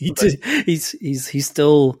he's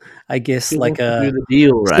still, I guess, like do the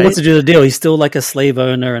deal, right? He wants to do the deal. He's still like a slave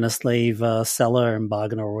owner and a slave seller and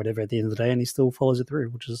bargainer or whatever at the end of the day, and he still follows it through,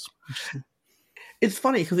 which is interesting. It's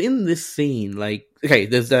funny because in this scene, like, okay,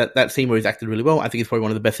 there's that scene where he's acted really well. I think it's probably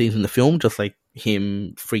one of the best scenes in the film, just like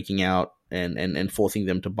him freaking out and forcing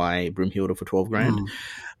them to buy Broomhilda for $12,000.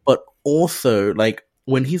 But also, like,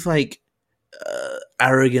 when he's like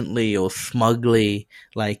arrogantly or smugly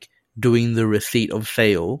like doing the receipt of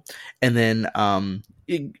sale, and then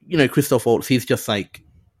Christoph Waltz, he's just like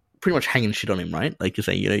pretty much hanging shit on him, right? Like just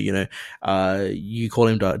saying, you call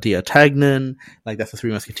him D'Artagnan, like that's the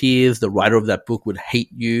Three Musketeers. The writer of that book would hate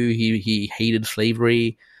you. He hated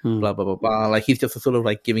slavery, blah, blah, blah, blah. Like he's just sort of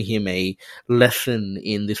like giving him a lesson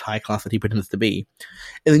in this high class that he pretends to be.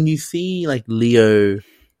 And then you see like Leo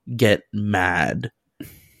get mad,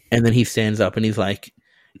 and then he stands up and he's like,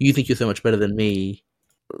 you think you're so much better than me?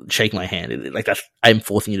 Shake my hand. Like I'm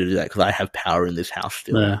forcing you to do that because I have power in this house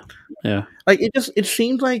still. Yeah. Like it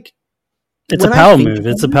seems like it's a power move.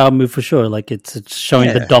 It's a power move for sure. Like it's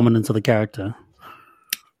showing the dominance of the character.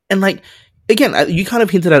 And like again, you kind of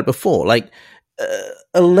hinted at it before. Like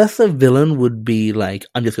a lesser villain would be like,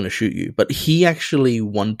 I'm just going to shoot you, but he actually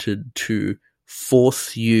wanted to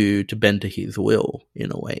force you to bend to his will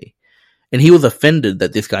in a way. And he was offended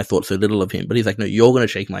that this guy thought so little of him. But he's like, no, you're going to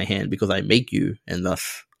shake my hand because I make you, and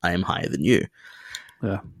thus I am higher than you.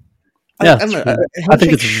 Yeah. I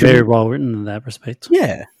think it's very well written in that respect.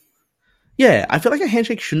 Yeah. Yeah, I feel like a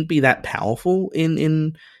handshake shouldn't be that powerful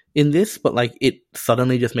in this, but like it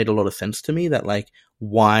suddenly just made a lot of sense to me that like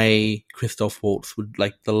why Christoph Waltz would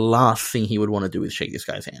like the last thing he would want to do is shake this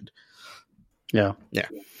guy's hand. Yeah. Yeah.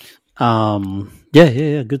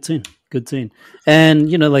 Yeah. Good scene. And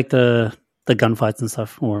like the gunfights and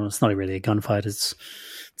stuff, or it's not really a gunfight. It's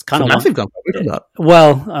kind of a massive gunfight.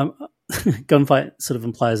 Well, gunfight sort of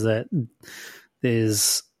implies that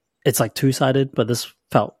it's like two-sided, but this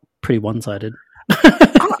felt pretty one-sided.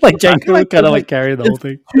 Like Django kind of like carried the whole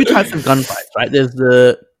thing. Two types of gunfights, right? There's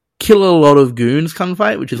the kill a lot of goons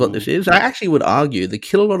gunfight, which is what this is. I actually would argue the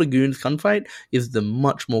kill a lot of goons gunfight is the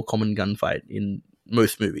much more common gunfight in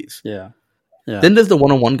most movies. Yeah. Then there's the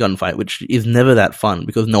one-on-one gunfight, which is never that fun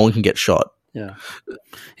because no one can get shot. Yeah.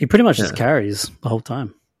 He pretty much just carries the whole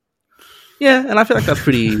time. Yeah, and I feel like that's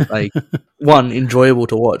pretty, like, one, enjoyable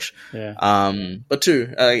to watch. Yeah. But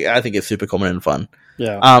two, I think it's super common and fun.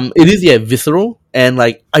 Yeah. It is, visceral, and,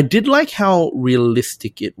 like, I did like how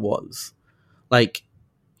realistic it was. Like,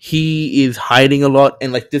 he is hiding a lot,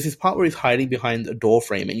 and, like, there's this part where he's hiding behind a door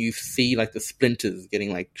frame, and you see, like, the splinters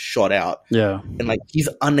getting, like, shot out. Yeah. And, like, he's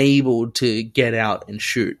unable to get out and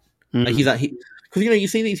shoot. Like, because, you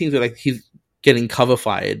see these things where, like, he's getting cover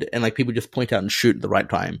fired, and, like, people just point out and shoot at the right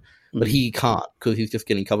time. But he can't, because he's just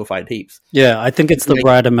getting cover fired heaps. Yeah, I think it's the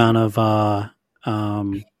right amount of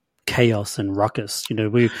chaos and ruckus.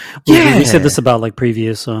 We said this about like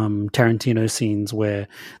previous Tarantino scenes where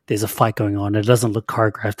there's a fight going on. It doesn't look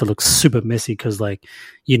choreographed. It looks super messy because like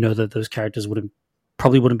that those characters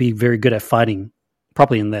probably wouldn't be very good at fighting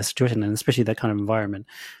properly in that situation, and especially that kind of environment.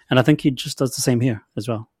 And I think he just does the same here as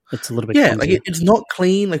well. It's a little bit clumsy. Like it's not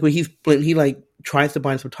clean. Like when he like tries to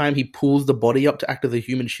buy some time, he pulls the body up to act as a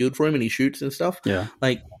human shield for him, and he shoots and stuff. Yeah,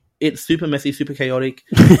 like it's super messy, super chaotic.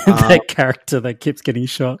 That character that keeps getting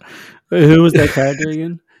shot. Who was that character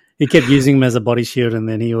again? He kept using him as a body shield, and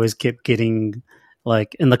then he always kept getting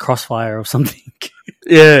like in the crossfire or something.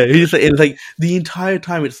 Yeah, it's like the entire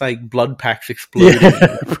time it's like blood packs exploding.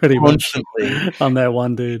 Yeah, pretty constantly much on that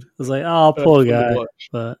one dude. I was like, oh, poor guy,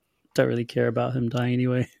 but don't really care about him dying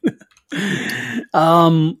anyway.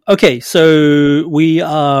 Okay, so we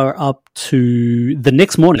are up to the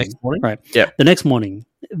next morning. Right? Yeah. The next morning,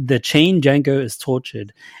 the chained Django is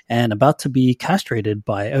tortured and about to be castrated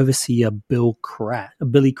by overseer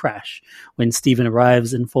Billy Crash when Stephen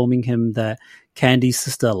arrives, informing him that Candy's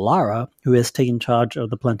sister Lara, who has taken charge of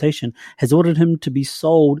the plantation, has ordered him to be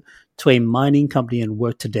sold to a mining company and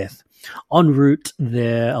worked to death. En route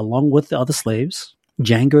there, along with the other slaves,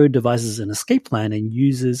 Django devises an escape plan and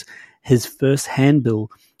uses his first handbill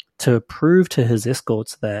to prove to his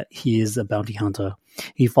escorts that he is a bounty hunter.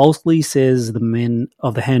 He falsely says the men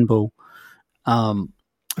of the handbill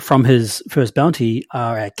from his first bounty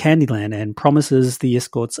are at Candyland and promises the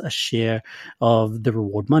escorts a share of the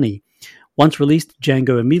reward money. Once released,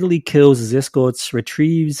 Django immediately kills his escorts,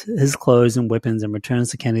 retrieves his clothes and weapons, and returns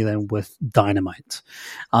to Candyland with dynamite.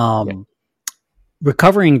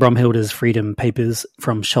 Recovering Bromhilda's freedom papers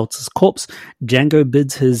from Schultz's corpse, Django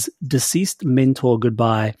bids his deceased mentor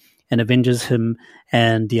goodbye and avenges him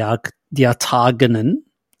and Diatarganen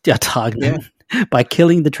by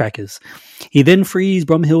killing the trackers. He then frees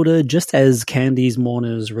Bromhilda just as Candy's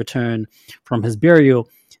mourners return from his burial.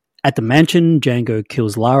 At the mansion, Django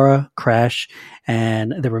kills Lara, Crash,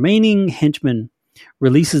 and the remaining henchmen,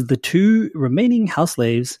 releases the 2 remaining house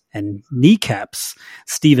slaves, and kneecaps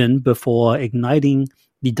Stephen before igniting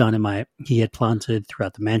the dynamite he had planted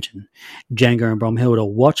throughout the mansion. Django and Bromhilda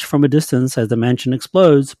watch from a distance as the mansion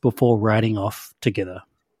explodes before riding off together.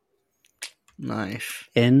 Nice.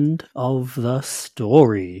 End of the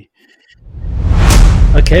story.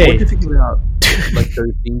 Okay. What do you think about like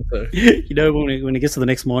those things though? You know, when he gets to the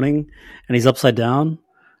next morning and he's upside down,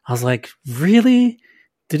 I was like, really?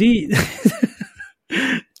 Did he?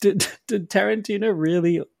 did Tarantino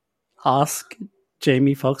really ask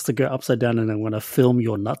Jamie Foxx to go upside down and then want to film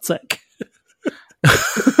your nutsack?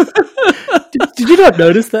 Did you not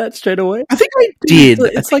notice that straight away? I think I did.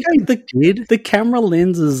 It's like the camera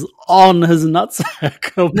lens is on his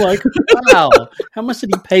nutsack. I'm like, wow, how much did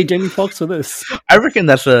he pay Jamie Foxx for this? I reckon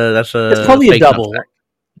that's a. It's probably a double.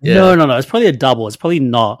 Yeah. No. It's probably a double. It's probably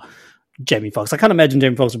not Jamie Foxx. I can't imagine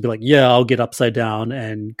Jamie Foxx would be like, yeah, I'll get upside down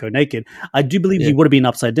and go naked. I do believe he would have been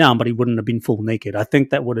upside down, but he wouldn't have been full naked. I think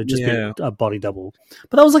that would have just been a body double.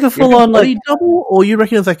 But that was like a full on body double, or you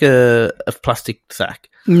reckon it's like a plastic sack?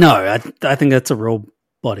 No, I think that's a real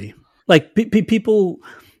body. Like people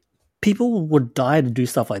would die to do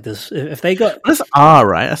stuff like this if they got. That's R,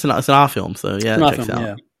 right? It's an R film, so yeah, it checks out.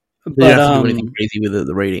 Yeah. But you don't have to do anything crazy with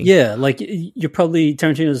the rating. Yeah, like you're probably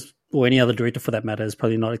Tarantino's or any other director for that matter is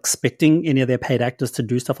probably not expecting any of their paid actors to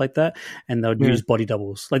do stuff like that, and they would use body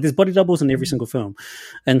doubles. Like there's body doubles in every single film,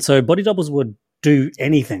 and so body doubles would do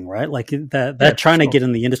anything, right? Like they're trying to get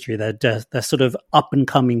in the industry. They're sort of up and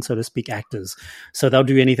coming, so to speak, actors. So they'll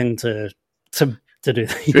do anything to do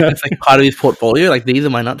that. You know? It's like part of his portfolio. Like these are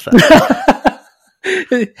my nutsacks.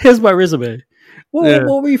 Here's my resume. What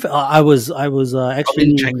were you? I was actually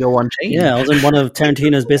in Django Unchained. Yeah, I was in one of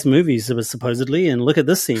Tarantino's best movies, supposedly, and look at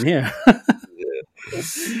this scene here.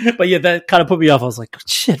 But yeah, that kind of put me off. I was like,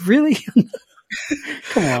 shit, really?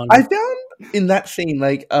 Come on. I found in that scene,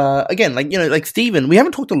 like, again, like, you know, like Steven, we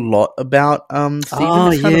haven't talked a lot about Steven.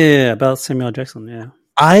 Oh, yeah, about Samuel L. Jackson, yeah.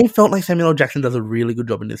 I felt like Samuel L. Jackson does a really good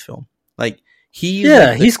job in this film. Like,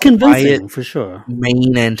 he's convincing, for sure.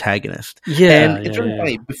 Main antagonist. Yeah. And it's really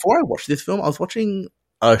funny. Before I watched this film, I was watching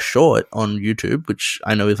a short on YouTube, which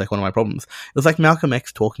I know is like one of my problems. It was like Malcolm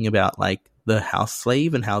X talking about like the house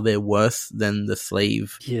slave and how they're worse than the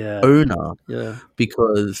slave owner. Yeah.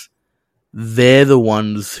 Because they're the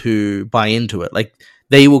ones who buy into it. Like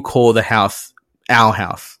they will call the house our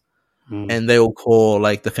house. And they will call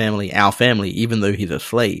like the family our family, even though he's a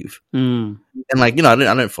slave. And like, you know, I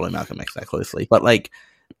don't follow Malcolm X that closely, but like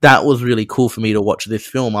that was really cool for me to watch this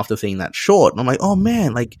film after seeing that short. And I'm like, oh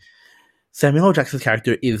man, like Samuel L. Jackson's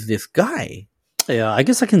character is this guy. Yeah, I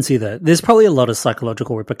guess I can see that. There's probably a lot of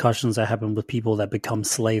psychological repercussions that happen with people that become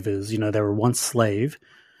slavers. You know, they were once slave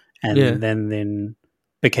and then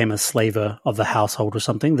became a slaver of the household or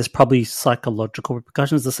something. There's probably psychological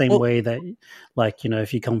repercussions the same way that, like, you know,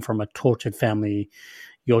 if you come from a tortured family,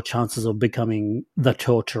 your chances of becoming the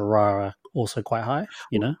torturer are also quite high,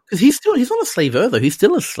 you know? Because he's not a slaver, though. He's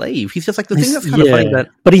still a slave. He's just like the thing that's kind of funny that...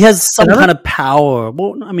 But he has some kind of power.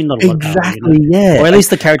 Well, I mean, not a lot of power. You know? Or at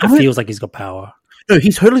least the character feels like he's got power. No,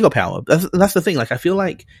 he's totally got power. That's the thing. Like, I feel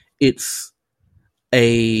like it's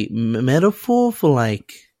a metaphor for,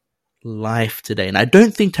 like, life today, and I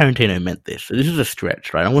don't think Tarantino meant this. So this is a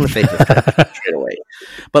stretch, right? I want to say this straight away,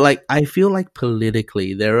 but like I feel like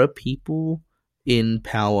politically there are people in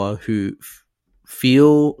power who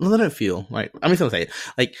feel no, they don't feel right. I'm just gonna say it.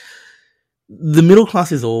 Like the middle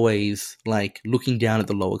class is always like looking down at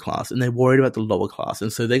the lower class, and they're worried about the lower class,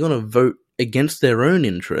 and so they're gonna vote against their own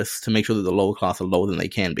interests to make sure that the lower class are lower than they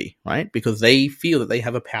can be, right? Because they feel that they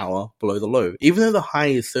have a power below the low. Even though the high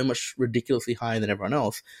is so much ridiculously higher than everyone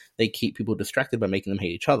else, they keep people distracted by making them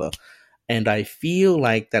hate each other. And I feel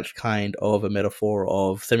like that's kind of a metaphor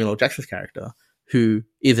of Samuel L. Jackson's character, who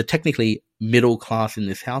is a technically middle class in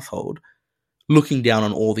this household, looking down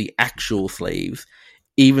on all the actual slaves,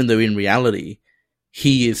 even though in reality,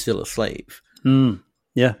 he is still a slave.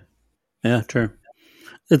 Yeah. Yeah, true.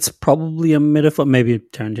 It's probably a metaphor. Maybe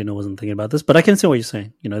Tarantino wasn't thinking about this, but I can see what you're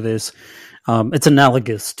saying. You know, there's, it's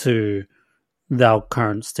analogous to our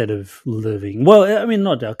current state of living. Well, I mean,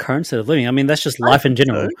 not our current state of living. I mean, that's just life in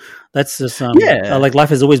general. That's just, like life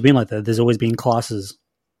has always been like that. There's always been classes.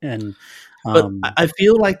 And, but I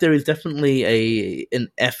feel like there is definitely an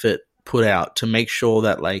effort put out to make sure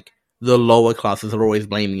that like the lower classes are always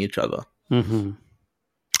blaming each other. Mm-hmm.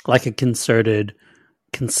 Like a concerted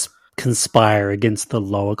conspire against the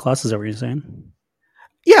lower classes. Is that what you're saying?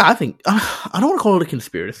 Yeah, I think I don't want to call it a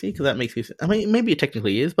conspiracy because that makes me. I mean, maybe it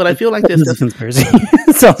technically is, but I feel like there's a conspiracy.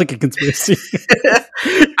 It sounds like a conspiracy.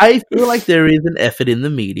 I feel like there is an effort in the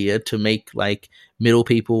media to make like middle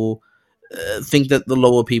people think that the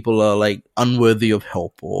lower people are like unworthy of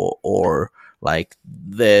help or like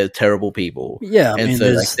they're terrible people. Yeah, and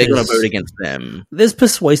so like, they're going to vote against them. There's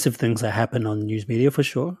persuasive things that happen on news media for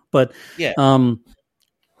sure, but yeah.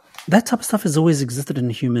 That type of stuff has always existed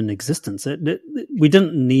in human existence. We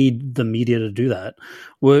didn't need the media to do that.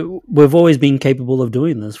 We've always been capable of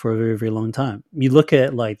doing this for a very, very long time. You look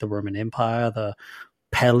at like the Roman Empire, the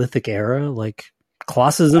Paleolithic era, like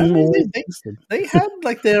classism. They had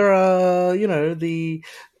like their, the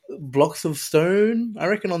blocks of stone. I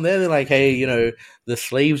reckon on there they're like, hey, the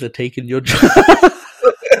slaves are taking your job.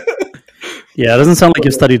 Yeah, it doesn't sound like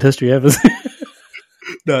you've studied history ever.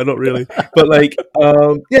 No, not really. But like,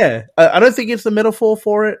 I don't think it's a metaphor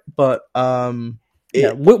for it, but whether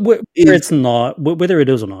it's not, whether it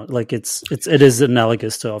is or not, like it is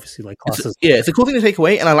analogous to obviously like classes. It's a cool thing to take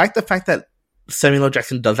away, and I like the fact that Samuel L.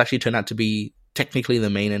 Jackson does actually turn out to be technically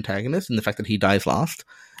the main antagonist, and the fact that he dies last,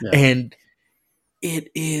 and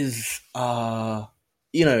it is,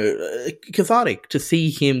 cathartic to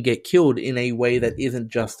see him get killed in a way that isn't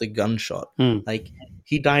just a gunshot. Like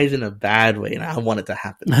he dies in a bad way, and I want it to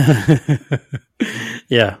happen.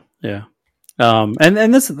 Yeah.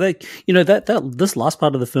 And this like that this last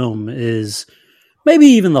part of the film is maybe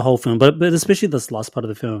even the whole film, but especially this last part of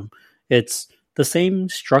the film, it's the same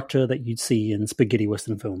structure that you'd see in spaghetti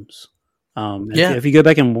western films. If you go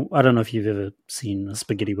back and I don't know if you've ever seen a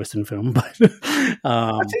spaghetti western film, but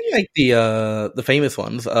I've seen like the famous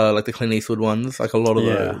ones, like the Clint Eastwood ones, like a lot of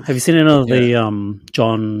those. Have you seen any of the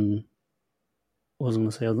John? I was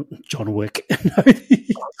going to say John Wick.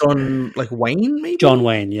 John like Wayne, maybe. John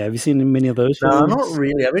Wayne, yeah. Have you seen many of those films? No, not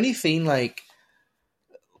really. I've only seen like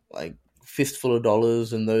Fistful of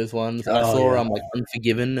Dollars and those ones. I saw like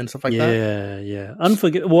Unforgiven and stuff like that. Yeah.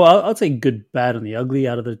 Unforgiven. Well, I'd say Good, Bad, and the Ugly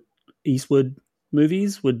out of the Eastwood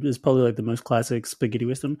movies is probably like the most classic spaghetti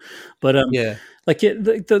western. But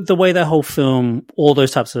the way that whole film, all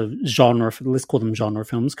those types of genre, let's call them genre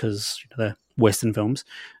films because they're western films.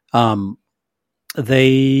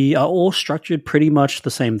 They are all structured pretty much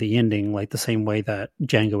the same. The ending, like the same way that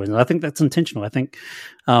Django is, and I think that's intentional. I think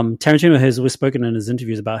Tarantino has always spoken in his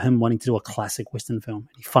interviews about him wanting to do a classic western film,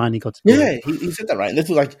 and he finally got to do it. Yeah, he said that right. And this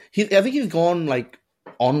was like, I think he's gone like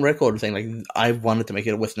on record saying like, I've wanted to make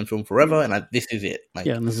it a western film forever, and this is it. Like,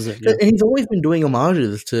 and this is it. Yeah. And he's always been doing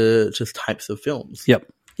homages to just types of films. Yep,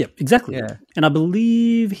 exactly. Yeah. And I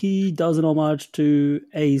believe he does an homage to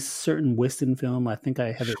a certain western film. I think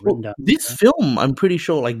I have it written down. This film, I'm pretty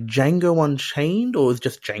sure, like Django Unchained, or it's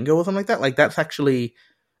just Django or something like that. Like that's actually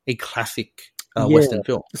a classic western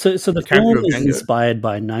film. So the film is inspired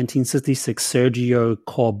by 1966 Sergio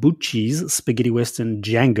Corbucci's spaghetti western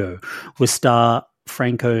Django, with star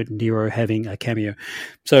Franco Nero having a cameo.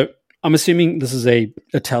 So I'm assuming this is a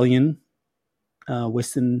Italian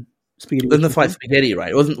western. Spaghetti. Then that's like spaghetti,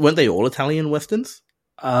 right? Weren't they all Italian westerns?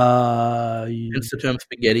 Hence the term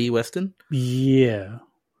spaghetti western. Yeah.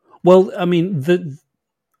 Well, I mean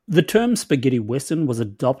the term spaghetti western was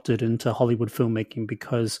adopted into Hollywood filmmaking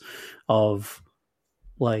because of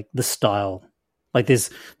like the style. Like there's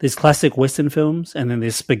classic western films, and then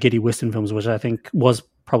there's spaghetti western films, which I think was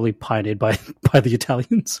probably pioneered by the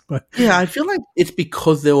Italians. But yeah, I feel like it's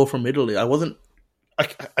because they were from Italy. I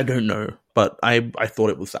don't know, but I thought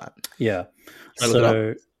it was that. Yeah.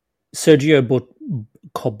 So Sergio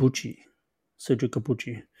Corbucci.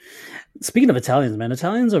 Speaking of Italians, man,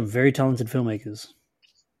 Italians are very talented filmmakers.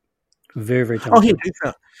 Very, very talented.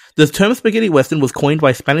 The term spaghetti western was coined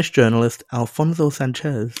by Spanish journalist Alfonso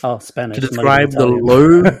Sanchez. Spanish. To describe the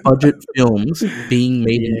low-budget films being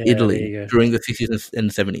made in Italy during the 60s and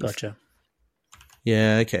 70s. Gotcha.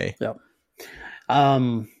 Yeah, okay. Yeah.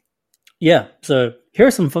 Yeah, so Here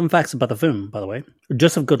are some fun facts about the film, by the way.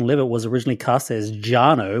 Joseph Gordon-Levitt was originally cast as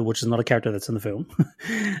Jarno, which is not a character that's in the film,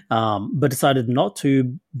 but decided not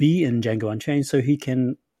to be in Django Unchained so he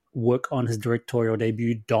can work on his directorial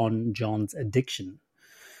debut, Don John's Addiction.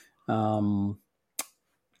 Yeah.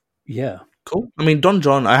 Cool. I mean, Don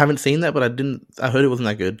John, I haven't seen that, but I heard it wasn't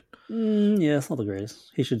that good. Yeah, it's not the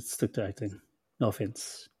greatest. He should stick to acting. No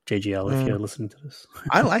offense, JGL, if you're listening to this.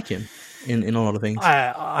 I like him in a lot of things.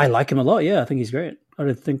 I like him a lot. Yeah, I think he's great. I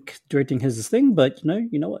don't think directing his thing, but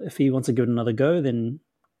you know what? If he wants to give it another go, then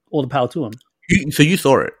all the power to him. So you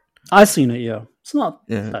saw it? I've seen it. Yeah, it's not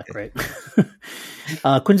that great.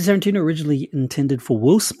 Quentin Tarantino originally intended for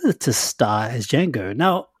Will Smith to star as Django.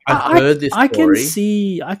 Now, I've heard this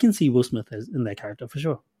story. I can see Will Smith in that character for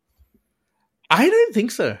sure. I don't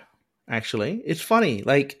think so. Actually, it's funny.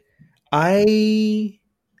 Like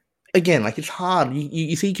it's hard.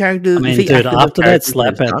 You see characters. I mean, dude, after that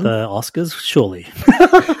slap at the Oscars, surely.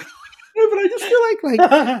 No, but I just feel like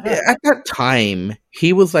at that time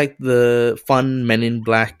he was like the fun Men in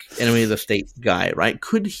Black Enemy of the State guy, right?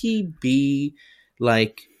 Could he be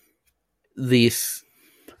like this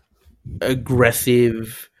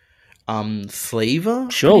aggressive slaver?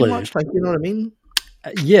 Surely, much? Like, you know what I mean?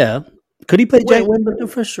 Yeah. Could he play Django?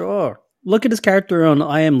 For sure. Look at his character on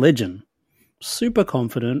I Am Legend. Super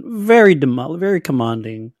confident, very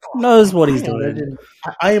commanding, knows what he's doing. Legend.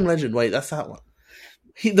 I Am Legend. Wait, that's that one.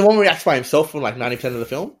 The one where he acts by himself for like 90% of the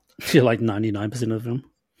film. Yeah, like 99% of the film.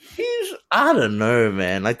 I don't know,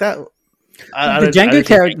 man. Like that. The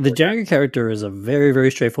Django character is a very,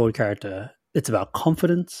 very straightforward character. It's about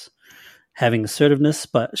confidence, having assertiveness,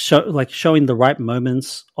 but showing the right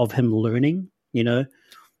moments of him learning. You know,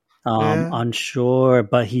 unsure,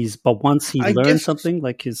 but once he learns something,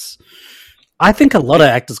 like I think a lot of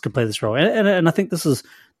actors could play this role, and I think this is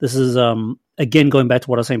again going back to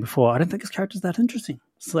what I was saying before. I don't think his character's that interesting.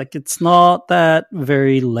 It's like it's not that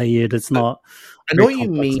very layered. It's not. I know what you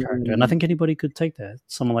mean, character, and I think anybody could take that.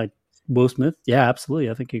 Someone like Will Smith, yeah, absolutely.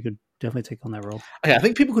 I think he could definitely take on that role. Okay, I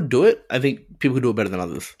think people could do it. I think people could do it better than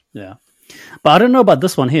others. Yeah, but I don't know about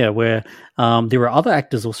this one here, where there were other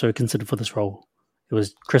actors also considered for this role. It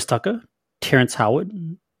was Chris Tucker, Terrence Howard,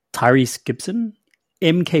 Tyrese Gibson,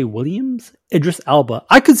 M.K. Williams, Idris Elba.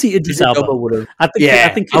 I could see Idris Elba. I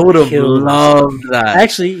think I would have loved that.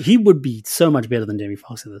 Actually, he would be so much better than Jamie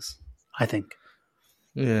Foxx in this, I think.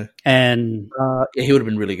 Yeah, and he would have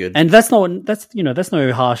been really good. And that's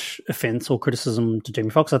no harsh offense or criticism to Jamie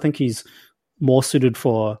Foxx. I think he's more suited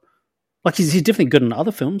for, like, he's definitely good in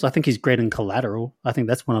other films. I think he's great in Collateral. I think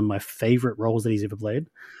that's one of my favorite roles that he's ever played.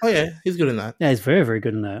 Oh yeah, he's good in that. Yeah, he's very, very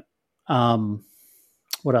good in that.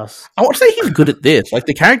 What else? I want to say he's good at this. Like,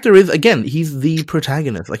 the character is, again, he's the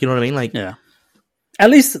protagonist. Like, you know what I mean? Like, yeah.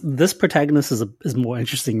 At least this protagonist is more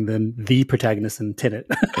interesting than the protagonist in Tenet.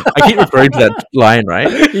 I keep referring to that line,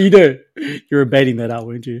 right? You do. You're baiting that out,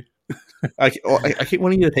 weren't you? I keep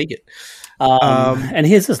wanting you to take it. And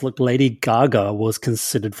here's this. Look, Lady Gaga was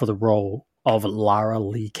considered for the role of Lara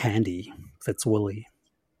Lee Candy Fitzwilly.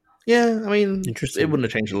 Yeah, I mean, interesting. It wouldn't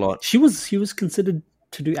have changed a lot. She was considered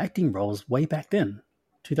to do acting roles way back then,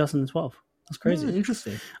 2012. That's crazy. Yeah,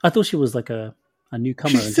 interesting. I thought she was like a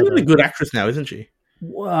newcomer. She's still a good actress now, isn't she?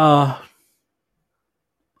 I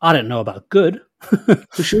don't know about good.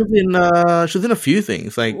 So she was in a few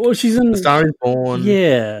things. Like, well, she's in Star Is Born.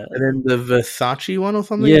 Yeah, and then the Versace one or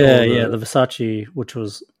something. Yeah, the Versace, which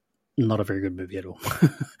was not a very good movie at all.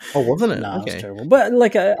 Oh, wasn't it? No, okay. It was terrible. But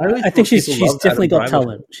like, I think she's definitely got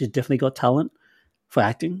talent. She's definitely got talent for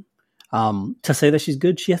acting. To say that she's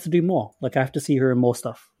good, she has to do more. Like, I have to see her in more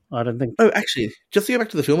stuff. I don't think. Oh, actually, just to go back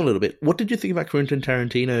to the film a little bit, what did you think about Quentin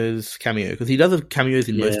Tarantino's cameo? Because he does have cameos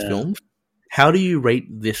in most films. How do you rate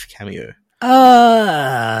this cameo?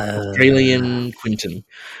 Australian Quentin.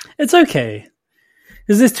 It's okay.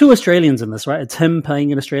 Because there's two Australians in this, right? It's him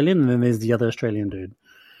playing an Australian, and then there's the other Australian dude.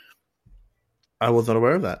 I was not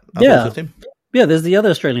aware of that. I thought it was just him. Yeah, there's the other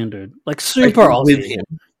Australian dude. Like, super Aussie. With him.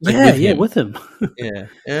 With him. Yeah.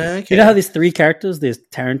 Okay. You know how there's three characters? There's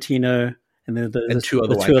Tarantino, and then there's two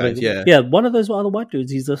other white guys, Yeah, one of those other white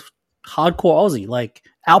dudes, he's a hardcore Aussie, like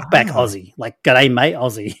Outback Aussie, like g'day mate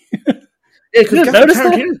Aussie. Yeah, because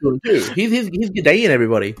Tarantino's good too. He's g'daying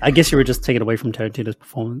everybody. I guess you were just taken away from Tarantino's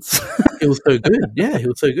performance. It was so good. Yeah, he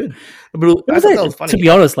was so good. But I thought that was funny. To be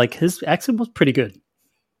honest, like, his accent was pretty good.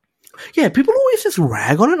 Yeah, people always just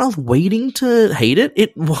rag on it. I was waiting to hate it.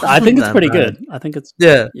 I think it's pretty good. I think it's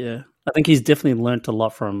yeah. I think he's definitely learnt a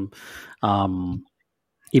lot from,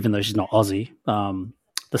 even though she's not Aussie,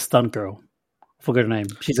 the stunt girl. I forgot her name.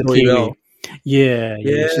 She's a Kiwi. Yeah,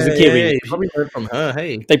 she's a Kiwi. Yeah, he probably learned from her.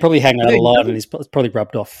 Hey, they probably hang out a lot, and he's probably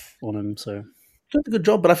rubbed off on him. So does a good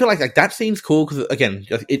job, but I feel like that scene's cool because again,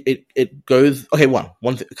 it goes okay.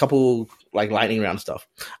 A couple like lightning round stuff.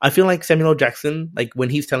 I feel like Samuel L. Jackson, like when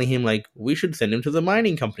he's telling him like we should send him to the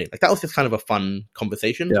mining company, like that was just kind of a fun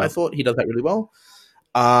conversation. Yeah. I thought he does that really well.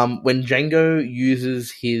 When Django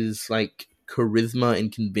uses his like charisma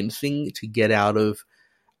and convincing to get out of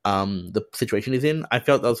the situation he's in, I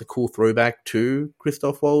felt that was a cool throwback to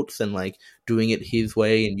Christoph Waltz and like doing it his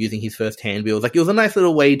way and using his first hand wheels. Like it was a nice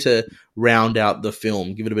little way to round out the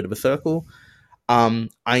film, give it a bit of a circle. I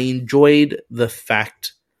enjoyed the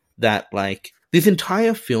fact that like this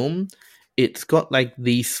entire film, it's got like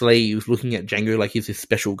these slaves looking at Django like he's this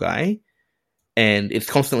special guy. And it's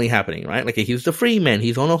constantly happening, right? Like he's the free man,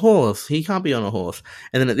 he's on a horse, he can't be on a horse.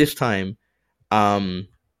 And then at this time,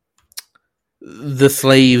 the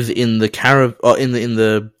slaves in the in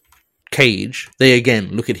the cage, they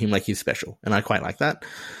again look at him like he's special, and I quite like that.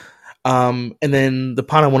 And then the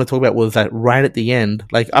part I want to talk about was that right at the end,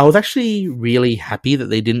 like I was actually really happy that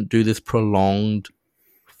they didn't do this prolonged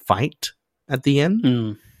fight at the end.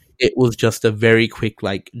 Mm. It was just a very quick,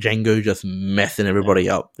 like Django just messing everybody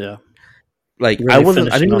up. Yeah, like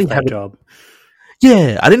really I didn't really have job.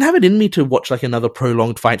 Yeah, I didn't have it in me to watch like another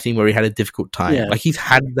prolonged fight scene where he had a difficult time. Yeah. Like he's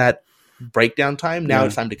had that breakdown time. Now Yeah.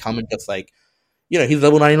 it's time to come and just like, he's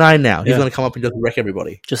level 99 now. He's Yeah. going to come up and just wreck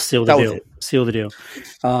everybody. Just seal the That was deal. it. Seal the deal.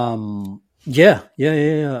 Yeah.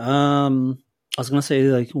 I was gonna say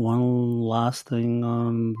like one last thing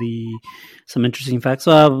on some interesting facts.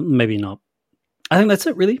 Maybe not. I think that's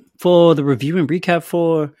it really for the review and recap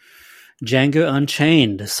for Django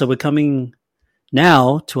Unchained. So we're coming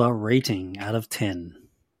now to our rating out of 10.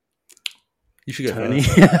 You should go Tony.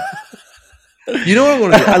 first. You know what I'm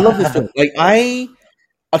going to do? I love this film.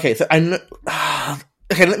 Okay, so I know.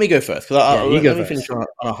 Okay, let me go first. Yeah, you go let me first. finish on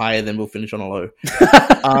a high, then we'll finish on a low.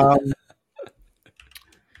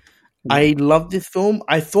 I love this film.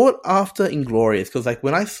 I thought after Inglourious, because like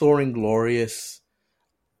when I saw Inglourious,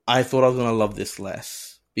 I thought I was going to love this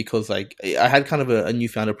less because like I had kind of a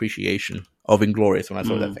newfound appreciation of Inglourious when I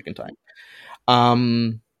saw it that second time.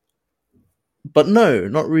 But no,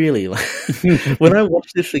 not really. When I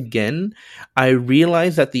watched this again, I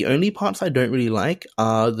realized that the only parts I don't really like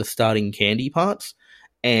are the starting candy parts,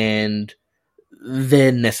 and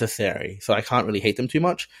they're necessary, so I can't really hate them too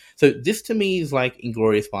much. So this to me is like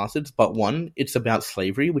Inglourious Basterds, but one, it's about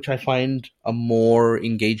slavery, which I find a more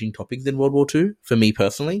engaging topic than World War II, for me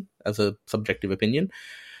personally, as a subjective opinion.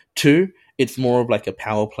 Two, it's more of like a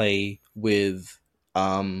power play with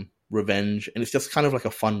revenge, and it's just kind of like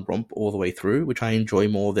a fun romp all the way through, which I enjoy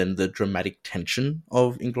more than the dramatic tension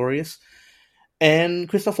of Inglourious. And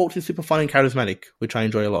Christoph Waltz is super fun and charismatic, which I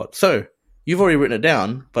enjoy a lot. So, you've already written it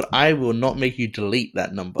down, but I will not make you delete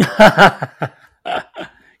that number.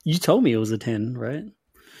 You told me it was a 10, right?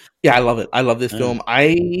 Yeah, I love it. I love this film.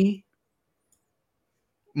 I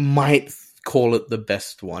might call it the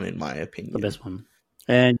best one, in my opinion. The best one.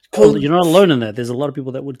 And you're not alone in that. There's a lot of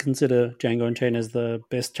people that would consider Django Unchained as the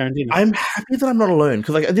best Tarantino. I'm happy that I'm not alone,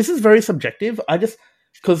 because like this is very subjective.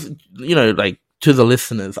 Because like to the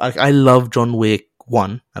listeners, I love John Wick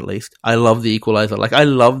 1, at least. I love The Equalizer. Like I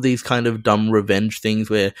love these kind of dumb revenge things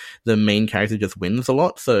where the main character just wins a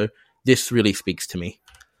lot. So this really speaks to me.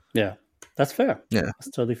 Yeah, that's fair. Yeah, that's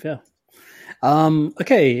totally fair.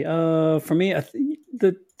 Okay, for me, I think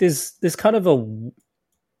that there's kind of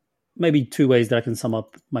maybe two ways that I can sum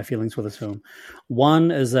up my feelings for this film. One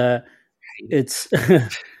is that it's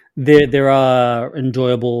there are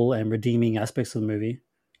enjoyable and redeeming aspects of the movie,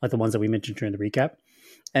 like the ones that we mentioned during the recap,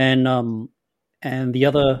 and the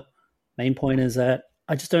other main point is that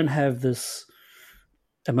I just don't have this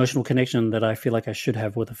emotional connection that I feel like I should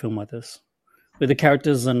have with a film like this. Where the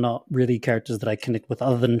characters are not really characters that I connect with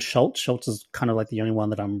other than Schultz. Schultz is kind of like the only one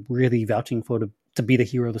that I'm really vouching for to be the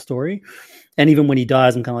hero of the story. And even when he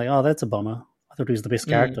dies, I'm kind of like, oh, that's a bummer. I thought he was the best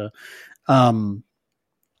character. And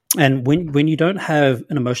when you don't have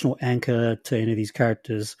an emotional anchor to any of these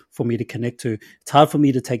characters for me to connect to, it's hard for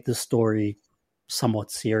me to take this story somewhat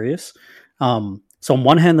serious. So on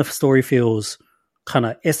one hand, the story feels kind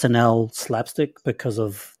of SNL slapstick because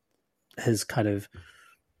of his kind of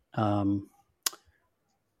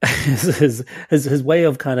his way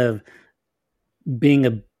of kind of being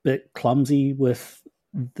a bit clumsy with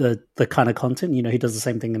the kind of content. He does the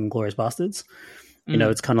same thing in Inglourious Basterds.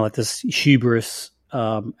 It's kind of like this hubris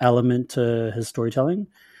element to his storytelling,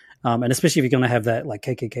 and especially if you're going to have that like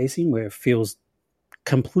KKK scene where it feels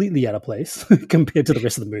completely out of place compared to the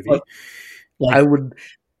rest of the movie. Like, I would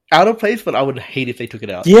out of place, but I would hate if they took it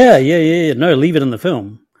out. Yeah. No, leave it in the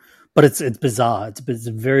film. But it's bizarre. It's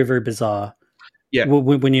very, very bizarre. Yeah.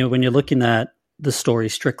 When you're looking at the story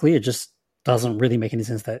strictly, it just doesn't really make any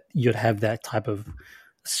sense that you'd have that type of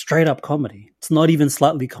straight up comedy. It's not even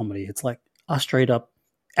slightly comedy. It's like a straight up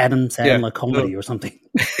Adam Sandler comedy or something.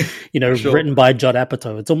 Sure. Written by Judd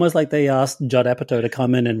Apatow. It's almost like they asked Judd Apatow to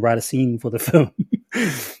come in and write a scene for the film.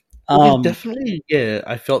 Definitely,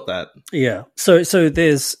 I felt that. Yeah. So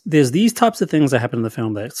there's these types of things that happen in the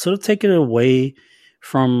film that sort of take it away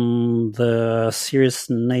from the serious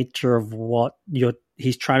nature of what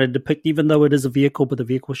he's trying to depict, even though it is a vehicle, but the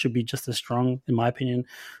vehicle should be just as strong, in my opinion,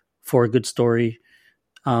 for a good story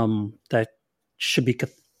that should be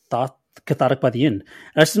cathartic by the end. And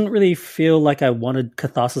I just didn't really feel like I wanted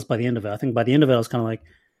catharsis by the end of it. I think by the end of it, I was kind of like,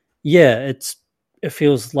 it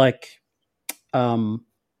feels like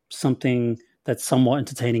something that's somewhat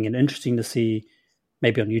entertaining and interesting to see,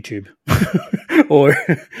 maybe on YouTube, or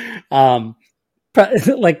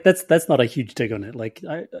like that's not a huge dig on it. Like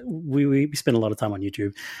we spend a lot of time on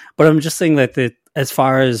YouTube, but I'm just saying that as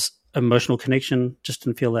far as emotional connection, just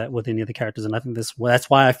didn't feel that with any of the characters, and I think that's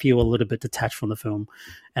why I feel a little bit detached from the film,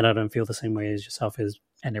 and I don't feel the same way as yourself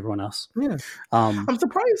and everyone else. Yeah, I'm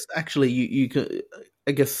surprised actually. You could,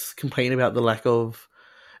 I guess, complain about the lack of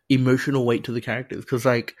emotional weight to the characters, because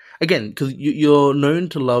because you're known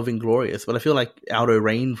to love Inglorious, but I feel like Aldo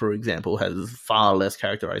Rain, for example, has far less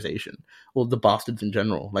characterization, or the bastards in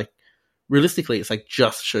general. Like realistically, it's like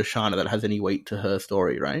just Shoshana that has any weight to her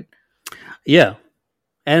story, right? Yeah.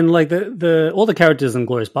 And like all the characters in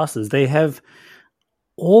Glorious Bastards,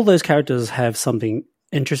 all those characters have something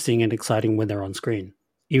interesting and exciting when they're on screen.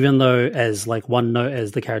 Even though as like one note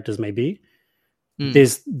as the characters may be,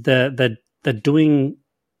 there's they're doing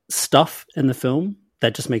stuff in the film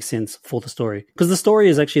that just makes sense for the story. Because the story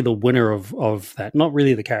is actually the winner of that, not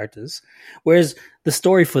really the characters. Whereas the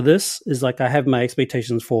story for this is like I have my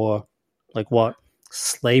expectations for like what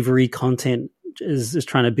slavery content is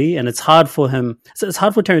trying to be, and it's hard for him. So it's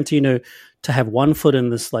hard for Tarantino to have one foot in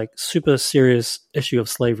this like super serious issue of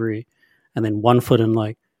slavery, and then one foot in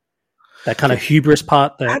like that kind of hubris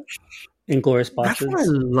part that Inglourious Basterds. That's what I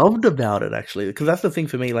loved about it, actually, because that's the thing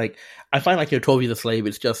for me. Like, I find like 12 Years a Slave,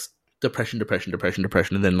 it's just depression,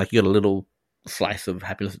 and then like you got a little slice of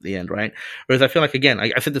happiness at the end, right? Whereas I feel like, again,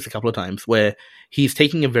 I've said this a couple of times, where he's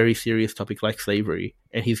taking a very serious topic like slavery,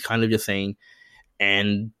 and he's kind of just saying,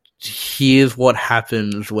 and here's what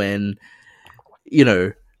happens when,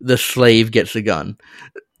 the slave gets a gun.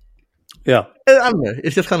 Yeah. I don't know.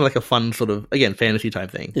 It's just kind of like a fun sort of, again, fantasy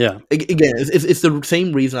type thing. Yeah. Again, it's the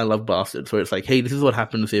same reason I love Bastards, where it's like, hey, this is what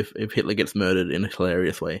happens if Hitler gets murdered in a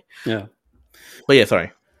hilarious way. Yeah. But yeah,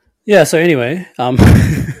 sorry. Yeah, so anyway, that's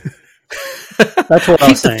what I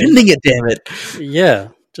was saying. Keep defending it, damn it. Yeah.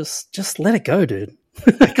 Just let it go, dude.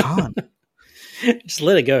 I can't. Just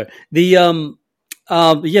let it go.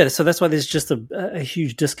 So that's why there's just a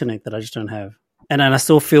huge disconnect that I just don't have. And I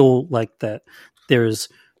still feel like that there's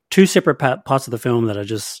two separate parts of the film that are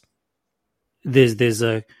just there's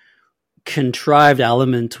a contrived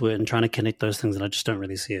element to it and trying to connect those things, and I just don't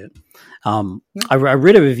really see it. I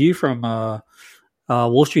read a review from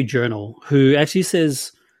Wall Street Journal who actually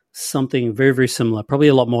says something very, very similar, probably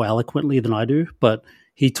a lot more eloquently than I do, but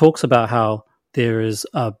he talks about how there's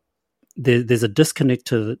a disconnect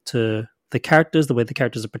to the characters, the way the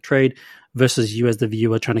characters are portrayed, versus you as the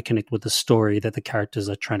viewer trying to connect with the story that the characters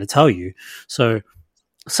are trying to tell you. So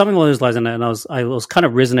something along those lines, and I was kind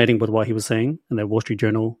of resonating with what he was saying in that Wall Street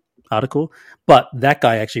Journal article, but that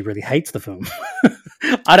guy actually really hates the film.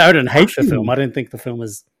 I don't hate the film. I don't think the film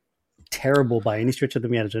is terrible by any stretch of the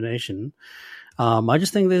imagination. I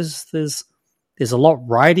just think there's a lot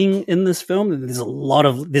riding in this film. There's a lot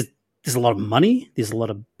of money. There's a lot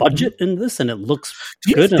of budget in this, and it looks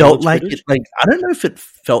good. Felt like it, like I don't know if it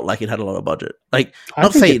felt like it had a lot of budget. Like,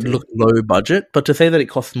 not to say it looked low budget, but to say that it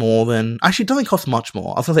cost more than actually it doesn't cost much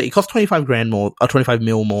more. I was gonna say it cost $25 more, or $25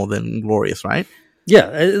 mil more than Glorious, right? Yeah,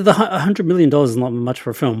 the $100 million is not much for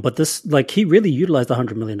a film, but this, like, he really utilized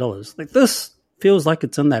 $100 million. Like, this feels like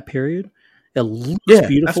it's in that period. It looks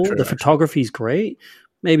beautiful. The photography is great.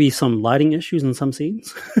 Maybe some lighting issues in some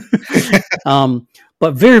scenes.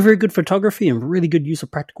 But very, very good photography and really good use of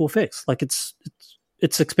practical effects. Like it's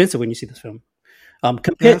expensive when you see this film.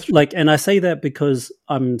 And I say that because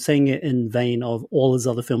I'm saying it in vain of all his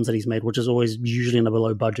other films that he's made, which is always usually in the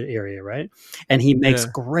below budget area, right? And he makes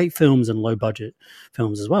great films and low budget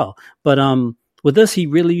films as well. But with this, he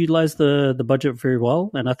really utilized the budget very well,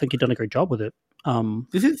 and I think he's done a great job with it.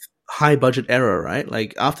 This is high budget era, right?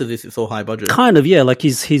 Like after this, it's all high budget. Kind of, yeah. Like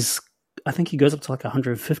he's I think he goes up to like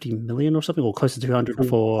 150 million or something, or close to 200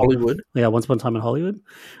 for Hollywood. Yeah, Once Upon a Time in Hollywood,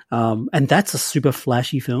 and that's a super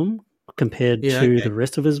flashy film compared to the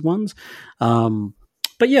rest of his ones.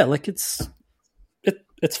 But yeah, like it's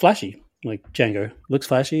flashy. like Django. Looks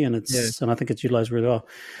flashy, and and I think it's utilized really well.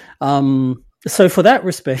 So for that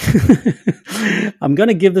respect, I'm going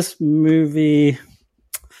to give this movie.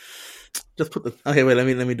 Just put the. Okay, wait. Let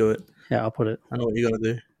me do it. Yeah, I'll put it. I know what you're gonna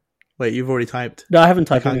do. Wait, you've already typed. No, I haven't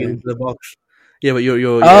typed. I can't get into the box. Yeah, but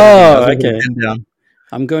you're okay. Down.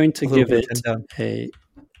 I'm going to give it a.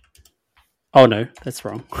 Oh no, that's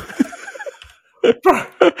wrong.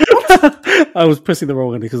 I was pressing the wrong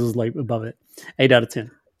one because it was like above it. 8 out of 10.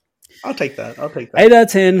 I'll take that. 8 out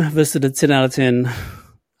of 10 versus a 10 out of 10.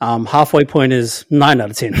 Halfway point is 9 out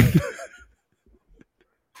of 10.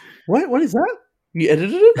 What is that? You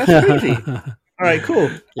edited it? That's crazy. All right, cool.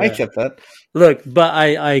 Yeah. I accept that. Look, but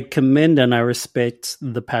I commend and I respect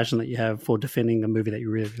the passion that you have for defending a movie that you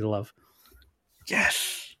really, really love.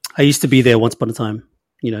 Yes. I used to be there once upon a time,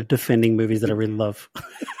 defending movies that I really love.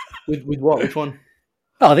 With what? Which one?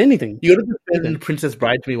 Oh, anything. You got to defend Princess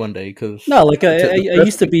Bride to me one day, because no, like I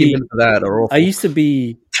used to be. That are awful. I used to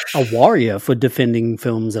be a warrior for defending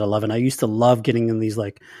films that I love, and I used to love getting in these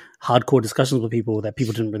like hardcore discussions with people that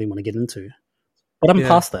people didn't really want to get into. But I'm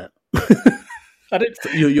past that.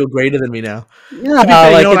 You're greater than me now. Yeah,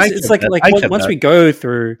 it's like once we go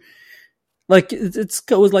through, like it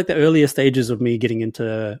was like the earlier stages of me getting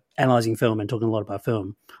into analyzing film and talking a lot about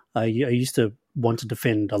film. I used to want to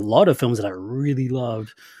defend a lot of films that I really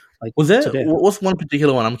loved. Like, what's one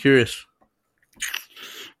particular one? I'm curious.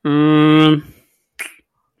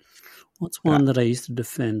 What's one that I used to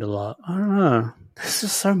defend a lot? I don't know. There's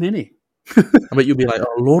just so many. I bet you'll be like,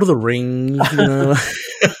 "Oh, Lord of the Rings." I don't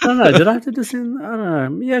know. Did I have to defend? I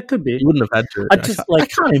don't know. Yeah, it could be. You wouldn't have had to. I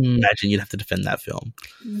can't imagine you'd have to defend that film.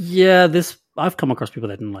 Yeah, I've come across people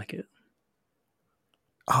that didn't like it.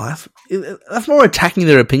 Oh, that's more attacking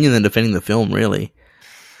their opinion than defending the film, really.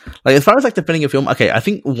 Like, as far as like defending a film, okay, I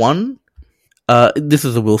think one, this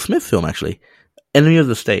is a Will Smith film, actually, Enemy of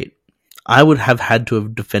the State. I would have had to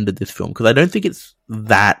have defended this film because I don't think it's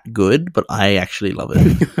that good, but I actually love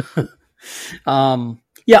it.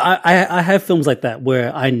 Yeah, I have films like that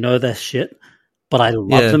where I know they're shit, but I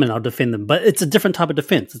love them and I'll defend them. But it's a different type of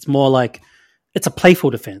defense. It's more like it's a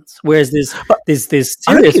playful defense. Whereas there's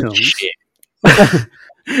serious films.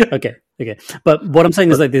 Okay. But what I'm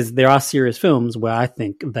saying is like there are serious films where I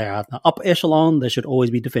think they are the upper echelon. They should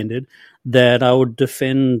always be defended. That I would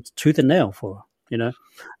defend tooth and nail for. And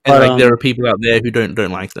like there are people out there who don't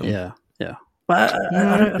like them. Yeah. But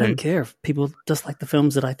I don't care if people dislike the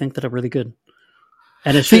films that I think that are really good.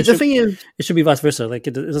 And it should be vice versa. Like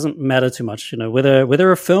it doesn't matter too much,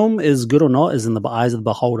 whether a film is good or not is in the eyes of the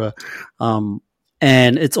beholder,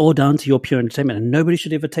 and it's all down to your pure entertainment. And nobody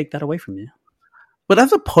should ever take that away from you. But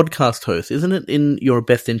as a podcast host, isn't it in your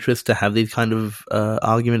best interest to have these kind of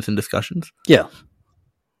arguments and discussions? Yeah.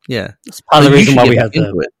 That's part of the reason why we have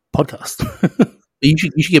the podcast. You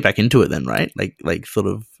should get back into it then, right? Like sort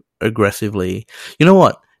of aggressively. You know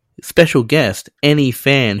what? Special guest, any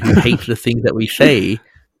fan who hates the things that we say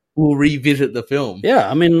will revisit the film. Yeah,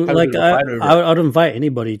 I mean, like I'd invite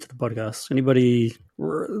anybody to the podcast, anybody,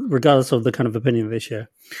 regardless of the kind of opinion they share.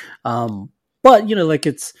 But like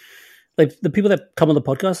it's like the people that come on the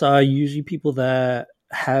podcast are usually people that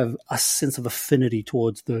have a sense of affinity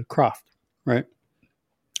towards the craft, right?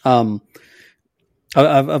 I've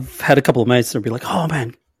had a couple of mates that be like, "Oh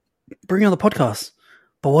man, bring on the podcast."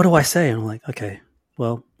 But what do I say? And I'm like, okay,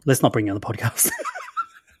 well, let's not bring you on the podcast.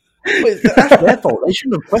 Wait, that's their fault. They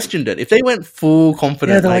shouldn't have questioned it. If they went full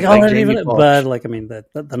confident, yeah, they're like, oh, even. But like, I mean, they're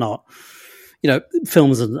not.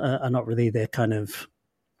 Films are not really their kind of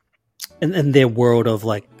in their world of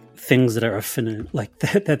like things that are affinity, like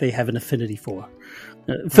that they have an affinity for.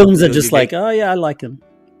 Films are just like, oh yeah, I like them,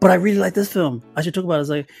 but I really like this film. I should talk about it. I was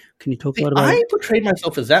like, can you talk about it? I portrayed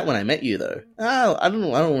myself as that when I met you, though. Oh, I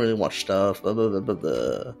don't really watch stuff. Blah, blah, blah, blah,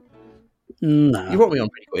 blah. No. You brought me on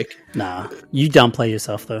pretty quick. Nah. You downplay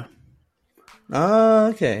yourself, though. Ah,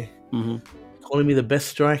 okay. Mm-hmm. Calling me the best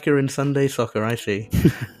striker in Sunday soccer, I see.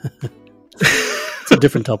 It's a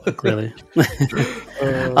different topic, really.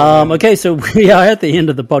 Okay, so we are at the end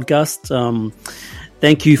of the podcast.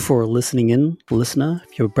 Thank you for listening in, listener.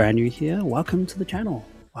 If you're brand new here, welcome to the channel.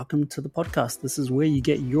 Welcome to the podcast. This is where you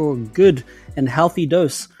get your good and healthy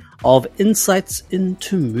dose of insights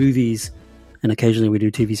into movies. And occasionally we do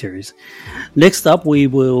TV series. Next up, we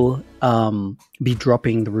will be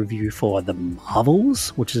dropping the review for The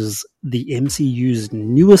Marvels, which is the MCU's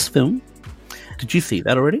newest film. Did you see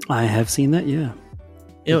that already? I have seen that, yeah.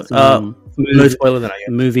 No spoiler than I get.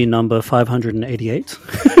 Movie number 588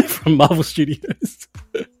 from Marvel Studios.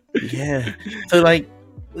 Yeah. So, like...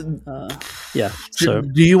 yeah. So,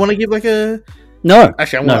 do you want to give, like, a No,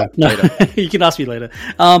 Actually, no. later. You can ask me later.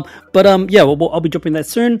 Yeah, well, I'll be dropping that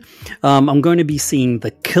soon. I'm going to be seeing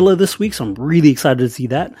The Killer this week, so I'm really excited to see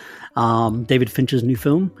that. David Fincher's new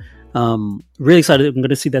film. Really excited. I'm going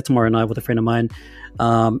to see that tomorrow night with a friend of mine.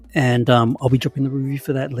 And I'll be dropping the review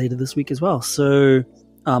for that later this week as well. So,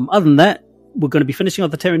 other than that, we're going to be finishing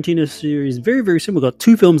off the Tarantino series very, very soon. We've got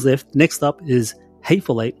 2 films left. Next up is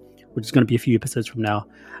Hateful Eight, which is going to be a few episodes from now.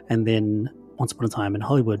 And then Once Upon a Time in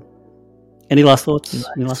Hollywood. Any last thoughts? Nice.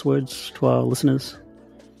 Any last words to our listeners?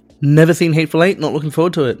 Never seen Hateful Eight. Not looking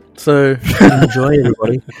forward to it. So enjoy,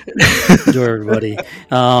 everybody. Enjoy, everybody.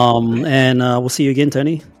 And we'll see you again,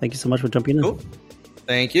 Tony. Thank you so much for jumping in. Cool.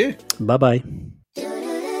 Thank you. Bye-bye.